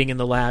fighting in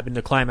the lab in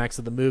the climax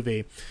of the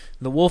movie.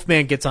 The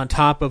Wolfman gets on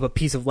top of a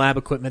piece of lab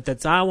equipment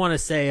that's, I want to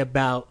say,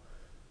 about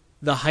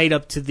the height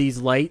up to these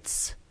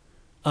lights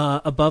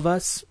above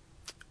us.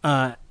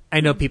 I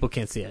know people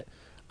can't see it.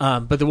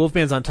 But the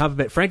Wolfman's on top of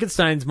it.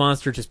 Frankenstein's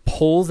monster just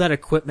pulls that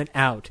equipment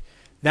out.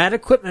 That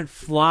equipment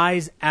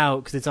flies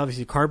out because it's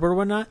obviously cardboard or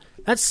whatnot.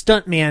 That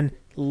stuntman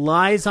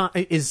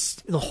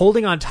is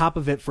holding on top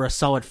of it for a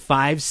solid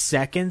 5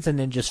 seconds and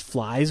then just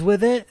flies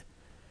with it.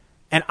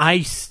 And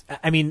I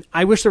mean,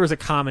 I wish there was a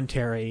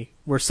commentary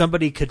where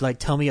somebody could like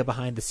tell me a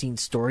behind the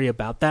scenes story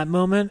about that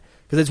moment,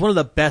 because it's one of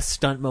the best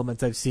stunt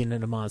moments I've seen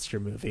in a monster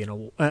movie in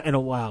a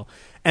while.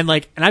 And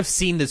I've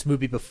seen this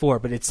movie before,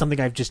 but it's something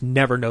I've just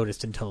never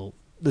noticed until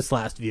this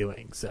last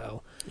viewing.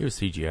 So it was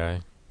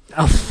CGI.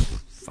 Oh,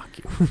 fuck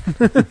you.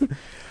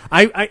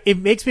 It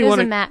makes me want to.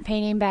 There's a matte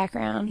painting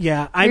background.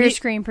 Yeah, rear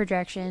screen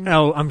projection.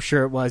 Oh, I'm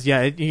sure it was.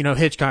 Yeah,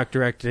 Hitchcock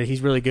directed it.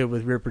 He's really good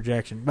with rear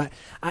projection. But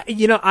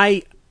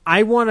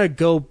I want to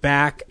go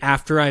back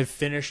after I've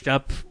finished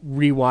up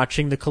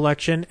rewatching the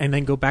collection, and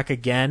then go back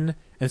again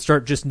and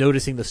start just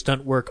noticing the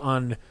stunt work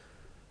on,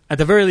 at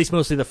the very least,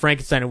 mostly the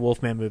Frankenstein and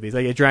Wolfman movies.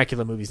 Like a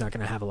Dracula movie's not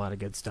going to have a lot of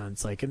good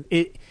stunts.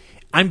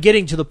 I'm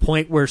getting to the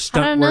point where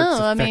stunt work. I don't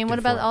know. I mean, what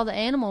about all the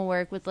animal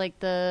work with like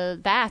the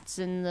bats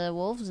and the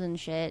wolves and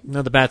shit?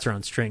 No, the bats are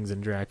on strings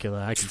in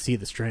Dracula. I can see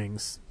the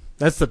strings.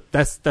 That's the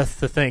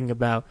thing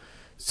about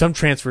some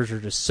transfers are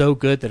just so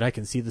good that I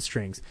can see the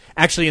strings.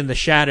 Actually, in The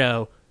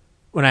Shadow,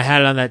 when I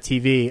had it on that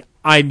TV,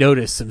 I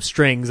noticed some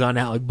strings on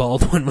Alec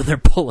Baldwin when they're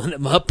pulling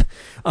him up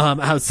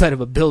outside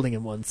of a building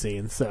in one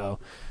scene. So,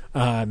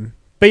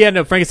 but yeah,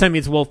 no, Frankenstein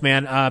meets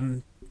Wolfman.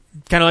 Kind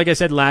of like I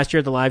said last year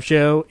at the live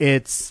show,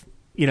 it's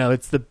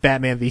the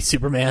Batman v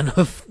Superman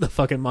of the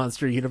fucking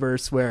monster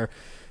universe, where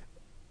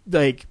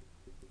like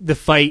the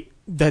fight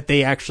that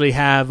they actually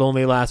have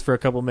only lasts for a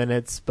couple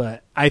minutes.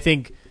 But I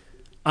think,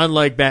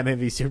 unlike Batman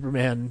v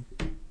Superman,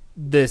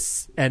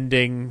 this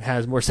ending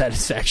has more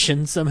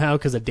satisfaction somehow,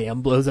 because a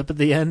dam blows up at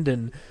the end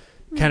and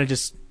kind of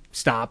just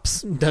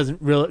stops.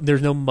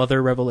 There's no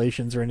mother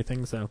revelations or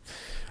anything. So,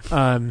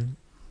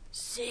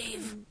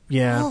 save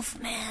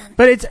Wolfman.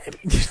 But it's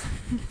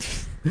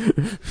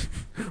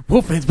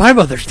Wolfman's my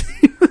mother's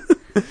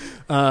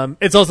name.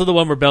 It's also the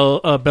one where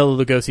Bela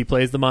Lugosi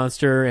plays the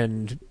monster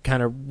and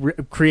kind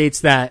of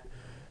creates that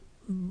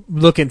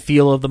look and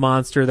feel of the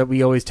monster that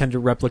we always tend to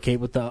replicate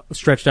with the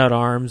stretched out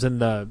arms and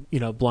the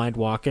blind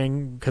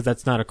walking, because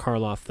that's not a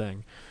Karloff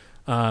thing.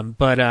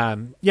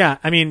 Yeah,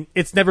 I mean,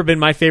 it's never been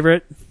my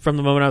favorite from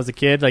the moment I was a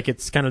kid. Like,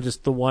 it's kind of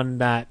just the one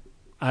that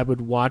I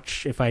would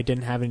watch if I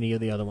didn't have any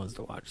of the other ones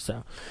to watch.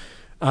 So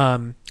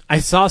I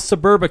saw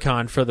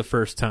Suburbicon for the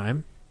first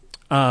time.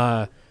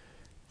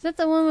 Is that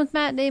the one with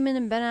Matt Damon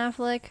and Ben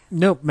Affleck?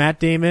 Nope, Matt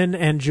Damon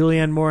and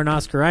Julianne Moore and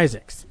Oscar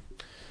Isaacs.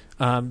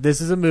 This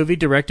is a movie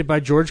directed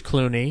by George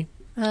Clooney.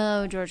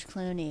 Oh, George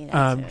Clooney.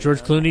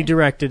 George Clooney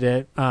directed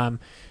it,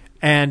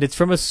 and it's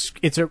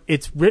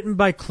it's written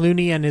by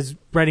Clooney and his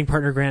writing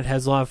partner Grant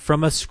Heslov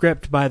from a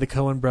script by the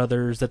Coen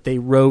brothers that they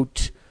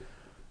wrote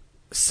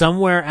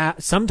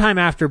sometime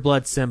after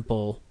Blood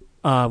Simple,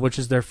 which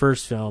is their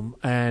first film,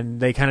 and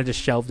they kind of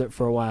just shelved it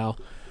for a while.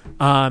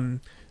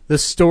 The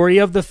story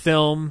of the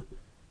film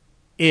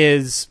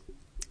is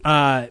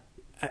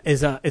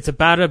it's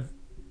about a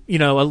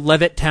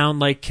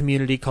Levittown-like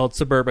community called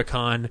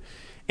Suburbicon,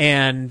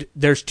 and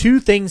there's two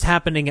things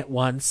happening at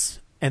once,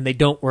 and they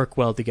don't work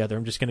well together.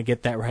 I'm just going to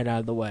get that right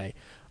out of the way.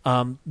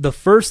 The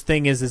first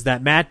thing is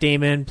that Matt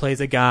Damon plays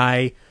a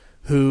guy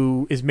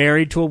who is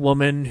married to a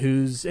woman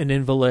who's an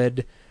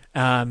invalid,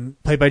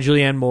 played by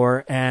Julianne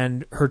Moore,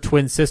 and her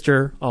twin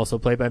sister, also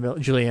played by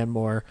Julianne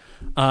Moore,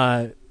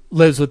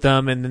 lives with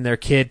them, and then their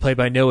kid, played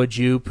by Noah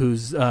Jupe,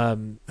 who's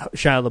Shia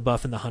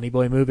LaBeouf in the Honey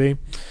Boy movie.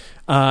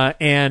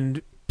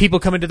 And people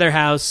come into their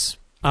house,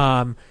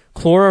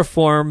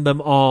 chloroform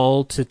them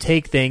all to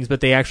take things,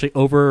 but they actually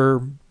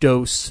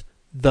overdose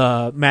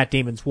the Matt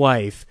Damon's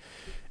wife,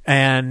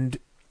 and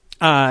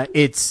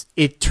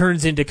it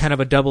turns into kind of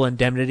a double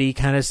indemnity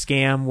kind of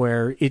scam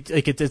where it's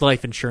a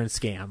life insurance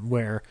scam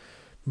where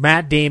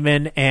Matt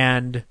Damon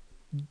and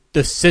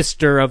the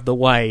sister of the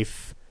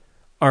wife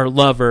are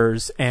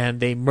lovers, and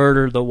they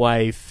murder the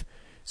wife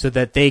so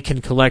that they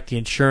can collect the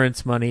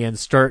insurance money and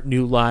start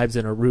new lives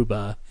in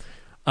Aruba.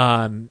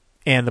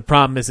 And the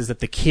problem is that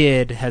the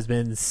kid has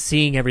been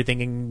seeing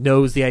everything and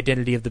knows the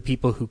identity of the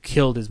people who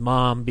killed his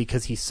mom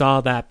because he saw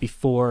that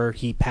before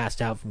he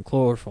passed out from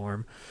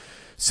chloroform.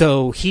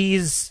 So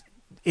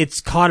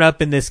it's caught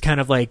up in this kind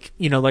of like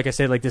I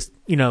said, like this,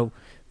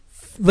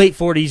 late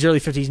 40s, early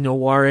 50s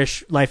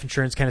noirish life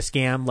insurance kind of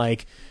scam,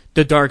 like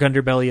the dark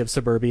underbelly of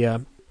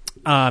suburbia.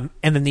 And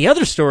then the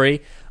other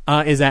story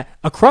is that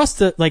across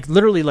the,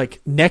 literally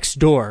next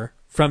door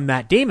from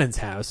Matt Damon's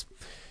house,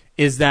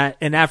 is that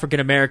an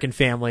African-American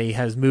family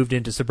has moved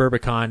into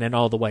Suburbicon and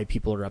all the white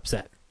people are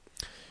upset.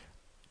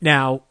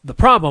 Now, the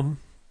problem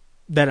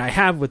that I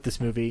have with this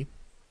movie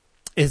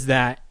is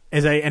that,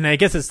 and I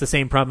guess it's the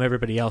same problem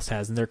everybody else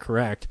has, and they're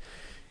correct,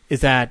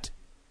 is that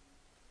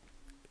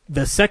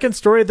the second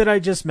story that I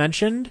just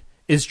mentioned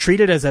is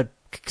treated as a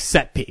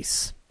set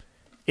piece.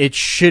 It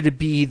should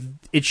be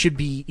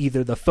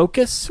either the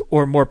focus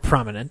or more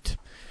prominent,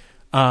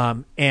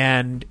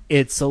 and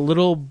it's a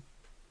little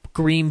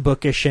green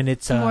bookish, and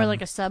it's more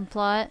like a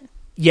subplot.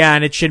 Yeah,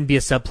 and it shouldn't be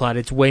a subplot.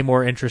 It's way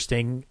more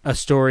interesting a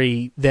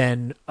story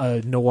than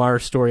a noir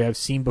story I've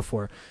seen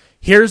before.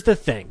 Here's the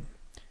thing.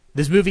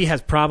 This movie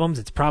has problems.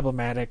 It's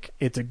problematic.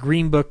 It's a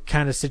Green Book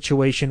kind of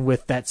situation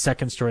with that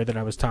second story that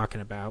I was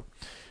talking about.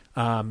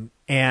 But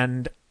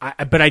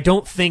I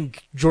don't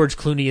think George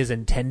Clooney is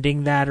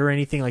intending that or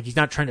anything. Like, he's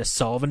not trying to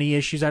solve any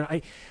issues.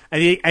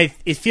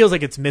 It feels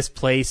like it's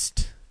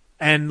misplaced.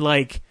 And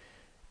like,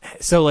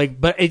 so like,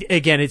 but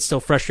again, it's still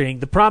frustrating.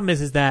 The problem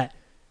is that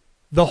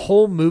the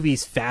whole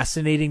movie's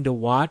fascinating to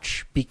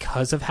watch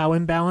because of how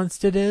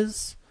imbalanced it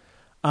is.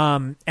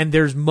 And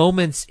there's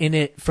moments in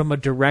it from a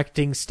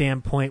directing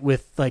standpoint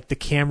with like the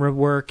camera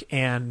work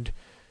and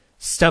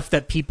stuff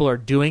that people are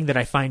doing that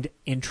I find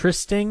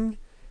interesting.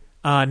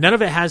 None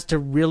of it has to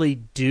really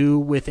do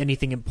with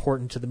anything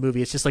important to the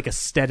movie. It's just like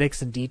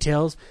aesthetics and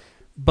details.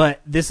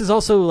 But this is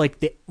also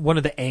like one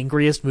of the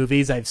angriest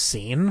movies I've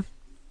seen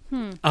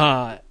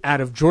out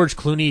of George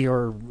Clooney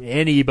or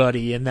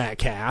anybody in that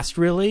cast,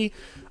 really.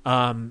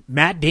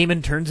 Matt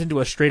Damon turns into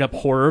a straight up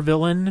horror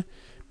villain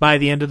by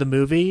the end of the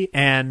movie,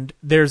 and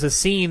there's a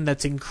scene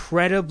that's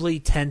incredibly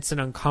tense and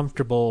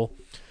uncomfortable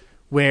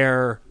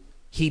where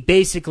he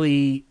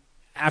basically,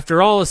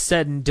 after all is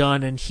said and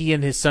done, and he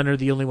and his son are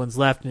the only ones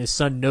left, and his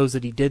son knows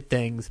that he did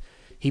things,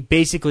 he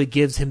basically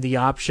gives him the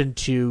option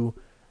to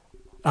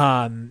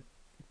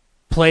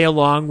play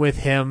along with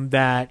him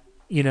that,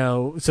 you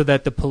know, so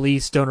that the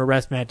police don't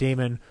arrest Matt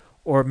Damon,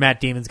 or Matt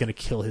Damon's going to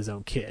kill his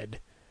own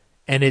kid.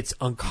 And it's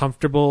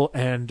uncomfortable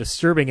and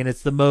disturbing, and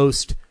it's the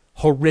most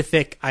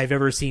horrific I've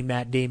ever seen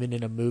Matt Damon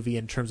in a movie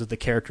in terms of the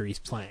character he's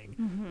playing.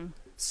 Mm-hmm.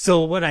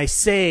 So when I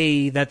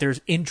say that there's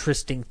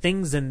interesting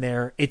things in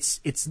there, it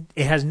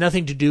has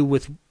nothing to do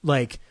with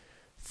like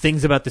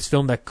things about this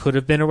film that could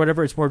have been or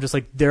whatever. It's more just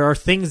like there are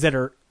things that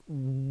are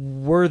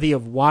worthy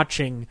of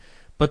watching,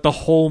 but the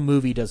whole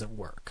movie doesn't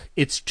work.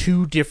 It's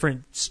two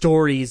different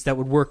stories that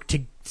would work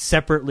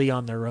separately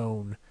on their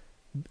own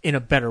in a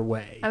better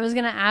way. I was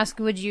going to ask,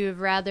 would you have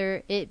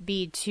rather it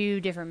be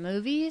two different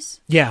movies?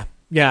 Yeah,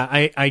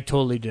 I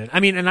totally did. I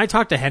mean, and I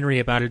talked to Henry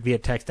about it via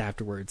text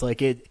afterwards.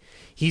 Like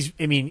he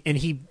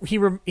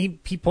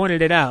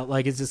pointed it out.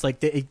 Like, it's just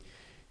like, it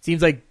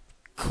seems like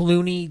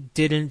Clooney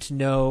didn't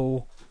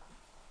know.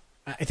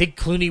 I think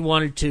Clooney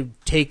wanted to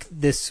take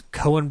this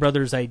Coen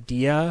Brothers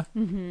idea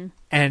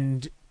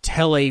and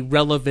tell a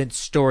relevant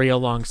story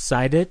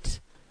alongside it.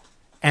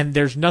 And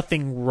there's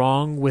nothing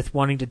wrong with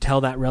wanting to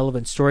tell that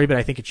relevant story, but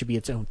I think it should be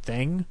its own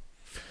thing.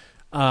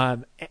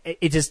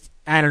 It just,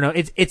 I don't know.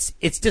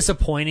 It's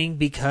disappointing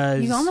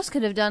because you almost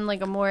could have done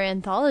like a more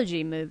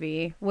anthology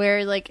movie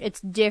where like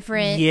it's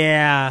different.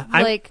 Yeah.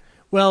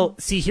 Well,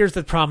 see, here's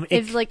the problem.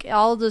 If like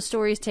all the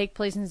stories take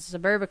place in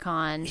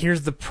Suburbicon.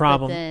 Here's the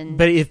problem.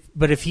 But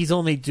if he's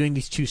only doing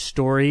these two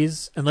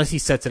stories, unless he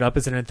sets it up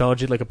as an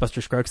anthology like a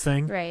Buster Scruggs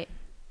thing. Right.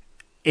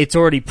 It's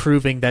already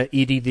proving that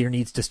it either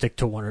needs to stick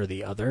to one or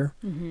the other.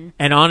 Mm-hmm.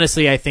 And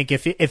honestly, I think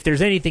if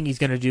there's anything he's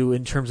going to do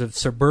in terms of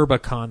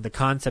Suburbicon, the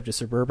concept of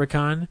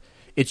Suburbicon,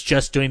 it's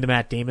just doing the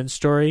Matt Damon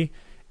story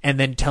and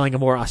then telling a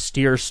more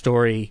austere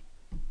story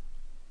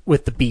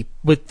with the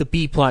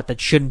B plot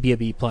that shouldn't be a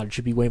B plot. It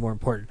should be way more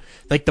important.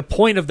 Like, the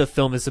point of the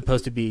film is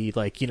supposed to be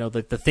like, you know,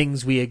 the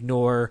things we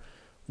ignore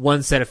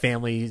one set of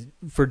families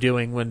for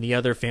doing when the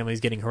other family is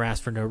getting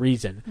harassed for no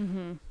reason.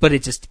 Mm-hmm. But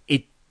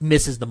it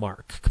misses the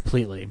mark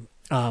completely.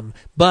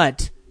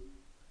 But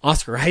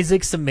Oscar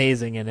Isaac's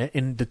amazing in it,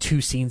 in the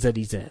two scenes that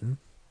he's in.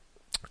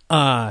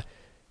 Like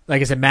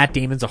I said, Matt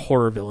Damon's a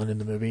horror villain in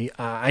the movie.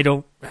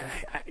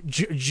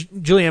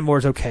 Julianne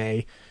Moore's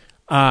okay.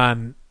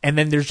 And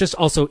then there's just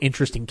also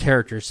interesting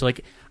characters. So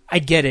like, I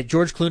get it.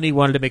 George Clooney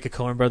wanted to make a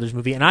Coen Brothers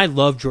movie, and I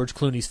love George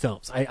Clooney's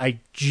films. I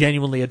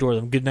genuinely adore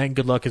them. Good Night and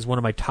Good Luck is one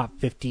of my top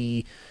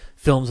 50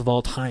 films of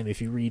all time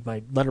if you read my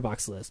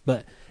Letterboxd list.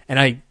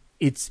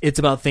 It's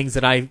about things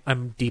that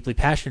I'm deeply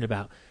passionate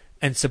about.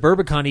 And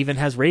Suburbicon even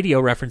has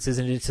radio references,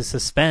 and it's a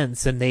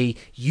suspense, and they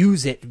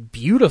use it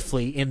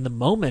beautifully in the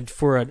moment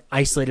for an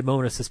isolated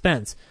moment of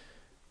suspense.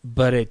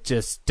 But it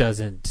just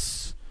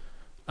doesn't.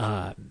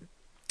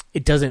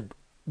 It doesn't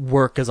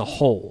work as a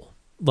whole.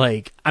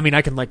 Like, I mean,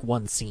 I can like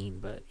one scene,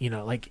 but you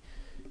know, like,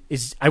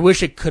 I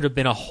wish it could have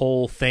been a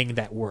whole thing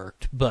that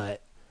worked,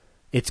 but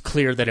it's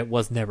clear that it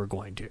was never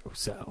going to.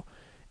 So,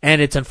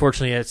 and it's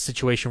unfortunately a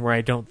situation where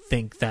I don't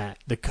think that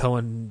the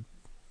Coen,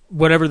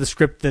 whatever the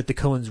script that the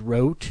Coens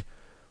wrote,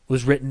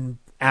 was written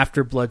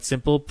after Blood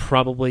Simple,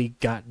 probably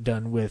got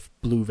done with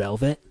Blue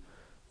Velvet,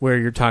 where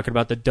you're talking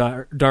about the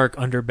dark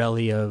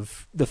underbelly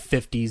of the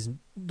 50s,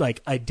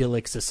 like,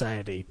 idyllic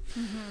society.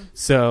 Mm-hmm.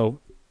 So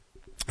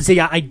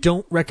yeah, I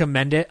don't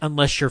recommend it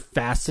unless you're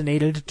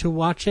fascinated to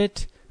watch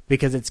it,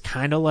 because it's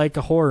kind of like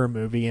a horror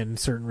movie in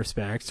certain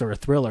respects, or a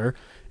thriller.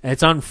 And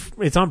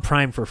it's on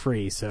Prime for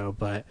free. So,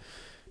 but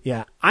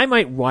yeah, I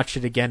might watch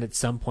it again at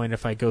some point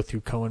if I go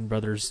through Coen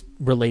Brothers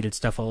related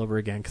stuff all over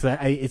again, because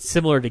it's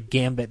similar to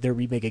Gambit. Their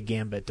remake of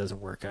Gambit doesn't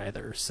work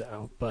either.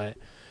 So, but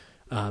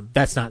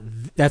that's not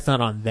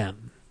on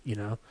them, you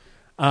know.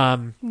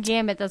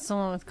 Gambit, that's the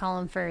one with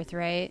Colin Firth,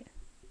 right?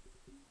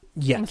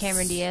 Yes. And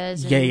Cameron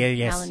Diaz.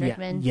 And Alan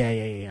Rickman.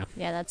 Yeah.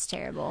 Yeah, that's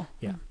terrible.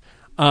 Yeah.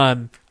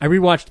 I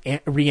rewatched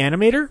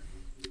Reanimator,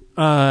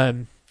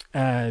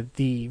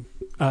 the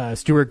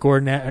Stuart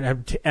Gordon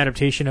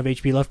adaptation of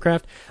H.P.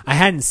 Lovecraft. I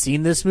hadn't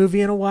seen this movie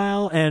in a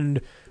while,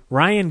 and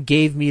Ryan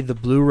gave me the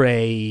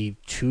Blu-ray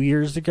 2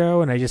 years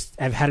ago, and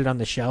I've had it on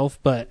the shelf,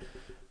 but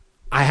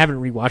I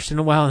haven't rewatched it in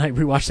a while, and I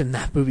rewatched it, and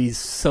that movie is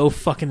so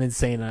fucking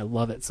insane, and I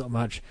love it so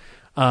much.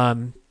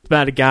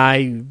 About a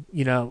guy,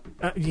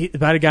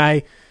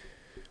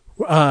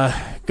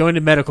 going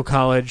to medical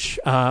college.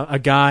 A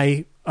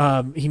guy,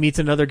 he meets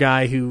another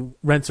guy who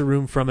rents a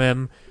room from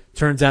him.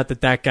 Turns out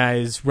that guy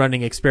is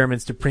running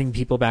experiments to bring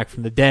people back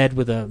from the dead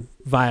with a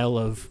vial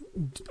of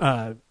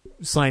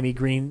slimy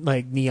green,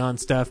 like neon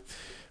stuff.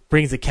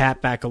 Brings a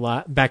cat back to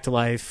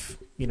life.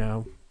 You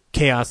know,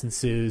 chaos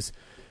ensues.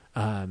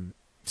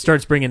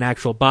 Starts bringing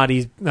actual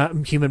bodies,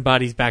 human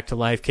bodies back to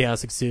life.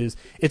 Chaos ensues.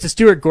 It's a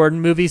Stuart Gordon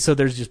movie, so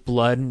there's just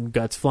blood and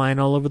guts flying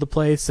all over the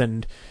place.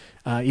 And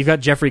you've got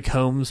Jeffrey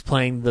Combs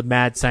playing the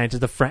mad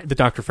scientist, the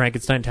Dr.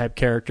 Frankenstein type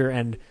character.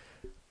 And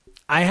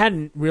I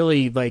hadn't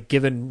really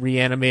given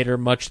Reanimator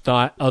much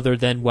thought other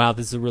than, wow,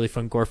 this is a really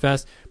fun gore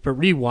fest. But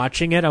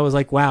rewatching it, I was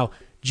like, wow,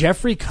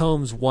 Jeffrey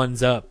Combs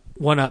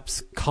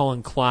one-ups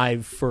Colin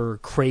Clive for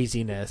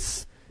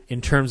craziness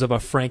in terms of a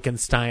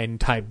Frankenstein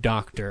type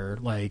doctor.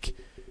 Like,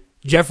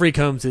 Jeffrey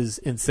Combs is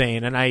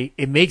insane, and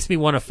it makes me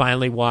want to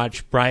finally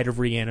watch Bride of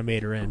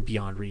Reanimator and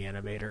Beyond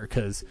Reanimator,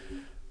 because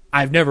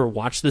I've never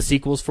watched the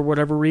sequels for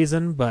whatever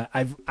reason, but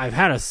I've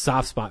had a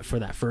soft spot for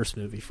that first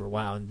movie for a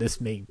while, and this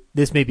may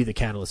be the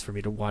catalyst for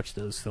me to watch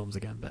those films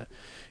again. But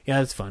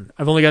yeah, it's fun.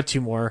 I've only got 2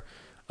 more.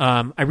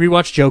 I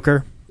rewatched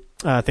Joker.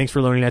 Thanks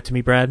for loaning that to me,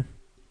 Brad.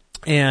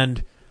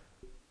 And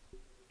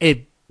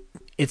it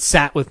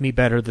sat with me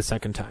better the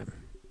second time.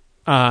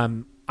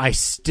 I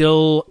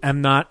still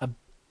am not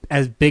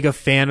as big a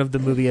fan of the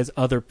movie as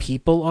other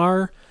people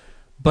are,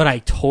 but I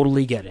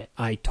totally get it.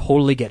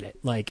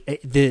 Like,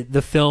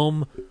 the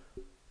film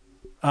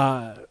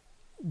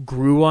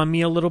grew on me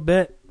a little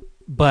bit,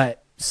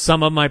 but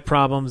some of my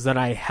problems that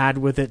I had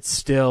with it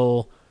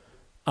still,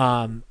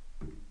 no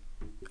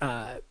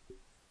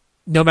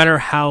matter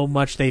how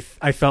much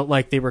I felt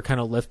like they were kind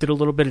of lifted a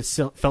little bit, it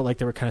still felt like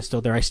they were kind of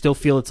still there. I still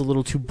feel it's a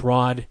little too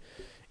broad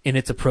in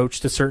its approach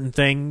to certain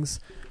things,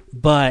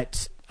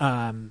 but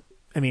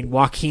I mean,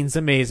 Joaquin's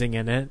amazing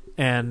in it,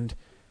 and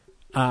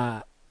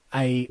I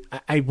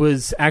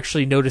was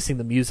actually noticing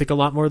the music a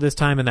lot more this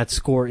time, and that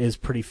score is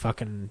pretty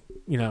fucking,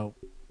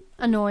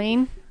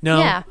 annoying. No,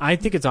 yeah. I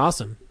think it's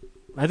awesome.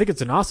 I think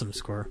it's an awesome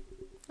score.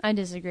 I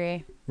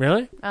disagree.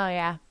 Really? Oh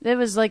yeah, it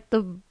was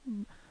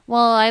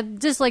I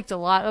disliked a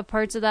lot of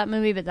parts of that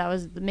movie, but that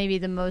was maybe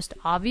the most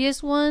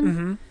obvious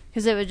one,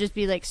 because it would just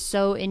be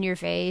so in your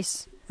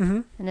face,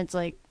 and it's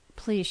like,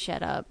 please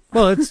shut up.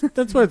 Well,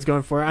 that's what it's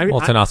going for. I mean,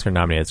 it's an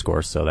Oscar-nominated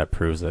score, so that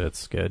proves that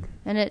it's good.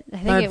 And I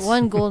think it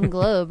won Golden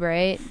Globe,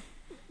 right?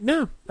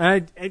 No,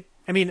 I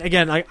mean,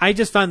 again, I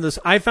just found this.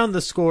 I found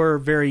the score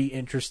very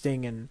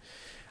interesting, and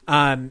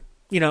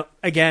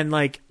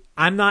again,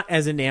 I'm not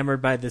as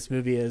enamored by this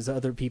movie as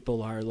other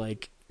people are.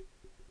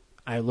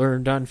 I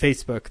learned on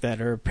Facebook that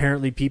are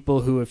apparently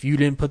people who, if you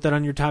didn't put that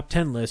on your top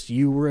 10 list,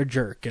 you were a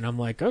jerk, and I'm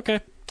like,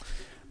 okay.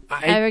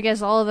 I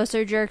guess all of us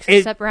are jerks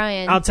except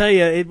Ryan. I'll tell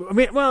you.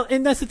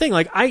 And that's the thing.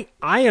 I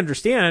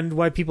understand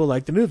why people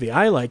like the movie.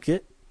 I liked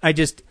it.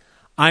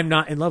 I'm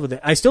not in love with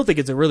it. I still think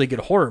it's a really good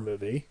horror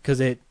movie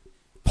because it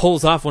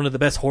pulls off one of the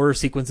best horror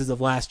sequences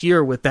of last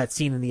year with that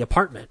scene in the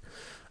apartment.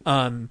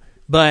 And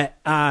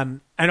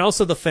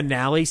also the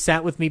finale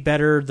sat with me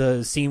better,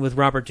 the scene with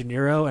Robert De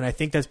Niro, and I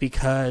think that's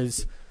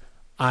because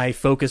I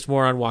focused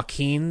more on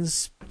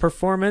Joaquin's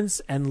performance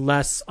and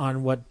less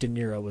on what De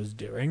Niro was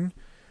doing.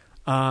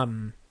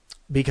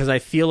 Because I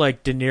feel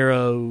like De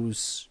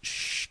Niro's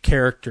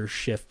character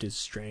shift is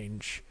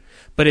strange.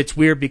 But it's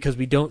weird because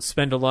we don't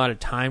spend a lot of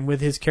time with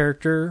his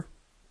character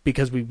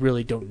because we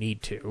really don't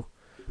need to.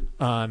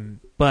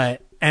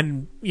 That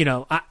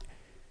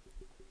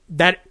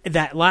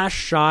last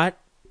shot,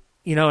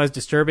 as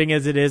disturbing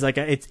as it is,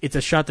 it's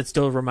a shot that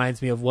still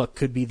reminds me of what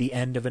could be the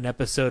end of an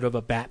episode of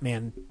a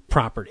Batman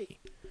property.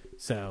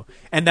 So,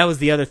 and that was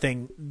the other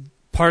thing.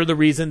 Part of the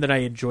reason that I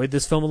enjoyed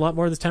this film a lot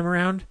more this time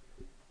around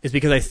is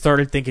because I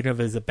started thinking of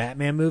it as a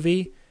Batman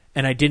movie,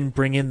 and I didn't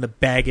bring in the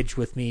baggage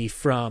with me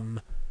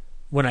from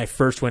when I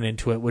first went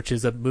into it, which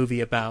is a movie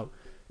about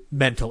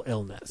mental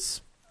illness.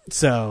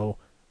 So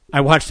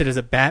I watched it as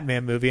a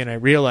Batman movie, and I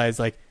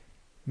realized,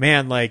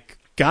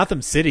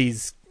 Gotham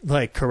City's,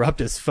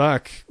 corrupt as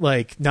fuck.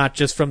 Not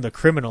just from the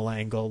criminal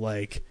angle,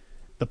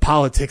 the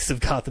politics of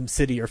Gotham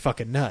City are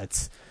fucking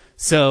nuts.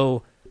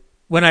 So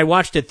when I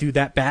watched it through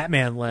that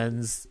Batman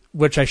lens,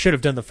 which I should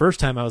have done the first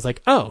time, I was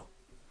like, oh,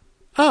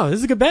 this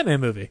is a good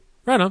Batman movie.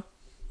 Right on.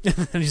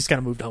 And I just kind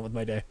of moved on with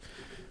my day.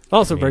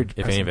 Also, very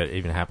if any of it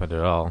even happened at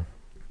all.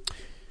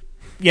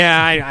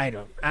 Yeah, I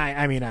don't.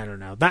 I mean, I don't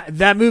know.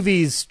 That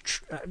movie's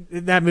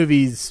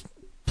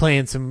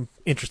playing some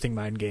interesting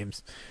mind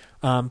games.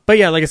 But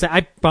yeah, like I said,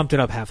 I bumped it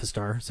up half a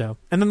star. So,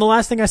 and then the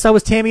last thing I saw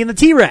was Tammy and the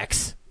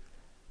T-Rex.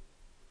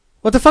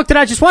 What the fuck did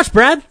I just watch,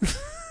 Brad?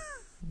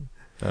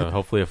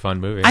 Hopefully a fun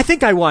movie. I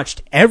think I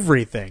watched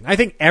everything. I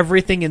think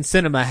everything in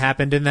cinema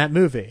happened in that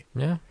movie.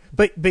 Yeah.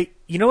 But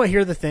you know what?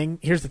 Here's the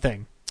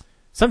thing.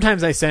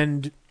 Sometimes I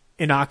send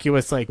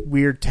innocuous, like,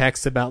 weird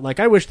texts about, like,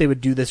 I wish they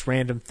would do this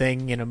random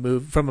thing in a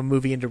from a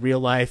movie into real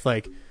life.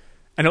 Like,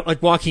 I know,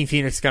 like, Joaquin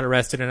Phoenix got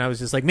arrested, and I was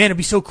just like, man, it'd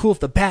be so cool if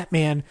the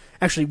Batman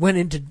actually went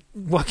into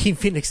Joaquin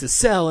Phoenix's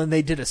cell and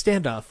they did a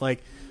standoff.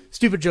 Like,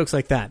 stupid jokes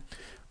like that.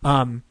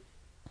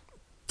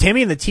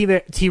 Tammy and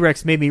the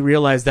T-Rex made me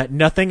realize that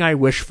nothing I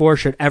wish for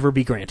should ever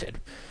be granted,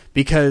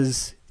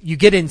 because you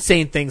get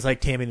insane things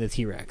like Tammy and the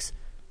T-Rex.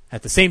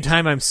 At the same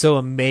time, I'm so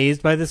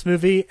amazed by this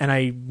movie, and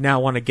I now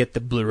want to get the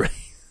Blu-ray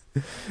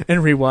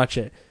and rewatch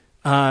it.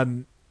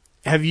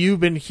 Have you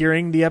been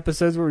hearing the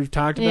episodes where we've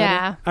talked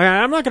about it?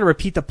 I'm not going to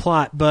repeat the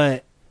plot,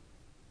 but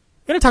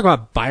I'm going to talk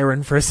about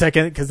Byron for a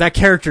second, because that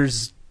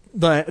character's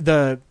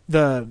the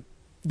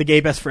gay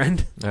best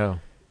friend. Oh.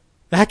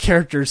 That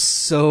character's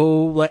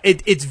so, like,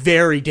 it's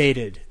very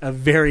dated, a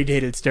very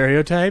dated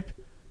stereotype.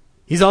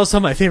 He's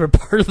also my favorite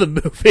part of the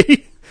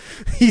movie.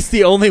 He's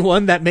the only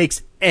one that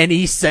makes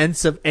any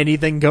sense of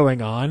anything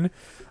going on.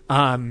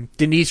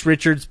 Denise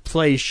Richards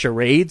plays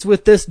charades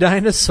with this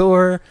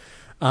dinosaur.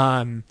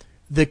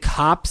 The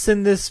cops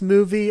in this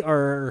movie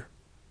are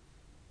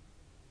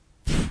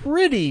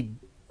pretty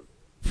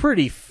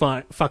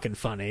fucking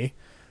funny.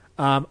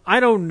 I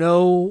don't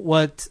know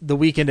what the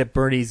Weekend at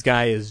Bernie's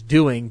guy is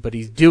doing, but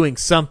he's doing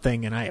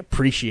something, and I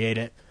appreciate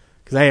it,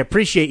 because I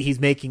appreciate he's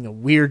making a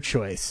weird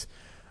choice.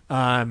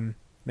 And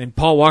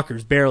Paul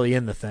Walker's barely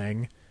in the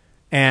thing,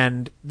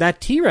 and that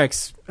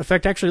T-Rex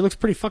effect actually looks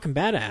pretty fucking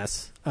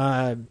badass.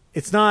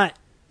 It's not.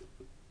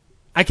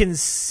 I can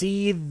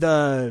see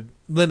the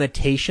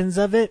limitations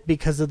of it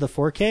because of the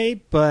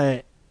 4K,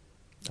 but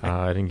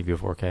I didn't give you a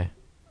 4K.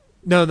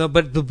 No,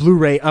 but the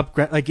Blu-ray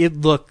upgrade, like, it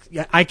looked,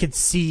 I could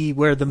see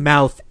where the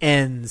mouth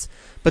ends,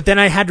 but then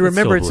I had to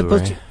remember it's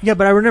supposed to,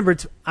 but I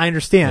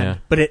understand,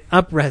 but it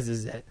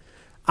up-reses it.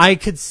 I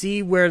could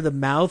see where the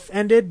mouth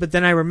ended, but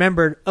then I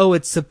remembered,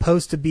 it's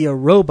supposed to be a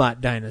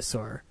robot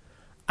dinosaur.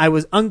 I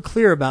was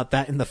unclear about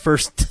that in the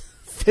first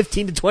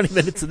 15 to 20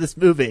 minutes of this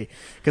movie,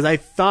 because I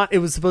thought it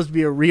was supposed to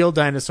be a real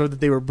dinosaur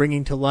that they were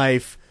bringing to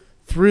life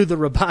through the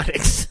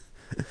robotics.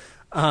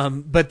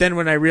 But then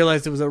when I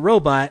realized it was a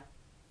robot,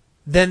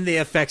 then the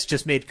effects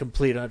just made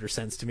complete utter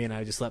sense to me, and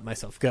I just let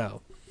myself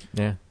go.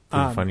 Yeah,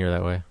 it's funnier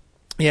that way.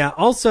 Yeah.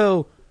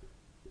 Also,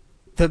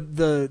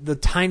 the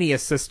tiny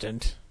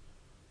assistant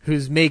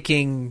who's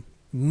making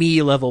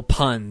me-level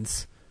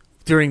puns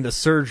during the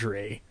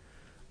surgery,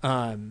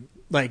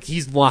 like,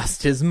 he's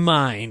lost his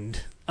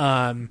mind.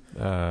 Who's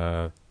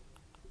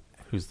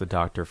the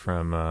doctor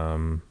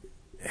from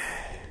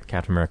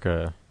Captain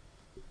America: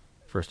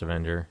 First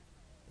Avenger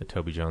that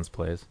Toby Jones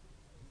plays?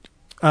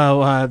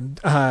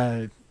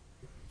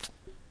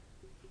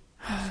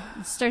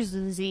 It starts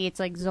with a Z. It's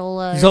like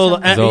Zola. Zola,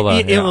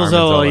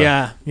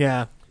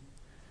 yeah.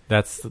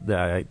 That's a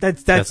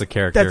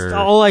character. That's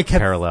all I kept.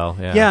 Parallel,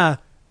 yeah. Yeah,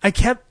 I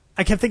kept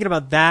thinking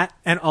about that,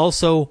 and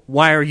also,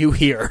 why are you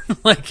here?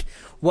 Like,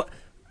 what?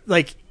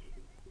 Like,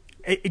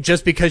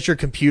 just because your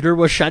computer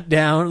was shut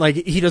down, like,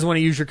 he doesn't want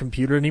to use your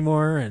computer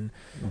anymore, and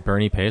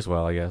Bernie pays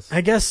well, I guess.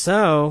 I guess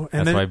so.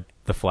 And that's why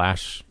the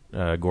Flash.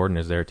 Gordon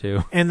is there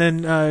too, and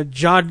then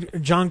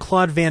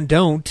Jean-Claude Van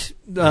Don't,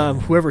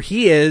 whoever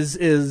he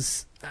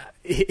is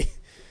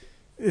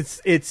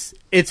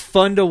it's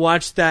fun to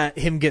watch that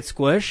him get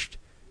squished,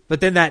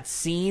 but then that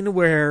scene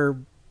where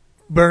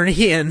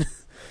Bernie and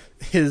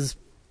his,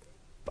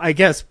 I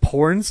guess,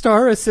 porn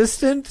star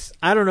assistant,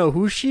 I don't know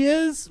who she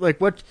is, like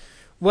what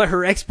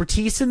her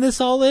expertise in this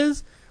all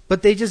is,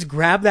 but they just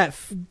grab that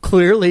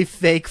clearly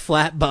fake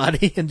flat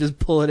body and just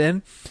pull it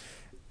in.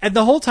 And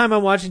the whole time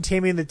I'm watching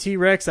Tammy and the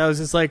T-Rex, I was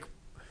just like,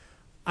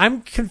 I'm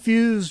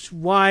confused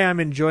why I'm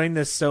enjoying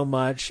this so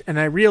much. And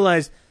I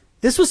realized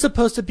this was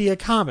supposed to be a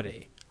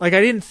comedy. Like, I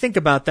didn't think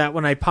about that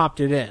when I popped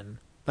it in.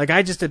 Like,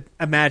 I just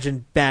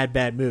imagined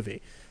bad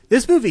movie.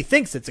 This movie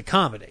thinks it's a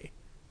comedy.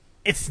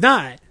 It's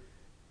not,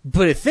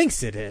 but it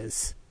thinks it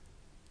is.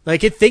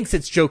 Like, it thinks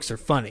its jokes are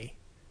funny.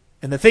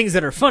 And the things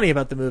that are funny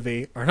about the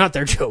movie are not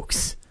their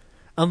jokes.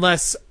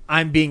 Unless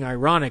I'm being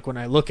ironic when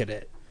I look at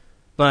it.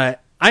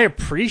 But I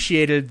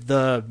appreciated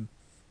the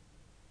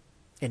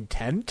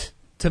intent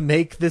to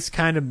make this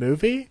kind of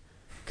movie,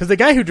 because the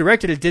guy who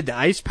directed it did The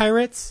Ice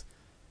Pirates,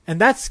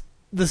 and that's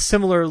the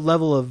similar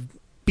level of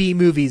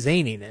B-movie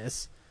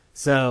zaniness.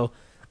 So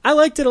I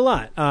liked it a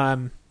lot.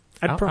 I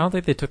don't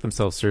think they took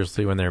themselves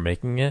seriously when they were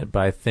making it,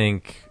 but I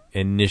think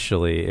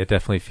initially it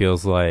definitely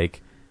feels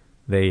like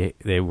they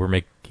were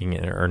making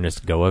an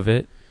earnest go of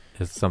it,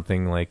 as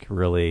something like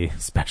really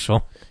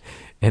special,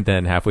 and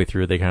then halfway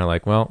through they kind of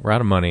like, well, we're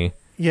out of money.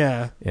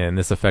 Yeah. And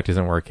this effect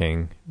isn't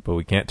working, but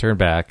we can't turn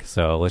back,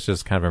 so let's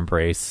just kind of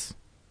embrace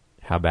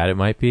how bad it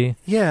might be.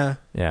 Yeah.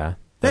 Yeah.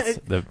 That's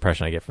the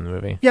impression I get from the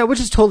movie. Yeah, which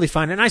is totally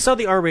fine. And I saw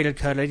the R-rated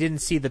cut. I didn't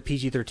see the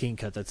PG-13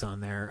 cut that's on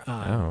there.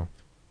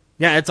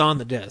 Yeah, it's on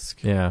the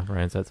disc. Yeah,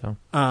 Ryan said so.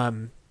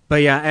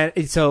 But yeah,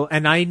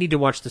 and I need to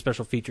watch the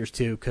special features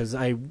too, because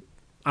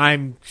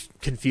I'm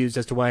confused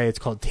as to why it's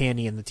called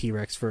Tanny and the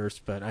T-Rex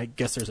first, but I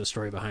guess there's a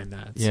story behind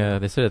that. So. Yeah,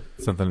 they said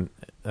something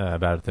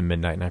about it at the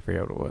midnight, and I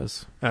forget what it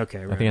was. Okay,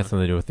 right. I think it has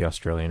something to do with the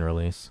Australian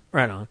release.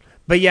 Right on.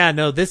 But yeah,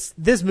 no, this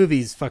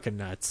movie's fucking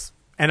nuts,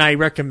 and I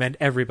recommend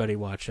everybody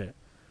watch it,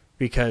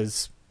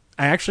 because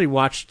I actually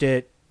watched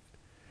it.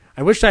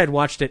 I wished I had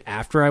watched it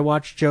after I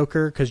watched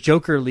Joker, because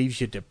Joker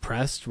leaves you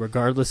depressed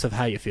regardless of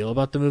how you feel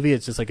about the movie.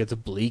 It's just like it's a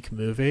bleak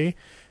movie,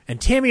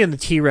 and Tammy and the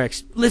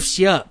T-Rex lifts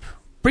you up.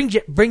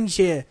 Brings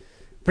you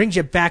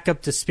back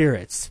up to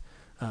spirits,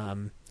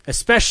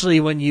 especially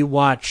when you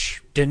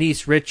watch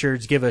Denise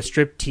Richards give a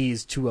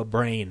striptease to a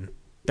brain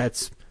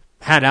that's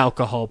had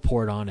alcohol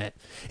poured on it.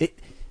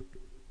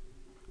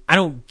 I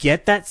don't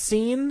get that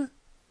scene,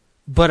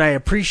 but I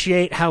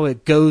appreciate how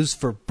it goes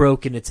for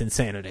broke in its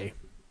insanity.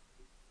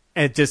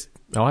 And it just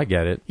I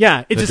get it.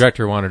 Yeah, the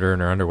director wanted her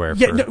in her underwear.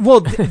 Yeah,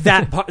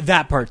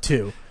 that part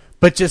too,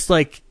 but just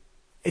like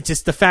it's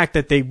just the fact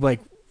that they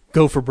like.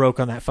 Go for broke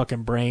on that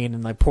fucking brain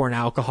and like pouring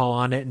alcohol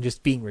on it and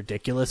just being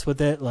ridiculous with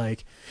it.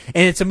 Like,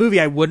 and it's a movie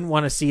I wouldn't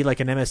want to see like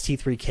an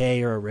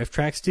MST3K or a Riff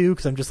Tracks do,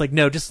 because I'm just like,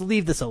 no, just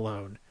leave this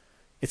alone.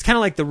 It's kind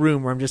of like The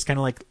Room, where I'm just kind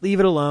of like, leave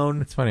it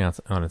alone. It's funny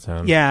on its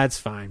own. Yeah, it's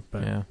fine.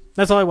 But yeah.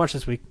 That's all I watched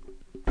this week.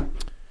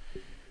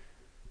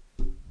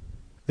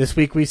 This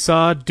week we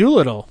saw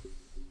Doolittle.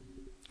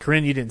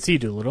 Corinne, you didn't see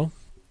Doolittle.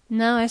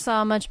 No, I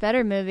saw a much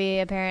better movie,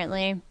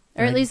 apparently.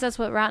 Or at least that's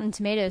what Rotten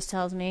Tomatoes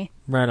tells me.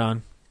 Right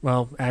on.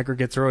 Well,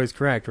 aggregates are always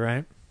correct,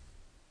 right?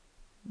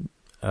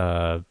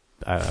 I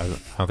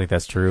don't think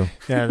that's true.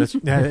 Yeah,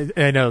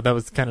 I know. That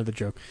was kind of the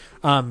joke.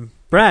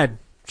 Brad,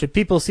 should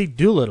people see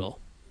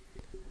Doolittle?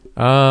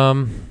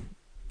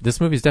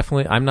 This movie's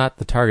definitely... I'm not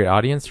the target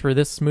audience for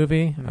this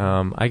movie.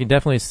 I can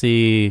definitely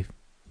see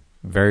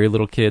very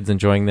little kids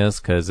enjoying this,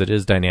 because it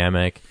is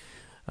dynamic.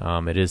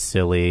 It is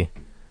silly.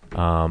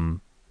 But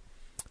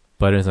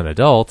as an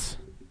adult...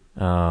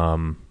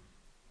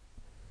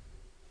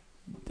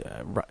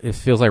 it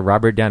feels like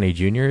Robert Downey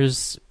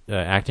Jr.'s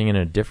acting in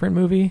a different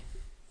movie.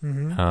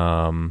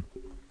 Mm-hmm.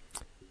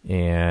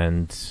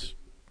 And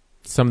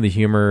some of the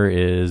humor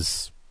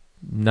is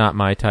not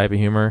my type of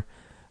humor.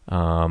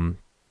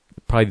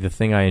 Probably the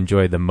thing I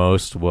enjoyed the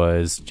most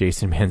was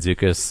Jason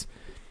Mantzoukas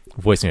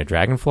voicing a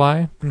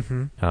dragonfly.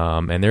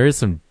 Mm-hmm. And there is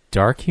some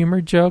dark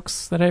humor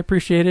jokes that I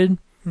appreciated.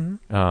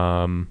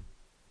 Mm-hmm.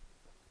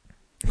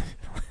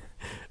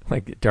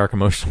 Like dark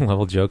emotional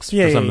level jokes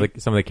for some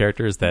of the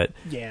characters that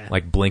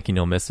like blink and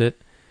you'll miss it.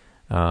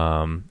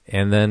 And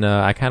then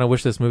I kind of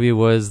wish this movie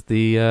was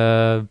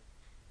the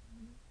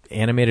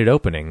animated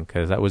opening,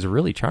 because that was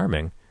really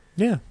charming.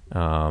 Yeah.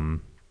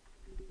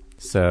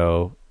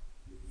 So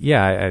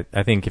yeah,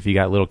 I think if you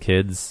got little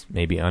kids,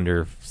 maybe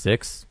under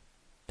 6,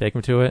 take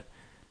them to it.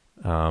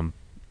 But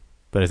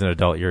as an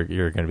adult, you're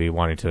going to be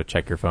wanting to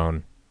check your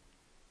phone.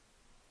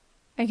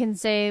 I can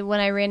say when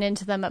I ran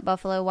into them at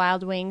Buffalo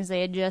Wild Wings,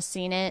 they had just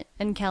seen it,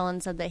 and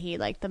Kellen said that he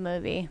liked the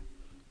movie.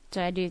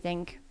 So I do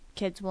think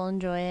kids will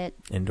enjoy it.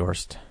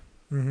 Endorsed.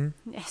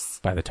 Mm-hmm.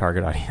 Yes. By the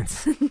target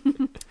audience.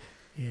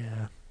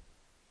 Yeah.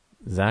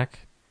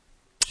 Zach,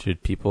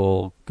 should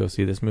people go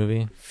see this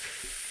movie?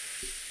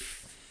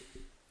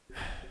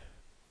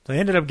 So I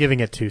ended up giving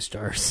it 2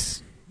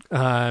 stars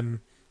on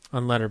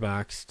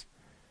Letterboxd.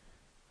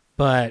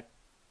 But,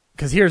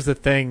 because here's the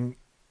thing,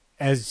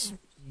 because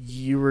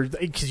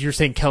you're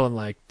saying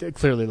Kellen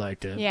clearly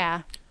liked it.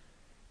 Yeah.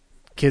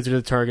 Kids are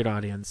the target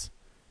audience.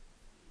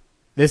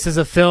 This is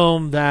a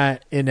film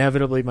that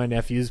inevitably my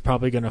nephew's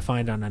probably going to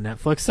find on a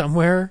Netflix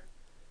somewhere,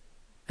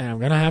 and I'm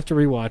going to have to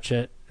rewatch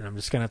it, and I'm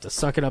just going to have to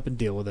suck it up and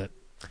deal with it.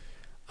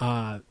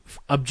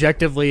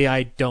 Objectively,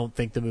 I don't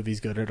think the movie's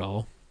good at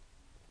all.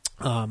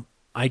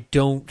 I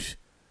don't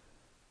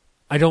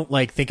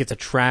think it's a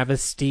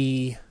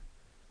travesty.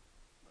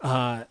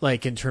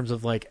 In terms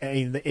of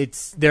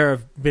there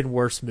have been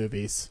worse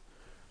movies.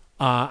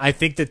 I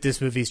think that this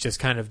movie's just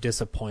kind of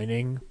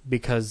disappointing,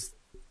 because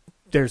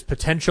there's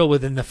potential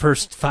within the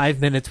first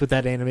 5 minutes with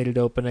that animated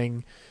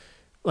opening,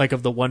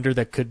 of the wonder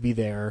that could be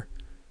there.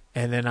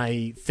 And then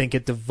I think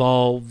it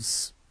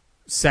devolves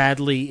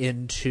sadly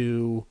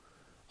into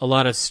a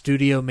lot of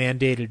studio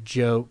mandated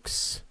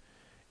jokes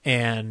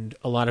and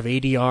a lot of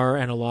ADR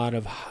and a lot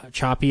of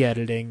choppy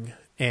editing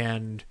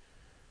and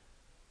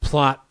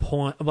plot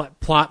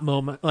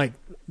moment,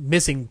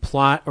 missing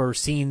plot or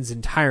scenes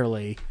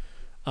entirely,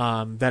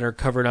 that are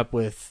covered up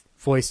with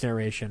voice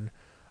narration.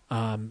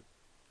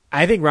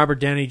 I think Robert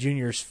Downey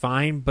Jr. is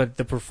fine, but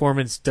the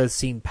performance does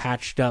seem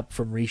patched up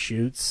from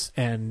reshoots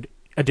and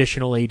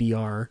additional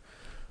ADR.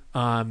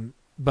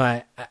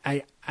 But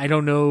I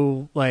don't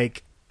know,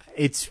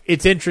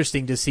 it's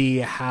interesting to see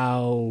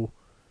how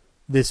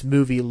this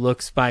movie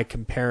looks by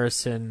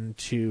comparison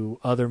to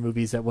other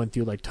movies that went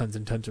through like tons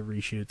and tons of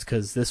reshoots,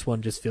 because this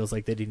one just feels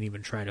like they didn't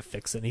even try to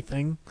fix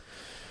anything.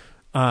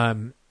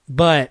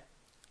 But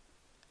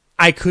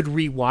I could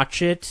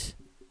rewatch it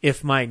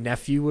if my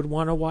nephew would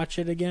want to watch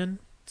it again.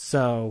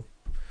 So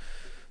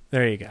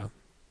there you go.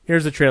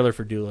 Here's the trailer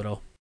for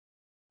Dolittle.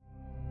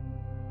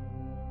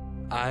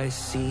 I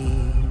see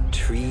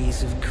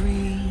trees of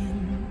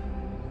green,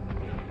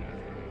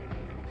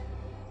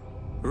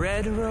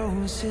 red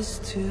roses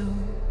too.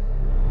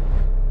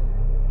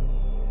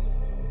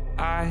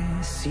 I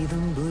see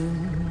them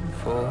bloom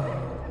for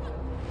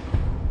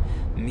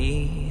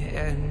me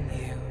and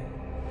you.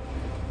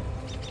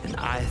 And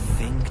I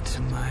think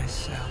to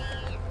myself,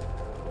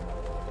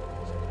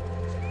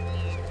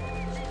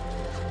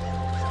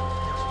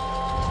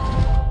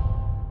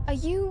 are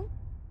you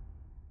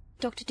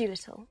Dr.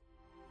 Dolittle?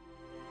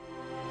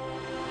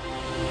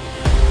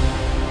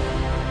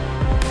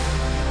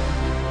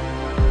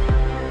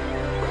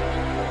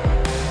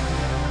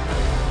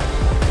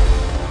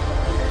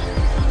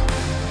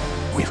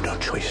 We've no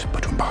choice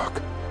but to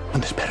embark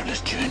on this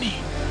perilous journey.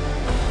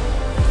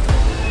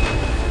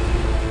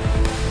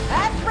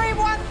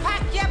 Everyone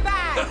pack your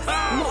bags!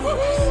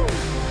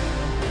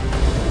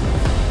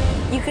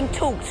 You can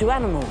talk to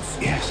animals?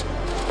 Yes.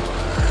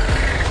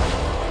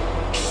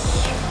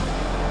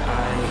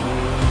 I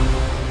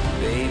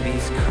hear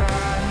babies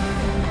cry,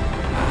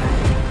 I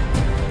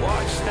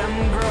watch them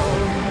grow.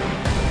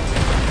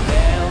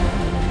 They'll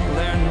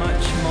learn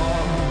much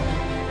more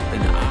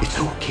than I. It's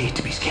okay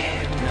to be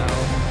scared. No,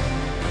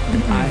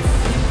 I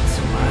think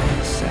to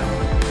myself,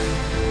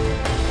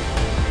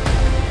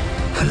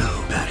 hello,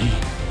 Barry.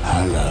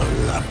 Hello,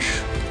 lunch.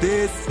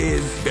 This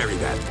is very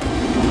bad.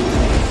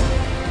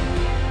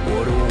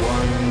 what a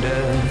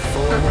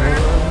wonderful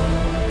world.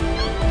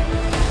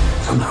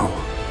 Somehow,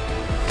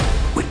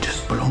 we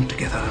just belong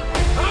together.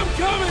 I'm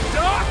coming,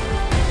 Doc!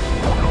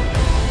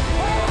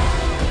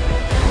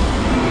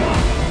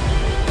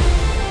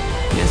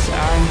 Yes,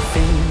 I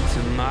think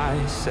to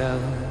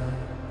myself,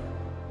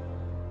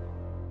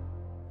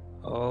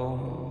 oh,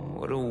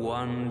 what a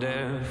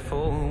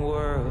wonderful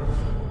world.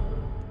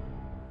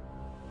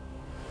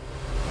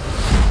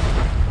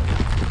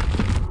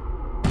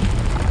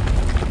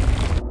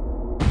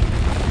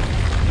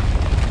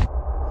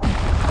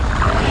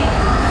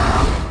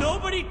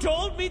 Nobody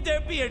told me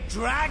there'd be a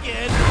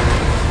dragon!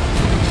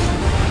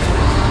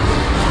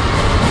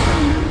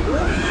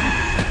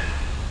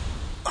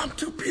 I'm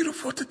too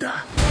beautiful to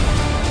die.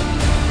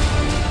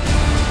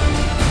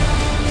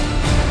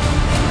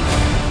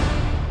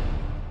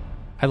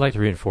 I'd like to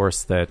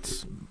reinforce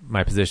that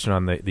my position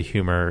on the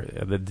humor,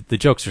 the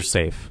jokes are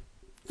safe.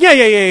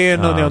 Yeah.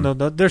 No.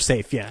 They're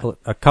safe, yeah.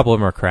 A couple of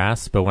them are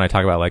crass, but when I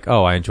talk about like,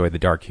 oh, I enjoy the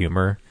dark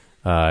humor,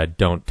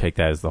 don't take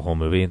that as the whole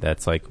movie.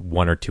 That's like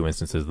one or two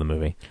instances of the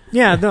movie.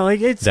 Yeah, no, like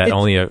it's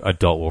only an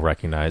adult will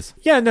recognize.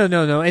 Yeah,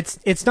 no.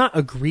 It's not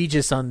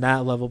egregious on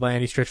that level by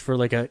any stretch. For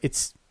like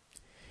it's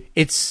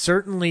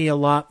certainly a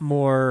lot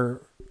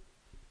more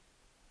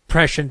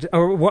prescient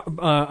or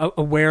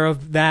aware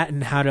of that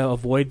and how to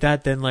avoid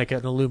that than like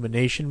an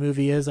Illumination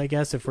movie is, I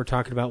guess, if we're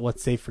talking about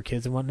what's safe for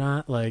kids and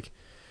whatnot. Like,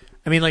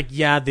 I mean, like,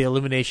 yeah, the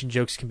Illumination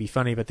jokes can be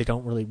funny, but they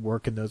don't really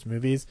work in those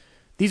movies.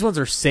 These ones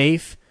are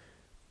safe,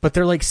 but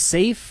they're like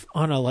safe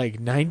on a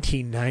like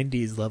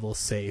 1990s level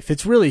safe.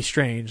 It's really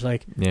strange.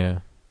 Like, yeah,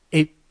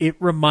 it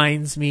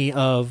reminds me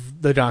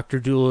of the Dr.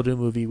 Dolittle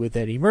movie with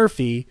Eddie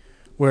Murphy,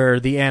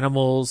 where the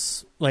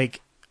animals,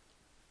 like,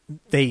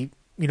 they,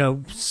 you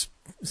know,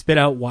 spit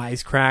out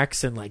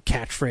wisecracks and like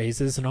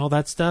catchphrases and all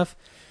that stuff.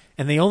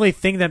 And the only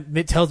thing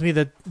that tells me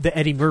that the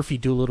Eddie Murphy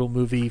Dolittle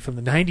movie from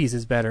the 90s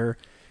is better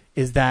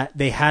is that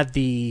they had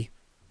the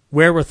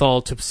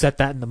wherewithal to set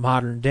that in the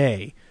modern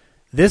day.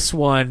 This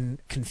one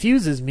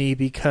confuses me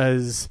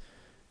because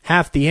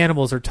half the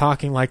animals are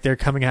talking like they're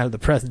coming out of the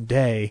present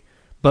day,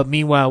 but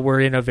meanwhile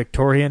we're in a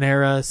Victorian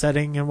era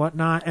setting and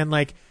whatnot. And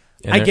like,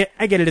 I get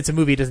it. It's a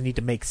movie. It doesn't need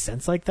to make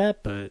sense like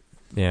that, but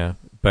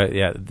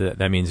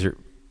that means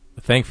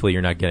thankfully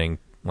you're not getting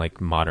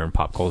like modern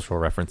pop cultural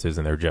references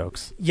in their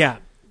jokes. Yeah.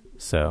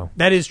 So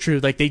that is true.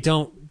 Like, they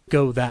don't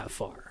go that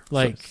far.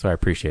 Like, so I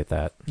appreciate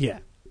that. Yeah.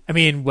 I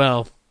mean,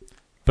 well,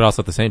 but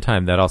also at the same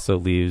time, that also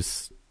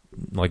leaves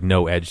like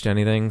no edge to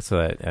anything. So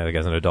that like,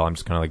 as an adult, I'm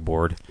just kind of like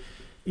bored.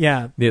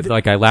 Yeah.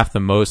 Like, I laughed the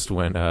most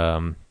when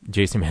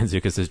Jason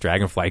Mantzoukas'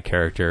 Dragonfly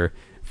character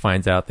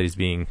finds out that he's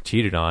being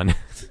cheated on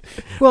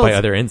by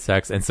other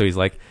insects, and so he's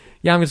like,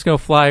 "Yeah, I'm just gonna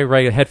fly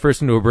right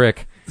headfirst into a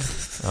brick."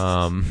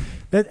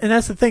 And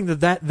that's the thing,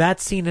 that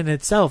scene in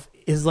itself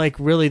is like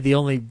really the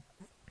only.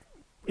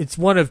 It's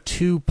one of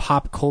two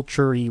pop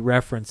culture-y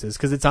references,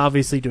 because it's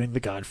obviously doing The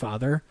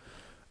Godfather,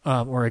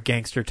 or a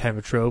gangster type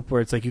of trope,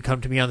 where it's like, "You come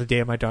to me on the day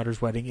of my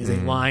daughter's wedding" is a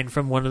line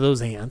from one of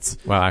those ants.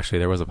 Well, actually,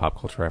 there was a pop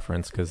culture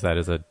reference, because that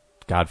is a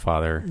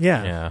Godfather.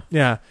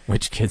 Yeah.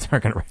 Which kids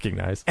aren't going to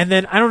recognize. And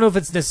then I don't know if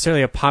it's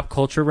necessarily a pop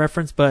culture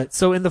reference, but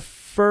so in the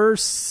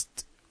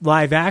first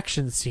live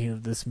action scene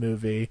of this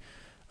movie,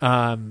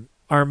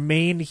 our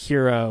main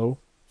hero,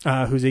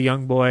 who's a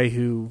young boy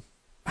who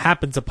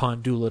happens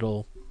upon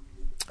Doolittle,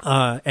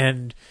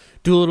 and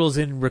Doolittle's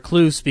in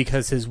recluse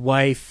because his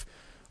wife,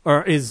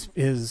 or his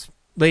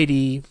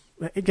lady,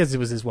 I guess it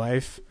was his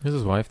wife. It was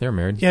his wife. They're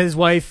married. Yeah, his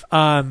wife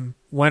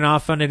went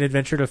off on an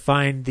adventure to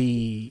find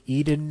the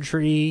Eden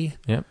tree.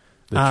 Yep.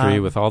 The tree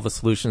with all the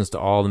solutions to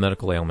all the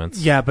medical ailments.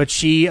 Yeah, but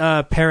she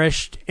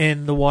perished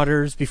in the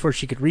waters before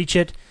she could reach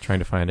it. Trying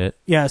to find it.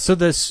 Yeah, so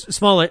this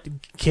Smollett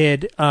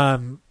kid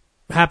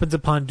happens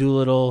upon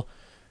Doolittle.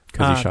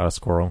 Because he shot a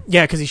squirrel.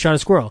 Yeah, because he shot a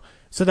squirrel.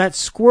 So that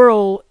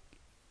squirrel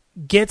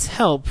gets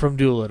help from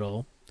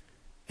Doolittle,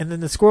 and then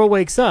the squirrel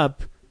wakes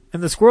up,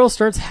 and the squirrel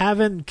starts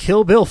having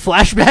Kill Bill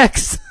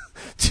flashbacks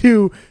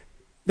to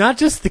not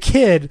just the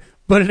kid,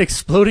 but an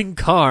exploding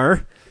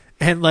car.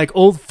 And like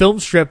old film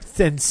strips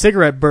and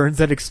cigarette burns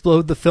that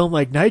explode the film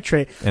like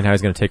nitrate. And how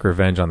he's going to take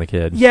revenge on the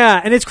kid.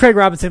 Yeah, and it's Craig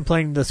Robinson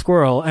playing the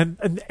squirrel.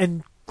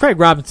 And Craig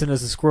Robinson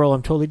as a squirrel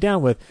I'm totally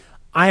down with.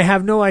 I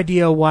have no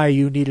idea why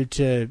you needed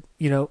to,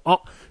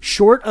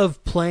 short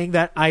of playing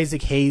that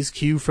Isaac Hayes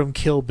cue from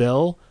Kill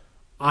Bill,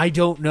 I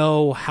don't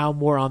know how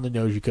more on the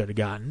nose you could have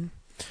gotten.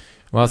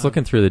 Well, I was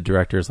looking through the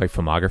director's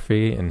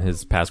filmography, and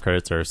his past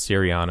credits are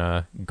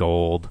Syriana,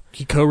 Gold.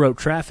 He co-wrote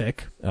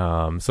Traffic.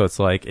 So it's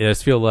like, I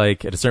just feel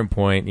like at a certain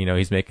point,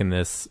 he's making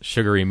this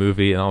sugary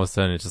movie, and all of a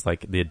sudden it's just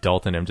like the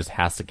adult in him just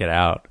has to get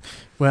out.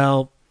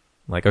 Well,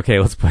 like, okay,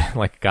 let's put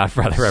like a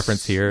Godfather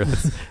reference here.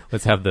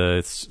 Let's have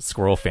the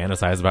squirrel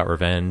fantasize about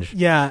revenge.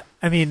 Yeah,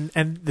 I mean,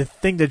 and the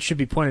thing that should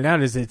be pointed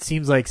out is it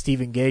seems like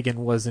Stephen Gaghan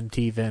wasn't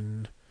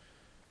even.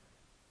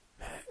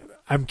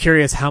 I'm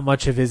curious how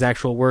much of his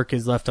actual work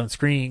is left on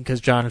screen because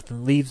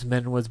Jonathan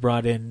Liebesman was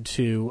brought in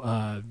to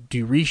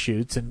do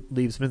reshoots, and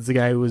Liebesman's the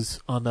guy who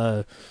was on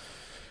the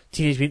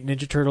Teenage Mutant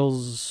Ninja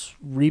Turtles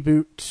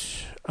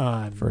reboot.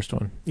 First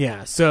one.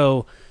 Yeah,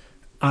 so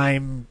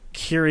I'm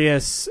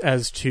curious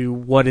as to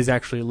what is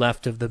actually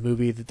left of the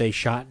movie that they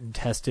shot and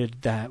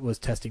tested that was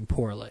testing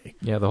poorly.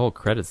 Yeah, the whole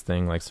credits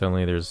thing,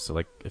 suddenly there's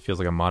it feels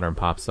like a modern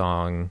pop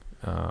song.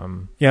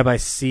 By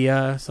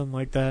Sia, something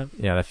like that.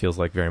 Yeah, that feels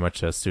like very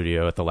much a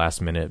studio at the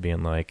last minute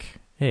being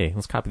like, hey,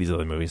 let's copy these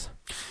other movies.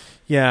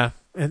 Yeah,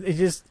 and it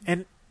just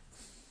yeah.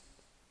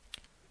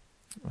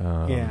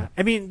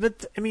 I mean,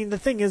 the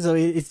thing is, though,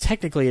 it's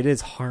technically it is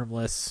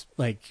harmless,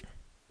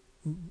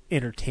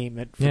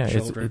 entertainment for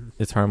children.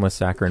 It's harmless,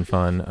 saccharine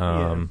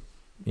fun.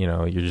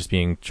 You're just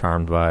being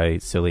charmed by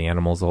silly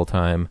animals the whole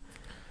time.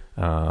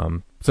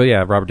 So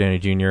yeah, Robert Downey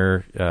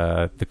Jr.,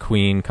 the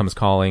Queen comes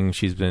calling.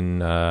 She's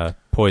been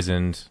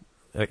poisoned.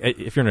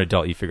 If you're an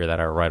adult, you figure that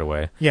out right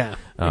away. Yeah,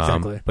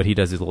 exactly. But he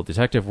does his little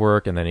detective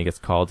work, and then he gets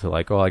called to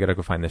I gotta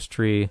go find this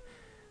tree.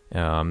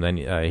 Then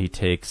he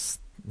takes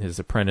his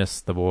apprentice,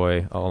 the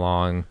boy,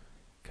 along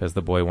because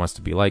the boy wants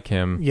to be like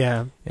him.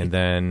 Yeah. And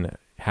then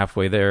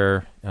halfway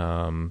there,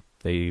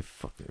 they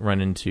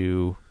run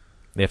into.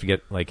 They have to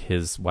get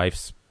his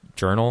wife's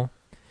journal.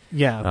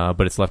 Yeah.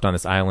 But it's left on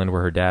this island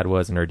where her dad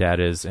was, and her dad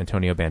is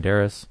Antonio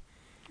Banderas.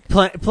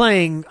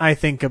 Playing, I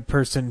think, a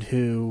person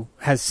who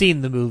has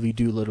seen the movie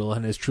Doolittle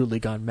and has truly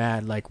gone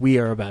mad, like we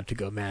are about to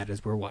go mad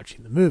as we're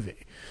watching the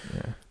movie.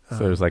 Yeah. So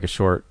there's a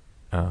short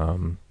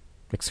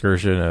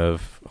excursion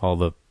of all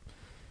the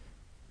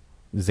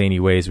zany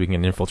ways we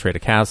can infiltrate a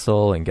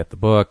castle and get the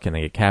book, and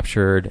they get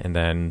captured, and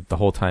then the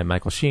whole time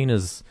Michael Sheen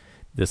is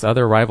this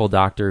other rival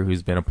doctor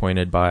who's been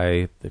appointed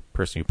by the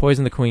person who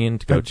poisoned the Queen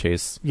to go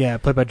chase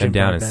played by Jim them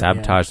down Broadbent, and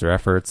sabotage their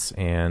efforts.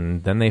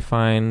 And then they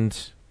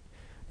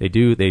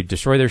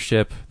destroy their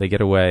ship, they get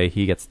away,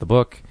 he gets the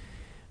book,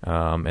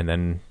 and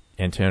then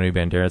Antonio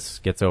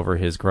Banderas gets over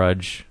his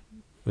grudge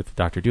with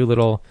Dr.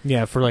 Doolittle.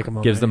 Yeah, for a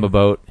moment. Gives them a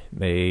boat.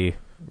 They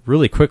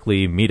really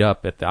quickly meet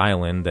up at the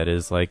island that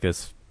is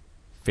this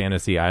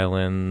fantasy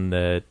island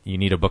that you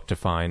need a book to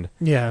find.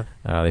 Yeah.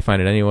 They find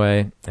it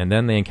anyway, and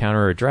then they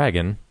encounter a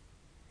dragon.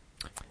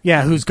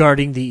 Yeah, who's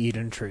guarding the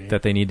Eden tree.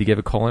 That they need to give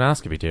a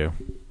colonoscopy to.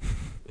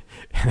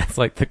 And that's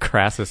the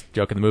crassest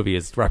joke in the movie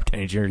is Robert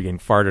Downey Jr. getting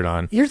farted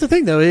on. Here's the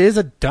thing, though. He is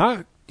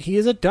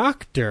a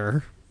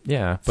doctor.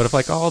 Yeah, but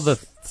if all the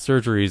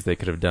surgeries they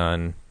could have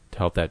done to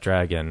help that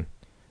dragon,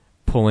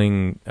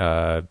 pulling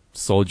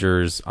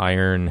soldiers'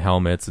 iron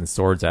helmets and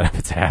swords out of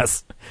its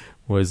ass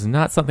was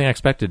not something I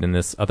expected in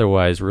this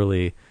otherwise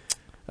really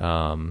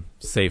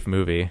safe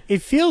movie.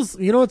 It feels,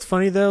 what's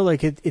funny though?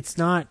 It's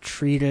not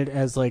treated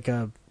as like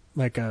a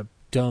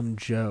dumb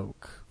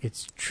joke.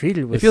 It's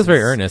treated with. It feels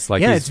very earnest.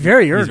 It's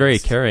very earnest. He's very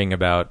caring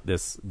about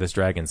this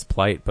dragon's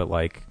plight, but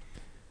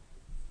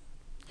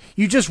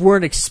you just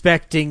weren't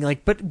expecting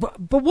but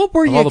what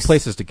were you? All the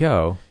places to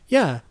go.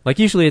 Yeah.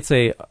 Usually it's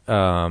I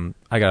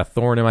got a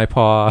thorn in my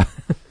paw,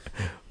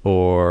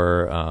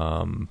 or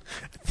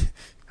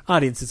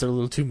audiences are a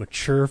little too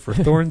mature for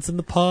thorns in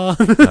the paw.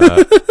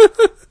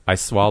 I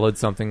swallowed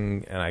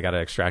something and I got to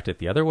extract it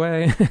the other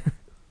way.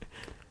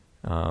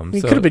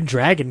 It could have been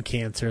dragon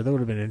cancer. That would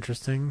have been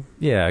interesting.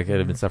 Yeah, I could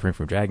have been suffering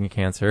from dragon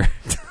cancer.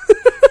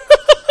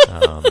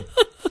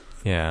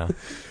 Yeah.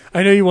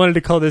 I know you wanted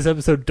to call this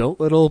episode Don't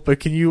Little, but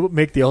can you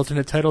make the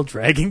alternate title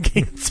Dragon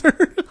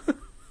Cancer?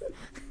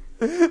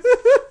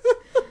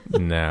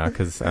 No,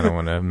 because I don't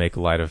want to make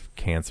light of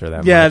cancer that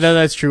much. Yeah, no,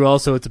 that's true.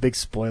 Also, it's a big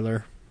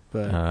spoiler.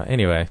 But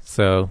anyway,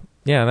 so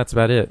yeah, that's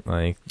about it.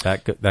 Like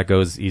that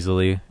goes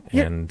easily,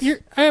 and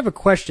I have a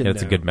question.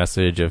 It's a good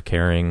message of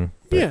caring.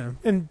 Yeah,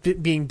 and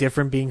being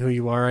different, being who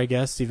you are, I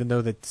guess, even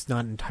though that's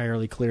not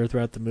entirely clear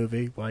throughout the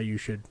movie why you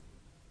should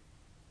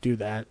do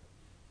that.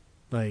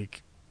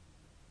 Like,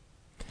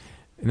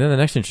 and then the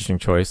next interesting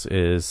choice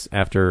is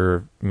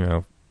after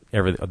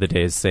the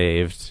day is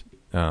saved.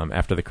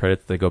 After the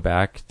credits, they go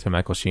back to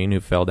Michael Sheen, who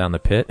fell down the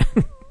pit.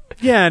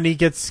 Yeah, and he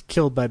gets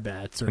killed by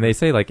bats. And they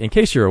say, like, in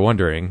case you were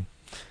wondering,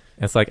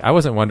 it's like, I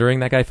wasn't wondering.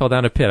 That guy fell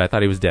down a pit. I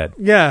thought he was dead.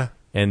 Yeah.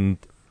 And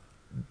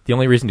the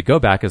only reason to go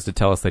back is to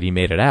tell us that he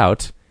made it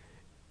out.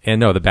 And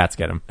no, the bats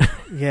get him.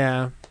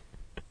 Yeah.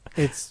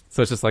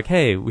 So it's just like,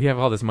 hey, we have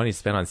all this money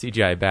spent on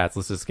CGI bats.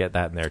 Let's just get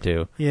that in there,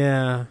 too.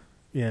 Yeah.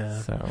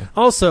 Yeah. So.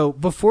 Also,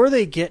 before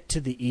they get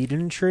to the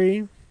Eden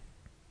tree,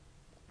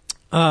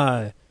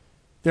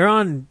 they're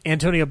on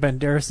Antonio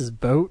Banderas'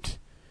 boat,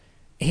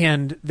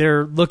 and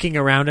they're looking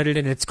around at it,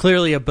 and it's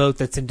clearly a boat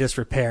that's in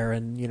disrepair.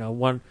 And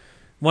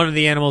one of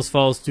the animals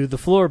falls through the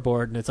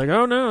floorboard, and it's like,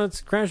 oh no,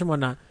 it's crashing and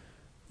whatnot.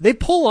 They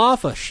pull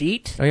off a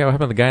sheet. Oh yeah, what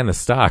happened to the guy in the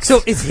stocks? So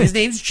his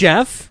name's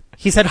Jeff.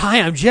 He said,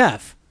 "Hi, I'm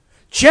Jeff."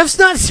 Jeff's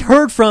not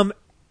heard from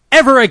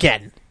ever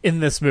again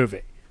in this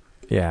movie.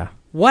 Yeah.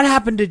 What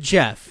happened to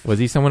Jeff? Was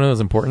he someone who was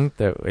important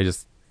or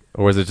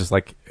was it just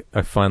like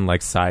a fun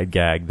like side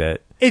gag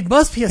that? It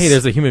must be hey,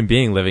 there's a human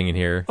being living in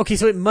here. Okay,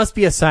 so it must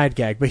be a side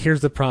gag, but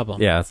here's the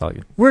problem. Yeah, that's all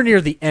good. We're near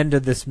the end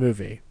of this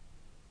movie.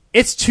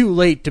 It's too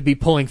late to be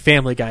pulling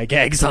Family Guy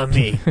gags on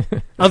me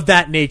of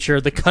that nature,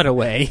 the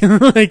cutaway.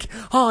 Like,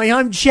 hi,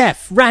 I'm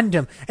Jeff,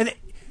 random. And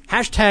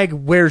hashtag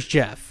where's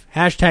Jeff?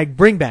 Hashtag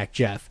bring back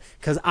Jeff.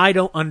 Because I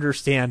don't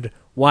understand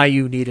why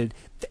you needed...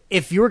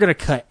 If you were going to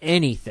cut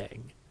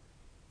anything,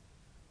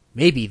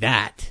 maybe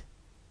that.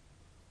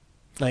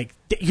 Like,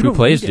 who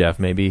plays Jeff?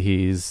 Maybe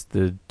he's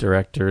the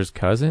director's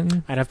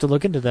cousin? I'd have to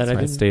look into that.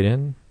 I stayed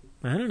in?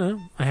 I don't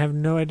know. I have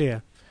no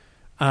idea.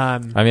 I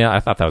mean, I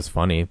thought that was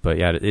funny, but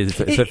yeah, it's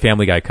a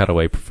Family Guy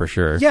cutaway for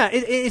sure. Yeah,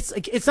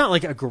 it's not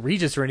like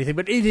egregious or anything,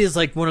 but it is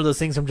like one of those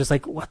things I'm just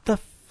like, what the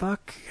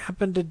fuck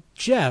happened to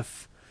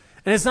Jeff?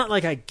 And it's not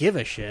like I give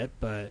a shit,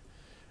 but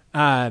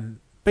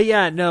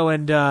yeah, no,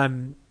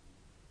 and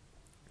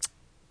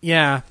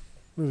yeah,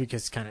 movie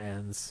just kind of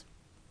ends.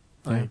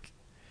 Like,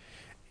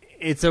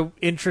 it's a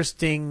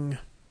interesting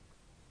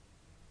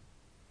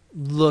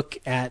look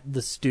at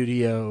the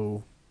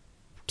studio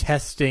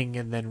testing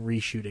and then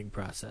reshooting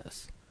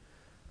process,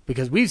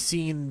 because we've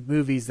seen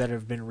movies that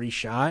have been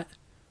reshot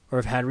or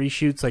have had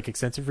reshoots, like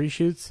extensive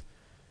reshoots,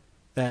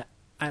 that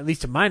at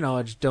least to my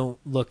knowledge don't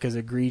look as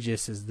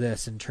egregious as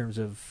this in terms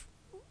of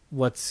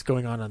what's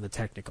going on the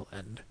technical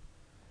end,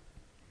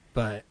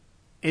 but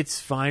it's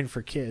fine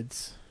for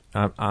kids.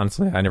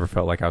 Honestly, I never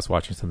felt like I was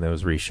watching something that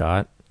was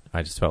reshot.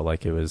 I just felt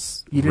like it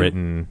was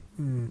written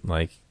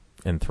like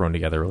and thrown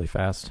together really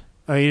fast.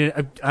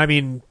 I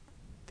mean,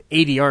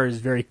 ADR is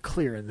very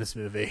clear in this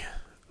movie.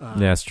 Yeah,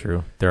 that's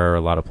true. There are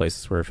a lot of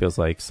places where it feels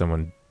like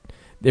someone...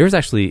 There was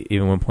actually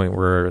even one point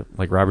where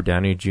like Robert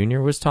Downey Jr.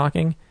 was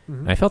talking,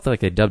 and I felt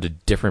like they dubbed a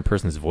different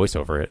person's voice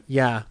over it.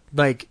 Yeah,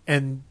 like,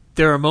 and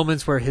there are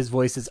moments where his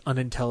voice is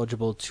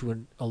unintelligible to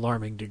an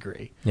alarming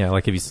degree. Yeah,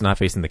 like if he's not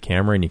facing the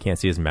camera and you can't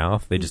see his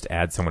mouth, they just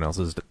add someone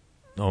else's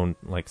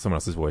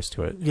voice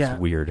to it. Yeah.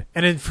 It's weird.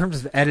 And in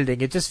terms of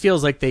editing, it just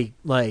feels like they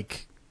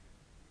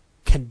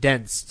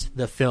condensed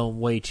the film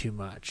way too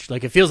much.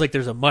 Like, it feels like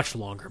there's a much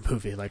longer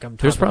movie. Like,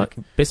 there's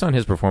probably, based on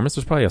his performance,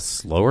 there's probably a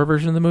slower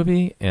version of the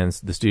movie, and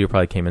the studio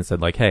probably came in and said,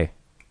 like, hey,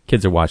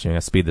 kids are watching,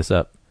 let's speed this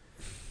up.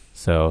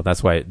 So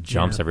that's why it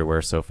jumps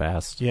everywhere so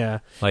fast. Yeah.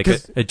 Like,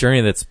 a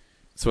journey that's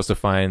supposed to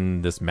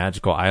find this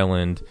magical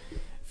island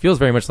feels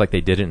very much like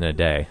they did it in a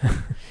day.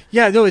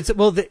 Yeah, no,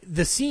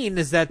 the scene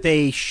is that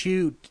they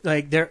shoot,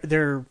 like,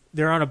 they're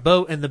on a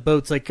boat, and the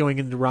boat's like going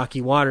into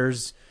rocky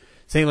waters,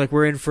 saying like,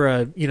 we're in for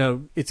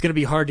it's going to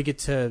be hard to get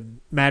to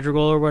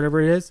Madrigal or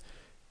whatever it is.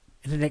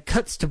 And then it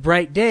cuts to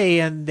bright day,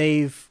 and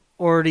they've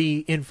already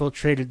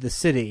infiltrated the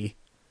city,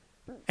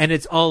 and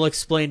it's all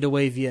explained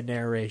away via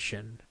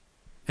narration.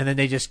 And then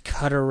they just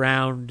cut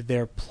around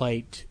their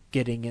plight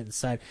getting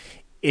inside.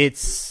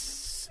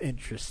 It's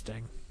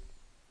interesting.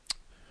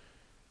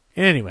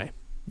 Anyway.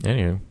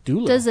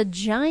 Doolittle. Does a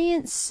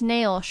giant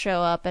snail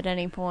show up at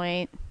any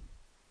point?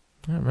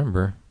 I don't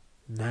remember.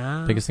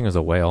 Nah. Biggest thing was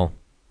a whale.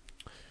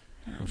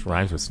 Which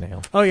rhymes with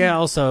snail. Oh, yeah,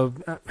 also,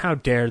 how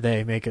dare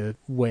they make a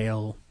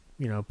whale,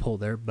 pull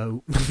their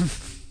boat?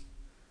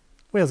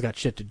 Whale's got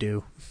shit to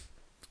do.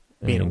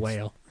 Being a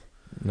whale.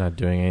 Not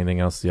doing anything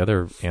else the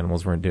other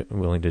animals weren't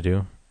willing to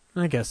do.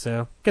 I guess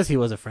so. Guess he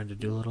was a friend of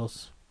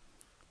Doolittle's.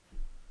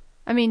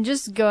 I mean,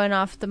 just going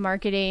off the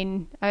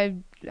marketing, I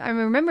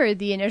remember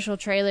the initial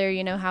trailer,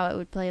 how it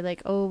would play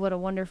like, oh, what a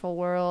wonderful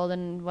world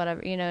and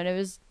whatever, and it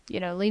was,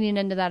 leaning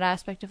into that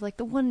aspect of like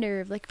the wonder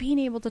of like being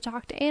able to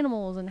talk to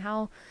animals and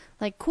how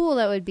like cool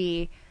that would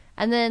be.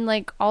 And then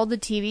like all the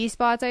TV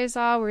spots I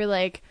saw were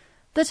like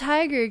the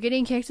tiger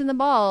getting kicked in the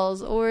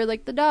balls, or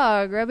like the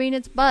dog rubbing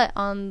its butt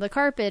on the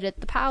carpet at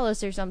the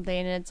palace or something,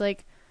 and it's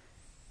like,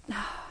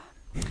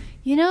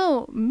 you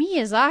know,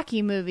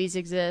 Miyazaki movies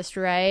exist,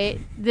 right?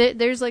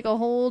 There's like a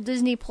whole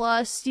Disney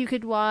Plus you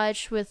could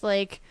watch with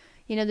like,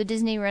 you know, the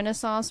Disney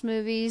Renaissance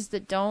movies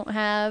that don't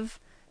have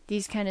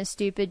these kind of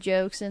stupid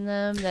jokes in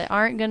them that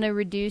aren't going to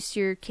reduce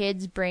your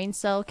kid's brain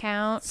cell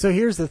count. So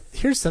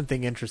here's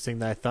something interesting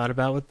that I thought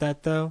about with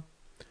that, though.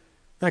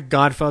 That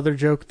Godfather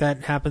joke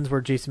that happens where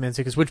Jason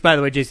Mantzoukas, which, by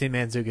the way, Jason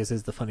Mantzoukas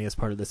is the funniest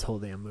part of this whole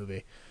damn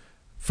movie.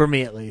 For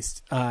me, at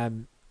least. That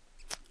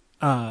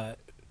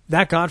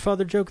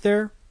Godfather joke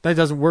there, that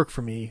doesn't work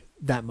for me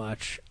that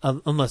much,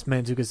 unless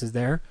Mantzoukas is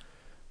there.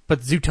 But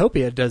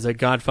Zootopia does a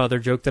Godfather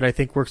joke that I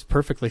think works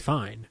perfectly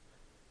fine.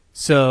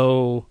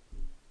 So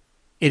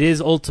it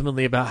is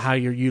ultimately about how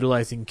you're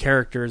utilizing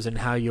characters and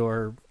how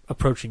you're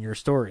approaching your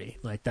story.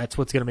 Like, that's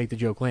what's going to make the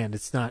joke land.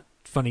 It's not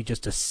funny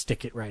just to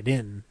stick it right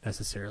in,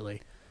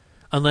 necessarily.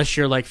 Unless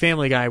you're like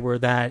Family Guy, where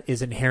that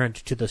is inherent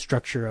to the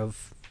structure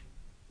of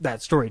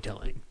that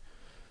storytelling.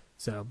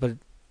 So, but,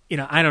 you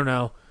know, I don't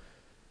know.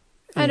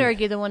 I'd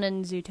argue the one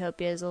in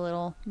Zootopia is a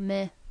little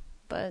meh,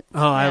 but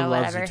I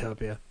love whatever.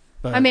 Zootopia.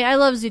 But, I mean, I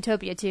love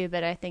Zootopia too,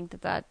 but I think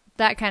that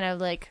kind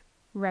of like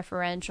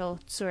referential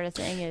sort of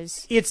thing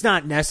is, it's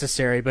not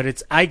necessary,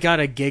 but I got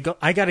a giggle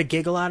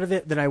out of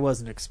it that I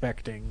wasn't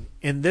expecting.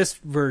 In this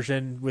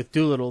version with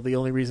Doolittle, the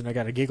only reason I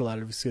got a giggle out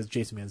of it was because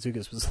Jason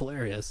Mantzoukas was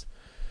hilarious.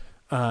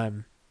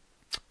 But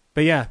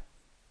yeah,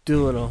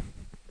 Doolittle.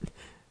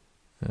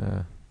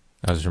 I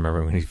just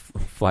remember when he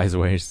flies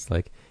away, he's just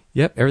like,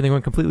 "Yep, everything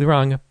went completely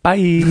wrong. Bye."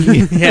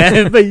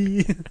 Yeah,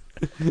 bye.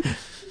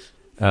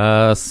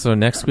 So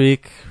next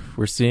week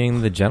we're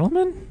seeing The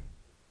Gentleman.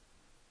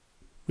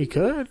 We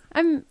could.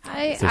 I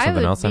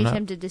would else be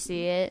tempted to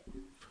see it.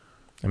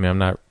 I mean, I'm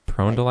not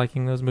prone to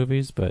liking those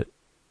movies, but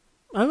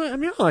I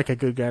mean, I like a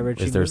good Guy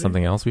Ritchie. Is there movie.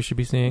 something else we should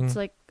be seeing? It's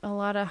like a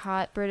lot of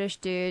hot British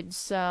dudes,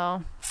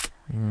 so.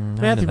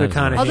 Matthew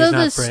McConaughey. Although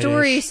not the British.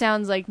 story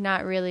sounds like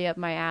not really up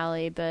my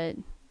alley, but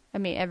I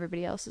mean,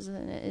 everybody else is in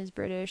it is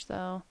British,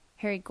 though.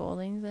 Harry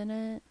Golding's in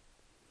it.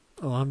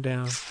 Oh, I'm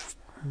down.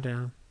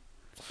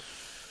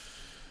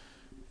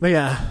 But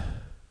yeah,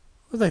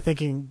 what was I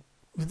thinking?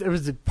 There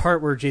was the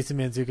part where Jason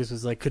Mantzoukas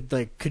was like,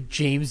 could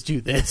James do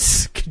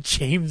this? Could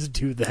James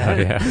do that? Oh,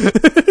 yeah.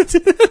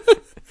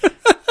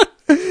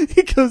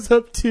 He goes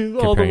up to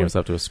all the comparing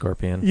himself to a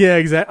scorpion. Yeah,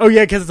 exactly. Oh,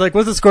 yeah, because it's like,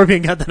 what's a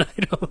scorpion got that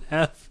I don't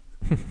have?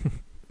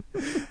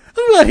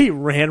 I'm glad he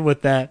ran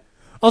with that.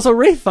 Also,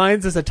 Ray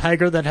Fiennes is a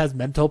tiger that has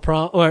mental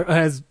or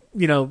has,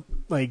 you know,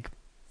 like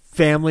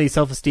family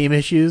self-esteem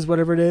issues,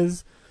 whatever it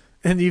is.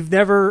 And I've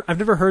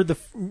never heard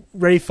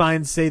Ray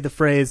Fiennes say the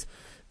phrase,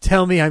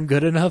 "Tell me I'm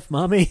good enough,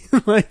 mommy."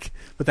 Like,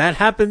 but that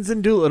happens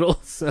in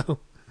Doolittle. So,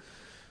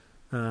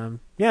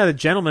 yeah, The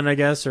Gentleman, I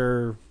guess,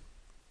 or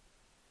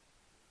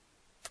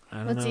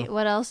I don't know.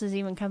 What else is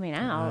even coming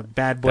out?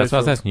 Bad Boys. That's what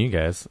I was asking you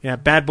guys. Yeah,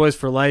 Bad Boys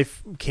for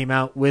Life came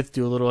out with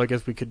Doolittle. I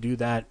guess we could do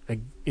that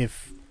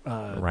if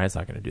Ryan's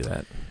not going to do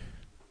that.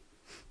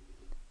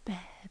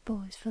 Bad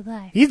Boys for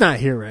Life. He's not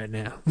here right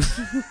now.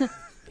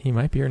 He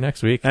might be here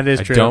next week. That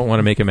is true. I don't want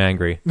to make him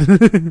angry.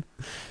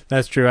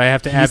 That's true. I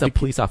have to He's a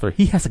police officer.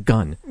 He has a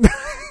gun.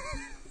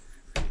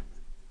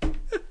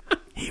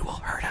 He will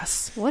hurt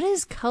us. What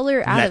is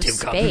Color Out of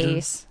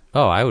Space?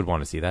 Oh, I would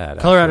want to see that.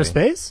 Color Out of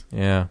Space?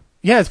 Yeah.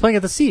 Yeah, it's playing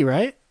at the sea,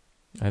 right?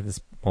 I have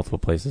this multiple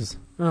places.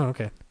 Oh,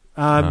 okay.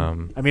 I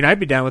mean, I'd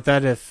be down with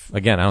that if...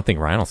 Again, I don't think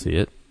Ryan will see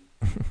it.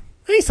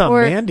 He saw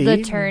or Mandy.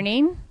 The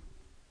Turning.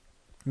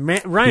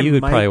 Ryan you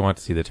would probably want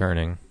to see The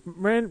Turning.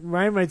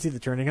 Ryan might see The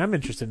Turning. I'm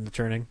interested in The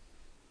Turning.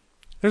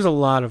 There's a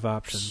lot of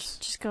options.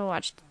 Just go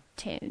watch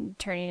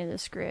Turning of the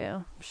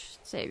Screw.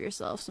 Save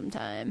yourself some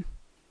time.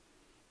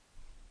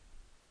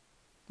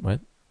 What?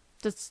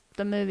 That's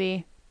the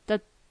movie.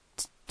 The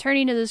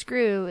Turning of the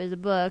Screw is a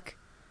book.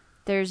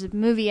 There's a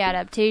movie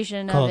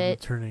adaptation called of it.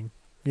 The Turning.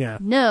 Yeah.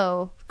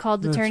 No,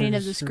 called The Turning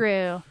of the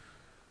Screw.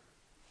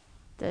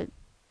 And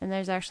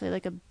there's actually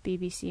like a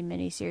BBC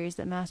miniseries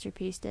that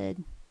Masterpiece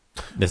did.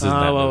 This is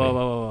that movie.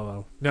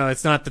 Whoa. No,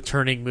 it's not the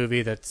Turning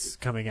movie that's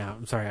coming out.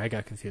 I'm sorry, I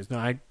got confused.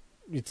 No,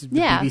 it's the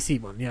BBC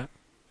one, yeah.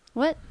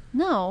 What?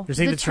 No.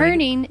 The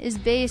Turning is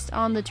based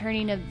on The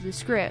Turning of the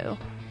Screw.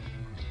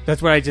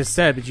 That's what I just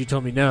said, but you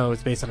told me no,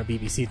 it's based on a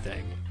BBC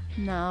thing.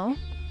 No.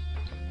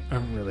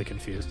 I'm really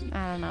confused.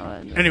 I don't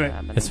know. Anyway.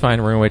 It's fine.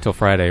 We're going to wait till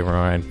Friday when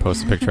Ryan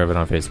posts a picture of it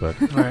on Facebook.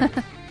 All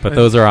right. But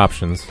those are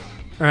options.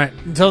 All right.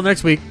 Until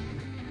next week.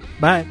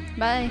 Bye.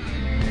 Bye.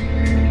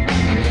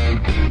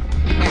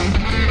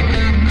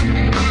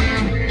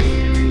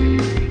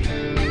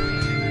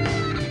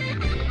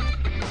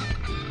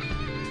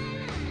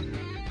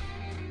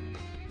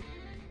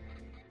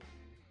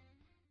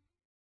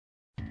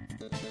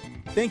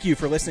 Thank you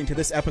for listening to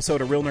this episode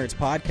of Real Nerds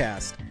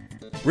Podcast.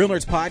 Real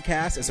Nerds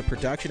Podcast is a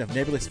production of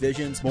Nebulous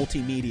Visions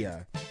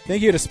Multimedia.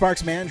 Thank you to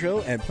Sparks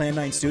Mandrill and Plan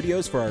 9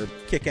 Studios for our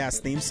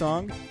kick-ass theme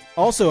song.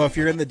 Also, if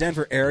you're in the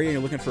Denver area and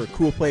you're looking for a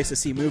cool place to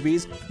see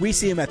movies, we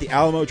see them at the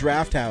Alamo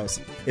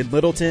Drafthouse in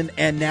Littleton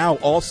and now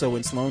also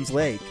in Sloan's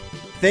Lake.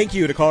 Thank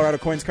you to Colorado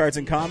Coins, Cards,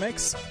 and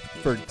Comics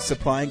for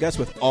supplying us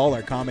with all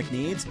our comic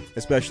needs,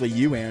 especially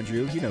you,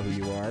 Andrew. You know who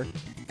you are.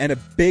 And a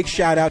big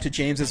shout out to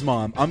James's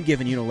mom. I'm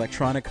giving you an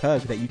electronic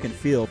hug that you can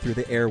feel through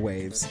the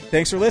airwaves.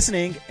 Thanks for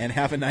listening, and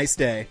have a nice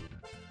day.